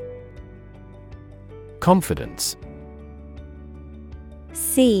 Confidence.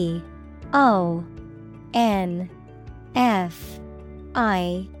 C-O-N-F-I-D-E-N-C-E.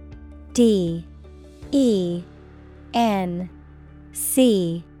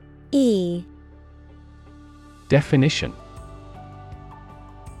 Definition: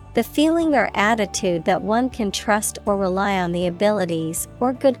 the feeling or attitude that one can trust or rely on the abilities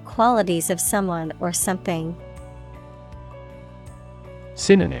or good qualities of someone or something.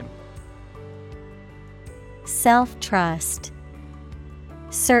 Synonym: self-trust,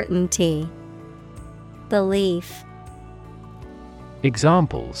 certainty, belief.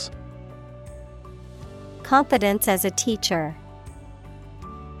 Examples: confidence as a teacher,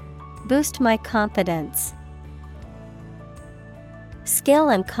 boost my confidence. skill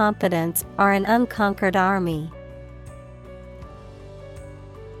and competence are an unconquered army.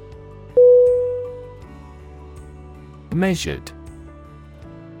 Measured.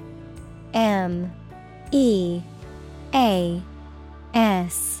 MEASURED.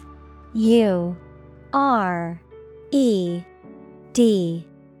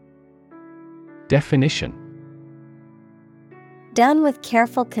 Definition. Done with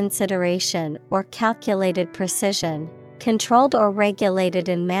careful consideration or calculated precision, controlled or regulated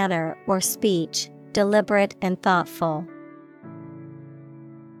in manner or speech, deliberate and thoughtful.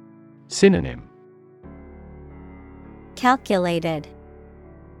 Synonym. Calculated,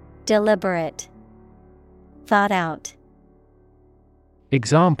 deliberate, thought out.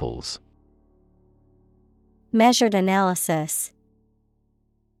 Examples. Measured analysis.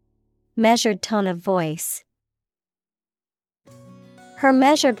 Measured tone of voice. Her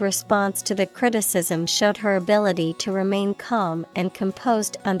measured response to the criticism showed her ability to remain calm and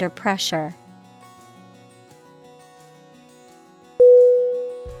composed under pressure.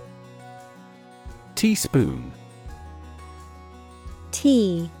 Teaspoon.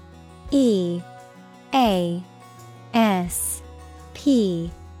 Teaspoon.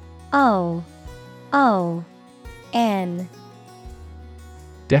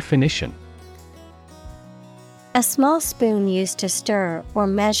 Definition. A small spoon used to stir or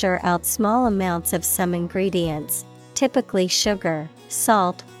measure out small amounts of some ingredients, typically sugar,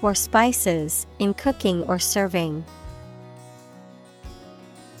 salt, or spices, in cooking or serving.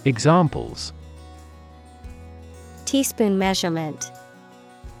 Examples. Teaspoon measurement.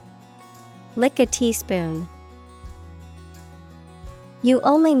 Lick a teaspoon. You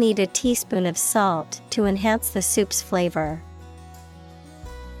only need a teaspoon of salt to enhance the soup's flavor.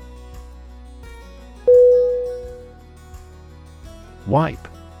 Wipe.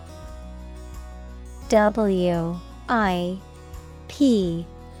 W-I-P-E.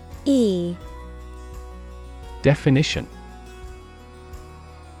 Definition.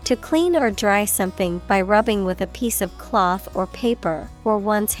 To clean or dry something by rubbing with a piece of cloth or paper or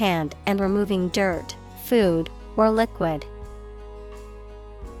one's hand and removing dirt, food, or liquid.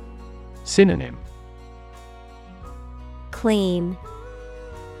 Synonym. Clean,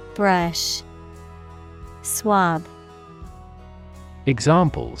 brush, swab.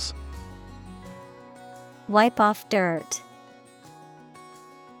 Examples. Wipe off dirt.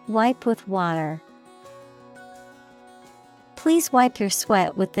 Wipe with water. Please wipe your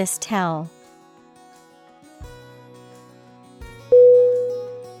sweat with this towel.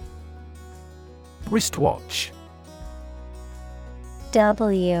 Wristwatch.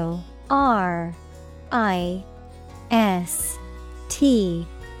 W-R-I-S-T-W-A-T-C-H.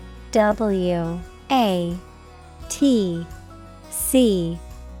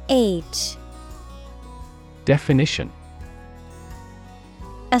 Definition.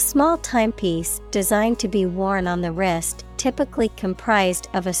 A small timepiece designed to be worn on the wrist, typically comprised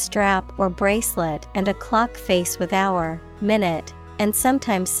of a strap or bracelet and a clock face with hour, minute, and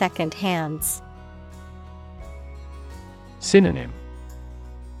sometimes second hands. Synonym.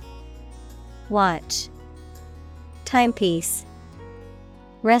 Watch, timepiece,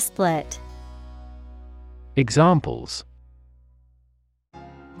 wristlet. Examples.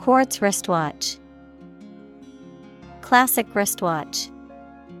 Quartz wristwatch. Classic wristwatch.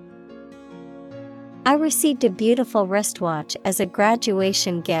 I received a beautiful wristwatch as a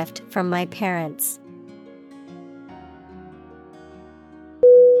graduation gift from my parents.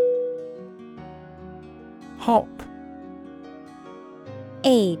 Hop.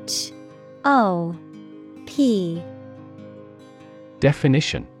 H-O-P.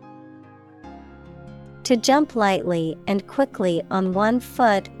 Definition. To jump lightly and quickly on one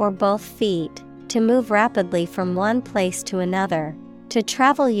foot or both feet, to move rapidly from one place to another, to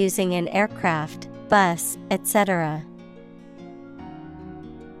travel using an aircraft, bus, etc.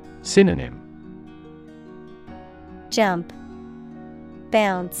 Synonym. Jump,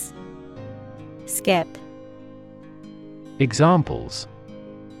 bounce, skip. Examples.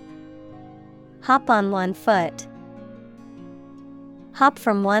 Hop on one foot. Hop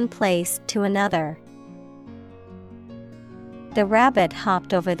from one place to another. The rabbit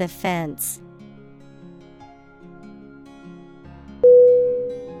hopped over the fence.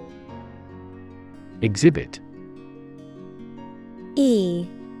 Exhibit.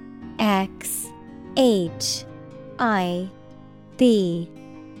 E-X-H-I-B-I-T.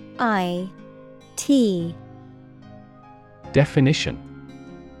 Definition.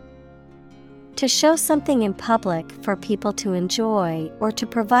 To show something in public for people to enjoy or to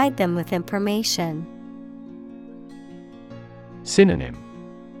provide them with information. Synonym.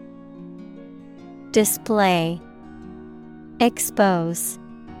 Display, expose,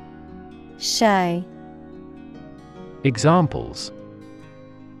 show. Examples: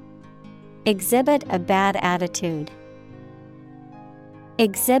 exhibit a bad attitude,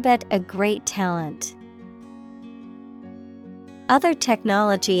 exhibit a great talent. Other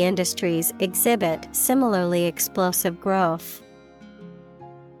technology industries exhibit similarly explosive growth.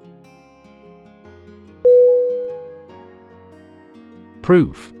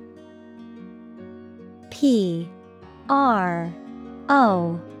 Proof. P-R-O-O-F.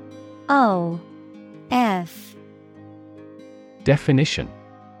 Definition: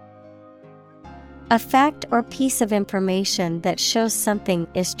 a fact or piece of information that shows something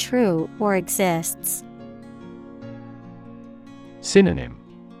is true or exists. Synonym: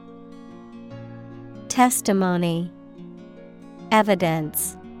 testimony,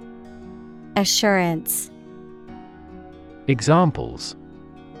 evidence, assurance. Examples: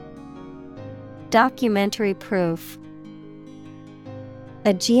 documentary proof,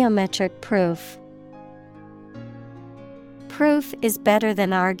 a geometric proof. Proof is better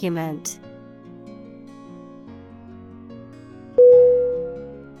than argument.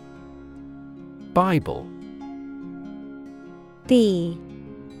 Bible.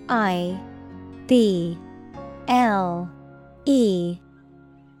 B-I-B-L-E.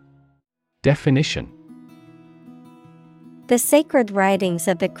 Definition: the sacred writings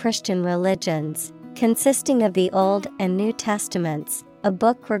of the Christian religions, consisting of the Old and New Testaments, a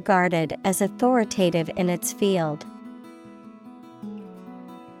book regarded as authoritative in its field.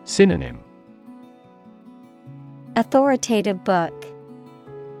 Synonym: authoritative book,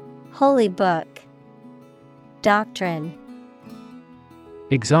 holy book, doctrine.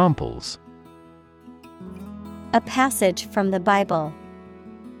 Examples: a passage from the Bible,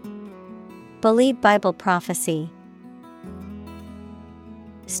 believe Bible prophecy.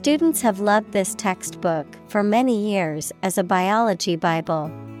 Students have loved this textbook for many years as a biology Bible.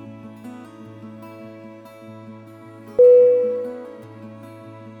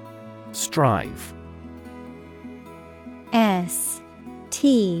 Strive. S-T-R-I-V-E.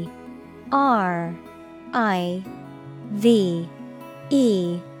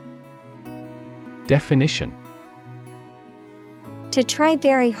 Definition: to try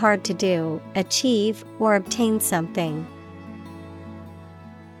very hard to do, achieve, or obtain something.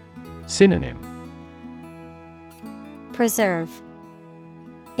 Synonym: preserve,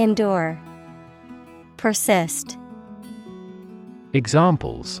 endure, persist.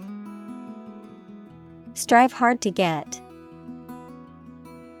 Examples: strive hard to get,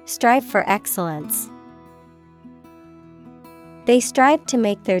 strive for excellence. They strive to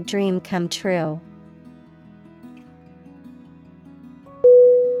make their dream come true.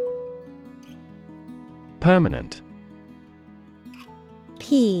 Permanent.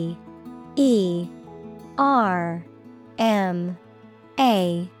 P-E-R-M-A-N-E-N-T.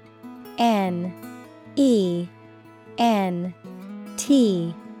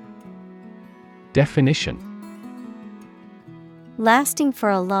 Definition: lasting for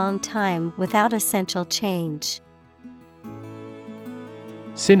a long time without essential change.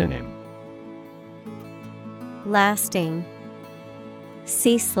 Synonym: lasting,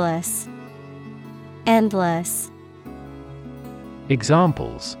 ceaseless, endless.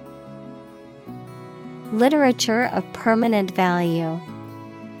 Examples: literature of permanent value,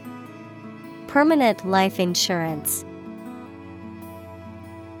 permanent life insurance.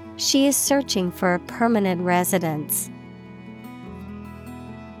 She is searching for a permanent residence.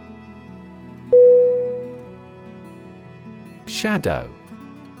 Shadow.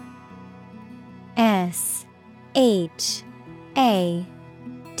 S-H-A-D-O-W.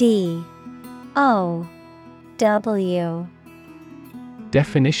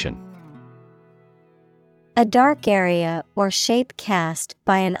 Definition: a dark area or shape cast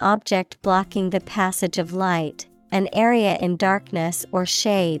by an object blocking the passage of light, an area in darkness or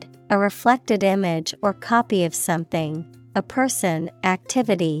shade, a reflected image or copy of something, a person,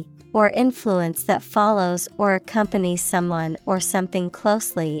 activity, or influence that follows or accompanies someone or something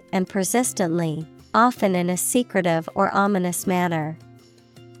closely and persistently, often in a secretive or ominous manner.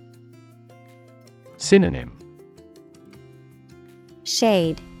 Synonym: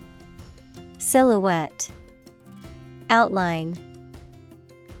 shade, silhouette, outline.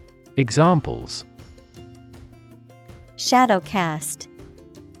 Examples: shadow cast,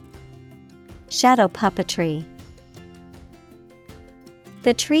 shadow puppetry.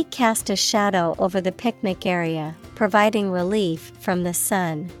 The tree cast a shadow over the picnic area, providing relief from the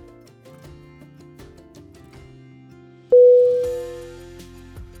sun.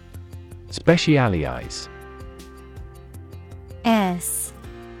 Specialize. S-P-E-C-I-A-L-I-Z-E.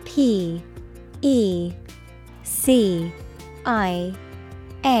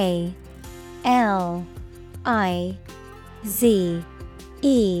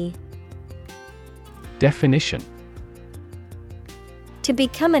 Definition: to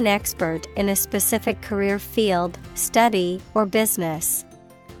become an expert in a specific career field, study, or business.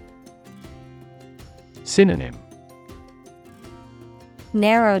 Synonym: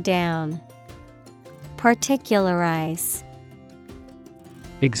 Narrow down, particularize.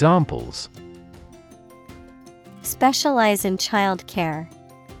 Examples: specialize in childcare,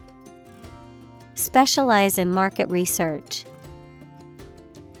 specialize in market research.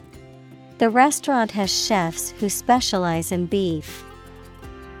 The restaurant has chefs who specialize in beef.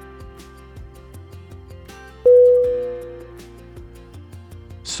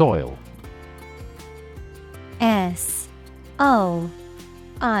 Soil. S-O-I-L.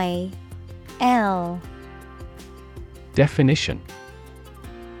 Definition: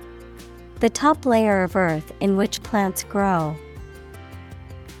 the top layer of earth in which plants grow.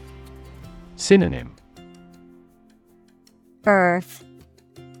 Synonym: Earth,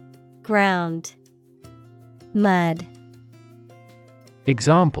 ground, mud.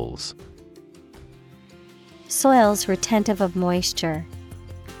 Examples: soils retentive of moisture,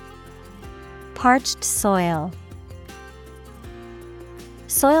 parched soil.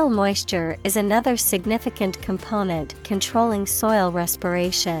 Soil moisture is another significant component controlling soil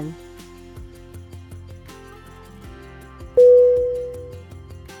respiration.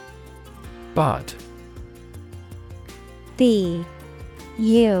 Bud. B-U-D.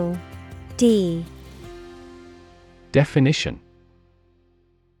 Definition: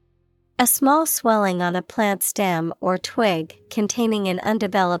 a small swelling on a plant stem or twig containing an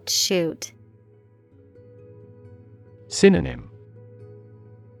undeveloped shoot. Synonym: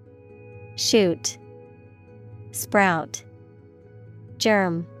 shoot, sprout,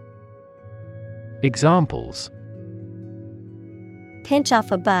 germ. Examples: pinch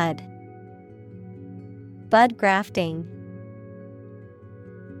off a bud, bud grafting.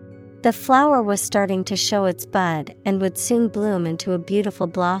 The flower was starting to show its bud and would soon bloom into a beautiful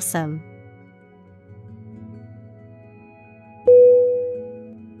blossom.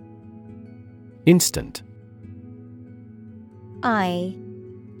 Instant. I-N-S-T-A-N-T.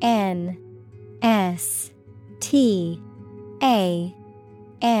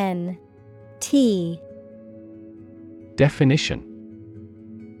 Definition: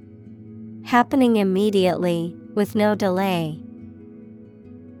 happening immediately, with no delay.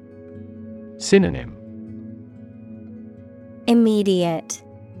 Synonym: immediate,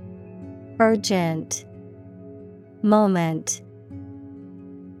 urgent, moment.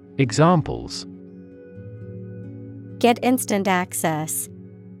 Examples: get instant access,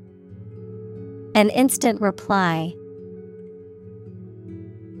 an instant reply.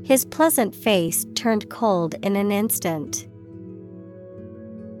 His pleasant face turned cold in an instant.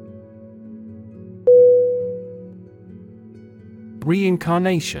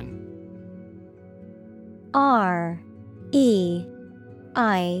 Reincarnation. R-E-I-N-C-A-R-N-A-T-I-O-N.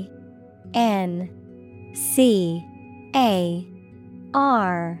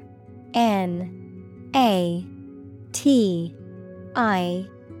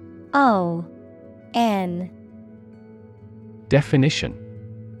 Definition: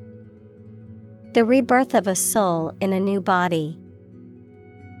 the rebirth of a soul in a new body.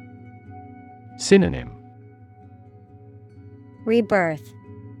 Synonym: rebirth,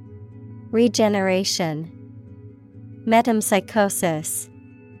 regeneration, metempsychosis.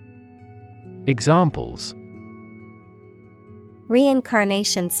 Examples: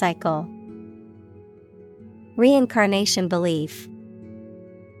 reincarnation cycle, reincarnation belief.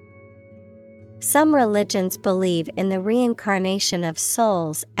 Some religions believe in the reincarnation of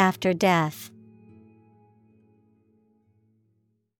souls after death.